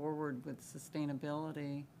city forward with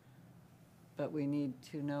sustainability, but we need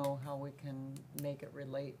to know how we can make it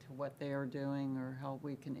relate to what they are doing or how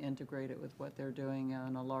we can integrate it with what they're doing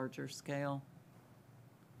on a larger scale.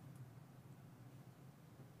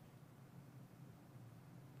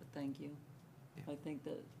 But thank you. I think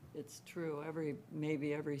that it's true.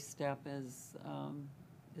 Maybe every step is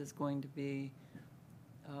going to be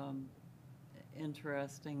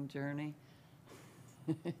interesting journey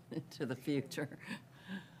to the future.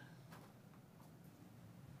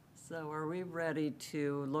 So are we ready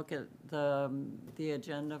to look at the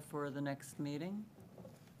agenda for the next meeting?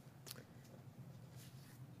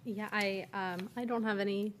 Yeah, I don't have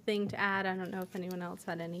anything to add. I don't know if anyone else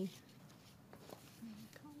had any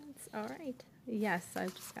comments. All right. Yes,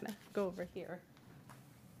 I've just got to go over here.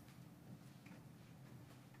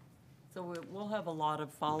 So we'll have a lot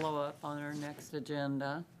of follow-up on our next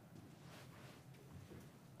agenda.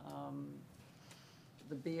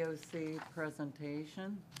 The BOC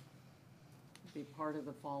presentation, be part of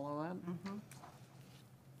the follow-up.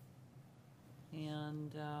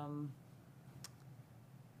 And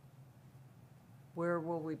where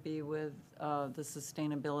will we be with the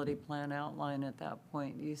sustainability plan outline at that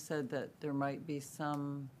point? You said that there might be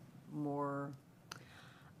some more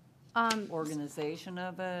organization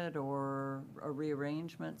of it or a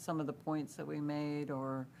rearrangement, some of the points that we made,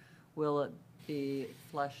 or will it be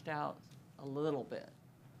fleshed out a little bit?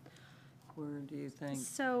 Where do you think?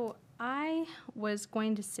 So I was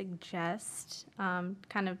going to suggest,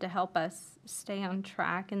 kind of to help us stay on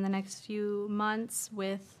track in the next few months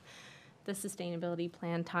with the sustainability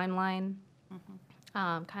plan timeline,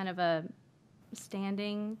 kind of a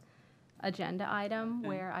standing agenda item Okay.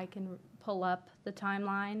 where I can pull up the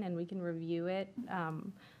timeline and we can review it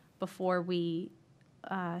before we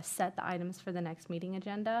set the items for the next meeting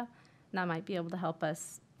agenda. And that might be able to help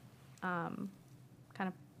us kind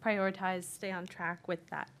of prioritize, stay on track with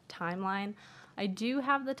that timeline. I do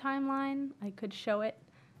have the timeline. I could show it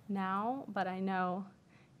now, but I know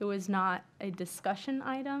it was not a discussion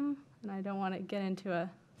item, and I don't want to get into a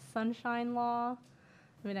sunshine law.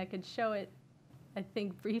 I mean, I could show it, I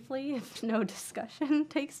think, briefly if no discussion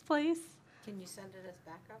takes place. Can you send it as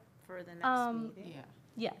backup for the next meeting? Yeah.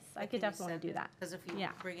 Yes, I could definitely do that. Because if you Yeah.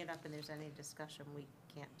 bring it up and there's any discussion, we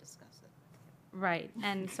can't discuss it. Right,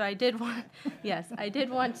 and so I did want, yes, I did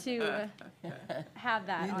want to have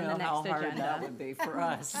that You on the know how next hard that agenda. would be for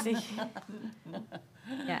us.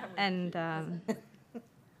 Yeah, and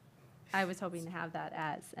I was hoping to have that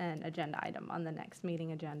as an agenda item on the next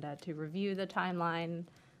meeting agenda to review the timeline.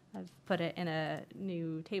 I've put it in a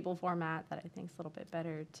new table format that I think is a little bit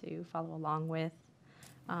better to follow along with.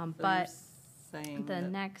 So you're But saying the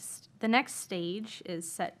that- next stage is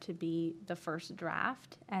set to be the first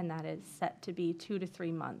draft, and that is set to be 2 to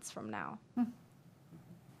 3 months from now.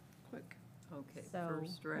 Quick. Okay, So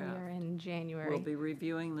first we are draft. in January. We'll be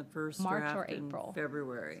reviewing the first March or draft in April.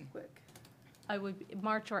 February. I would,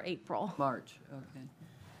 March or April, March, okay.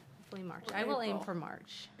 hopefully March. I will aim for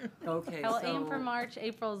March. Okay, I will aim for so March.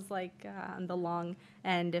 April's like on the long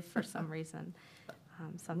end if for some reason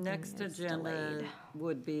something next is agenda delayed.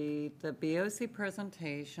 would be the BOC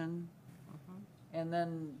presentation. And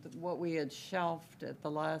then what we had shelved at the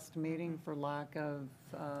last meeting for lack of,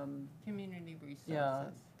 Community resources. yeah,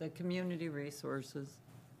 the community resources.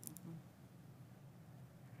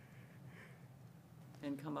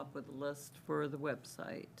 And come up with a list for the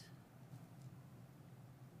website.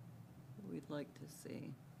 We'd like to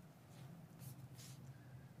see.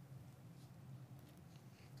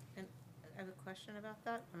 And I have a question about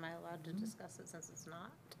that. Am I allowed to discuss it since it's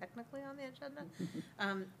not technically on the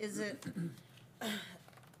agenda? Is it,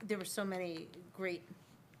 there were so many great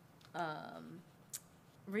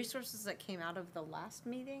resources that came out of the last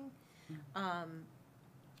meeting.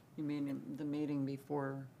 You mean in the meeting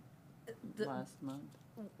before The- last month,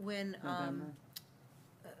 When November?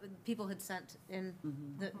 people had sent in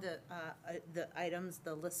the items,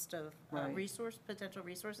 the list of Right. potential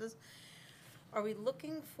resources. Are we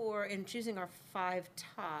looking for, in choosing our 5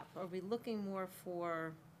 top, are we looking more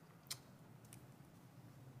for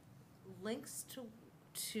links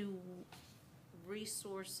to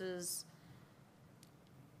resources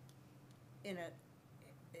in a,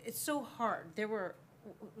 it's so hard. There were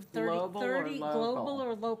 30, Global or 30 local? global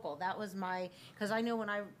or local. That was my, because I know when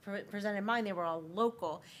I presented mine, they were all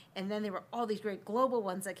local. And then there were all these great global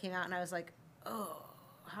ones that came out, and I was like, oh,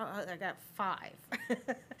 how, I got 5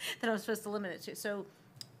 that I was supposed to limit it to. So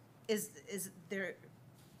is there,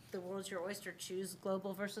 the world's your oyster, choose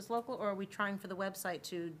global versus local, or are we trying for the website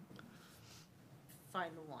to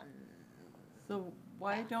find one? So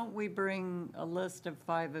why don't we bring a list of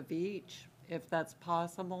 5 of each, if that's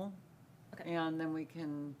possible? Okay. And then we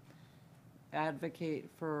can advocate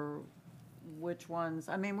for which ones,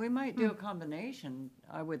 I mean, we might do a combination,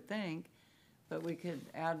 I would think, but we could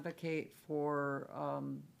advocate for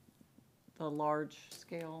the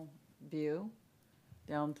large-scale view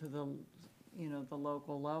down to the, the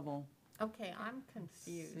local level. Okay, I'm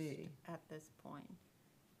confused See. at this point.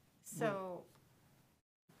 So,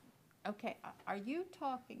 okay, are you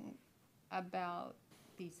talking about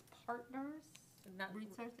these partners? Not-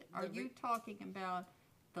 Resources? Are the you talking about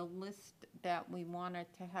the list that we wanted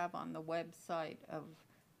to have on the website of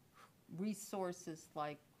resources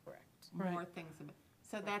like Correct. more things?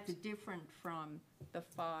 So that's different from the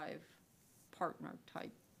 5 partner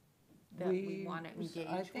type that we want to engage with?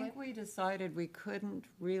 I think we decided we couldn't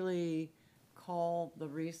really call the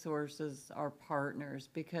resources our partners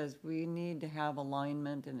because we need to have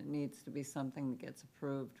alignment and it needs to be something that gets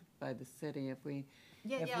approved by the city.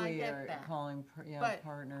 Yeah, if yeah, I we get are that. calling, But,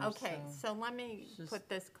 partners, okay, so let me it's just- put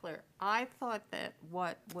this clear. I thought that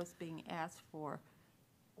what was being asked for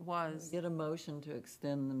was, Get a motion to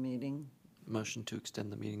extend the meeting. Motion to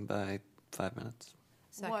extend the meeting by 5 minutes.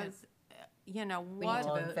 was, you know, need what. to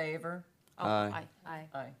All in vote. favor? Oh, Aye. Aye.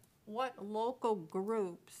 Aye. What local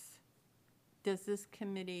groups does this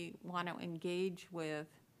committee want to engage with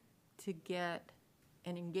to get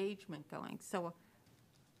an engagement going? So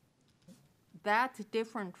that's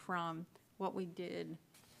different from what we did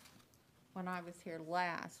when I was here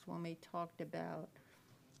last, when we talked about,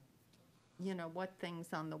 you know, what things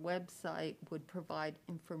on the website would provide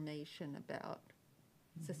information about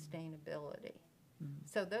sustainability.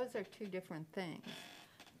 So those are two different things.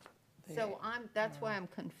 So that's why I'm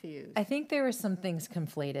confused. I think there were some things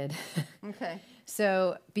conflated. Okay.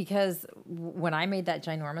 So, because when I made that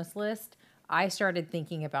ginormous list, I started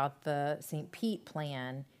thinking about the St. Pete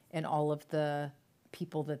plan and all of the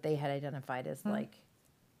people that they had identified as like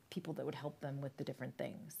people that would help them with the different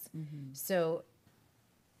things. So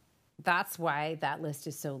that's why that list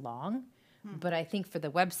is so long. But I think for the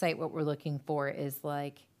website, what we're looking for is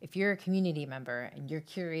like, if you're a community member and you're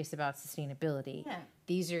curious about sustainability, Yeah.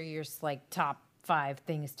 these are your like top 5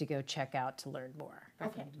 things to go check out to learn more.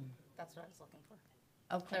 Perfect. That's what I was looking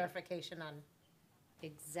for. Okay. Clarification on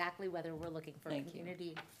exactly whether we're looking for Thank you.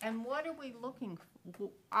 community. And what are we looking for?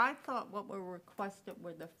 I thought what were requested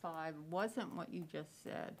were the 5 wasn't what you just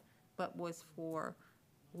said, but was for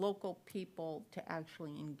local people to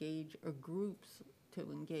actually engage or groups to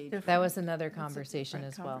engage. That was another conversation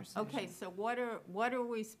as well. Okay, so what are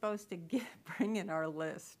we supposed to bring in our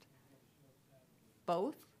list?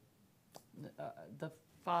 Both? The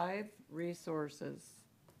 5 resources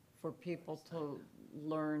for people to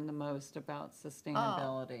learn the most about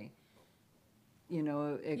sustainability. You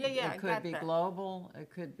know, Yeah, I it could got be that. global, it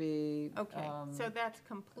could be. Okay, so that's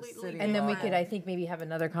completely. city And then we Yeah. could, I think, maybe have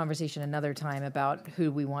another conversation another time about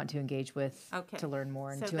who we want to engage with Okay. to learn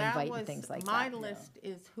more and So to that invite and was- things like My that. list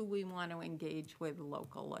is who we want to engage with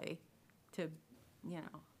locally to, you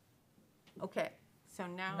know. Okay, so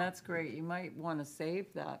now. That's great. You might want to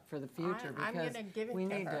save that for the future I'm because gonna give it we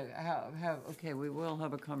to need her. to okay, we will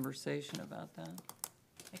have a conversation about that.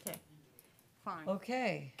 Okay, fine.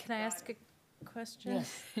 Okay. Can I ask a question?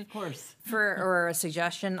 Yes, of course. Or a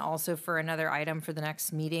suggestion also for another item for the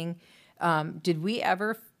next meeting. Did we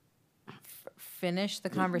ever finish the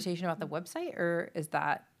conversation about the website, or is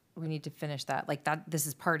that, we need to finish that? Like that, this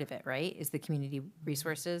is part of it, right? Is the community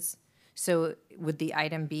resources? So would the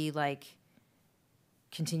item be like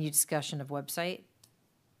continued discussion of website?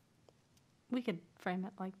 We could frame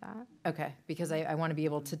it like that. Okay, because I want to be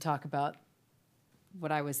able to talk about what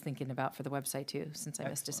I was thinking about for the website too, since I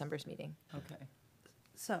missed Excellent. December's meeting. Okay.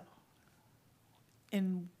 So,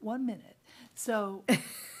 in 1 minute, so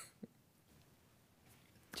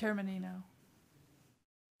Chairman Eno,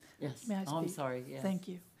 Yes. May I Oh, I'm speak? sorry, yes. thank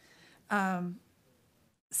you.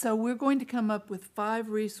 So we're going to come up with 5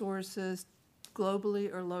 resources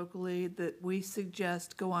globally or locally that we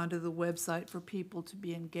suggest go onto the website for people to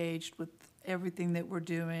be engaged with everything that we're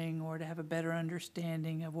doing or to have a better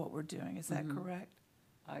understanding of what we're doing. Is that correct?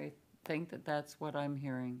 I think that that's what I'm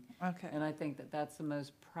hearing. Okay. And I think that that's the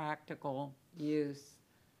most practical use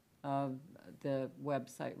of the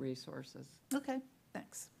website resources. Okay,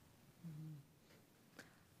 thanks.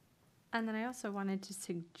 And then I also wanted to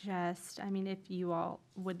suggest, I mean, if you all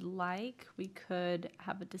would like, we could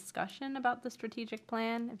have a discussion about the strategic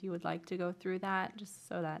plan, if you would like to go through that, just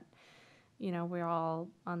so that, you know, we're all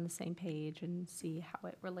on the same page and see how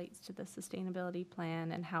it relates to the sustainability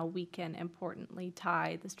plan and how we can importantly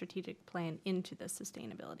tie the strategic plan into the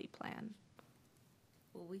sustainability plan.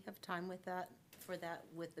 Will we have time with that, for that,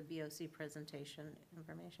 with the BOC presentation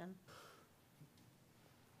information?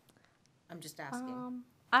 I'm just asking.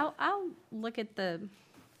 I'll look at the,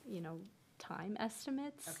 you know, time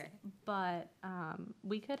estimates. Okay. But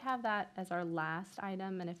we could have that as our last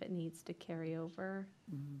item, and if it needs to carry over,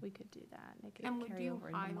 we could do that. It could And would carry you over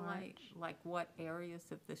into highlight, March. like, what areas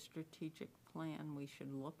of the strategic plan we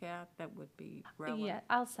should look at that would be relevant? Yeah,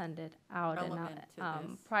 I'll send it out, and relevant to I'll,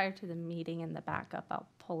 this? prior to the meeting in the backup, I'll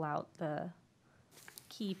pull out the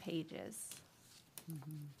key pages.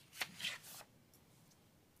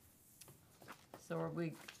 So are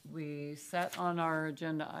we set on our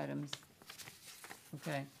agenda items?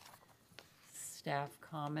 Okay. Staff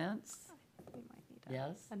comments? We might need a-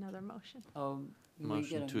 Yes? another motion. Oh. we get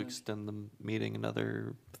Motion a to extend the meeting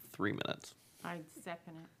another 3 minutes. I'd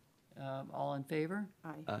second it. All in favor?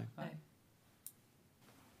 Aye.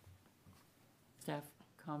 Staff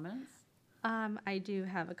comments? I do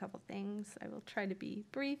have a couple things. I will try to be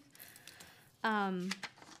brief.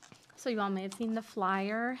 So you all may have seen the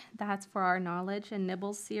flyer. That's for our Knowledge and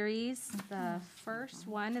Nibbles series. The first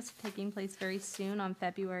one is taking place very soon on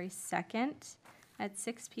February 2nd at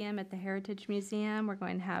 6 p.m. at the Heritage Museum. We're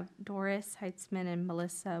going to have Doris Heitzman and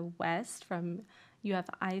Melissa West from UF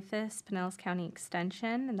IFAS, Pinellas County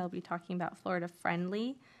Extension, and they'll be talking about Florida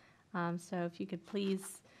Friendly. So if you could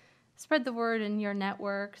please spread the word in your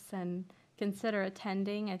networks and consider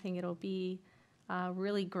attending, I think it'll be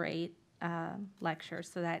really great. Lecture.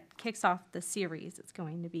 So that kicks off the series. It's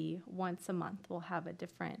going to be once a month. We'll have a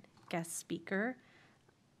different guest speaker.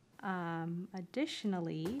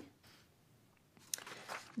 Additionally,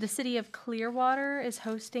 the City of Clearwater is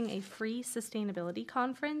hosting a free sustainability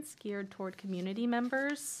conference geared toward community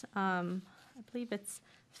members. I believe it's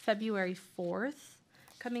February 4th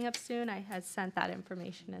coming up soon. I had sent that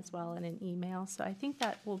information as well in an email. So I think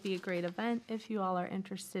that will be a great event if you all are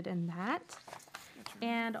interested in that.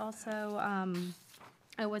 And also,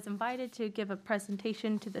 I was invited to give a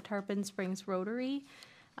presentation to the Tarpon Springs Rotary,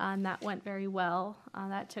 and that went very well.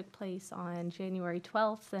 That took place on January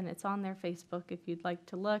 12th, and it's on their Facebook if you'd like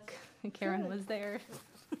to look. Karen was there.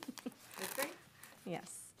 That's great. Yes,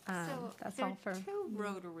 So that's there all for. are two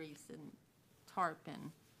Rotaries in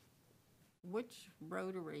Tarpon. Which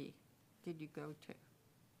Rotary did you go to?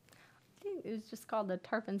 I think it was just called the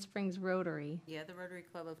Tarpon Springs Rotary. Yeah, the Rotary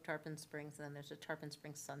Club of Tarpon Springs, and then there's a Tarpon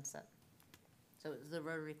Springs Sunset. So it was the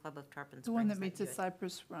Rotary Club of Tarpon Springs. The one that do meets at it.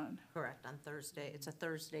 Cypress Run. Correct, on Thursday. It's a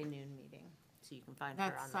Thursday noon meeting, so you can find her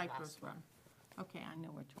That's on the Cypress last one. Run. Okay, I know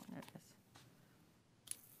which one it is.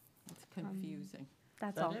 It's confusing.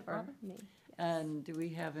 That's that all it, for Robert? me. And do we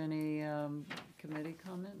have any committee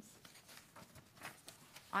comments?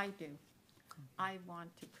 I do. I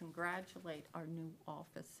want to congratulate our new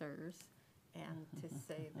officers and to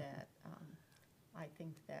say that I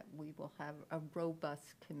think that we will have a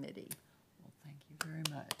robust committee. Well, thank you very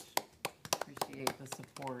much. Appreciate the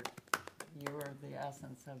support. You are the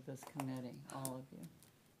essence of this committee, all of you.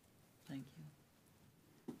 Thank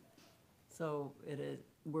you. So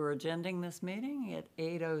we're agending this meeting at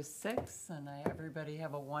 8:06, and everybody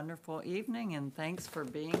have a wonderful evening, and thanks for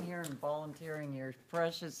being here and volunteering your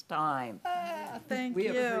precious time. Thank We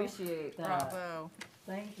you. appreciate that. Bravo.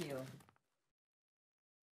 Thank you.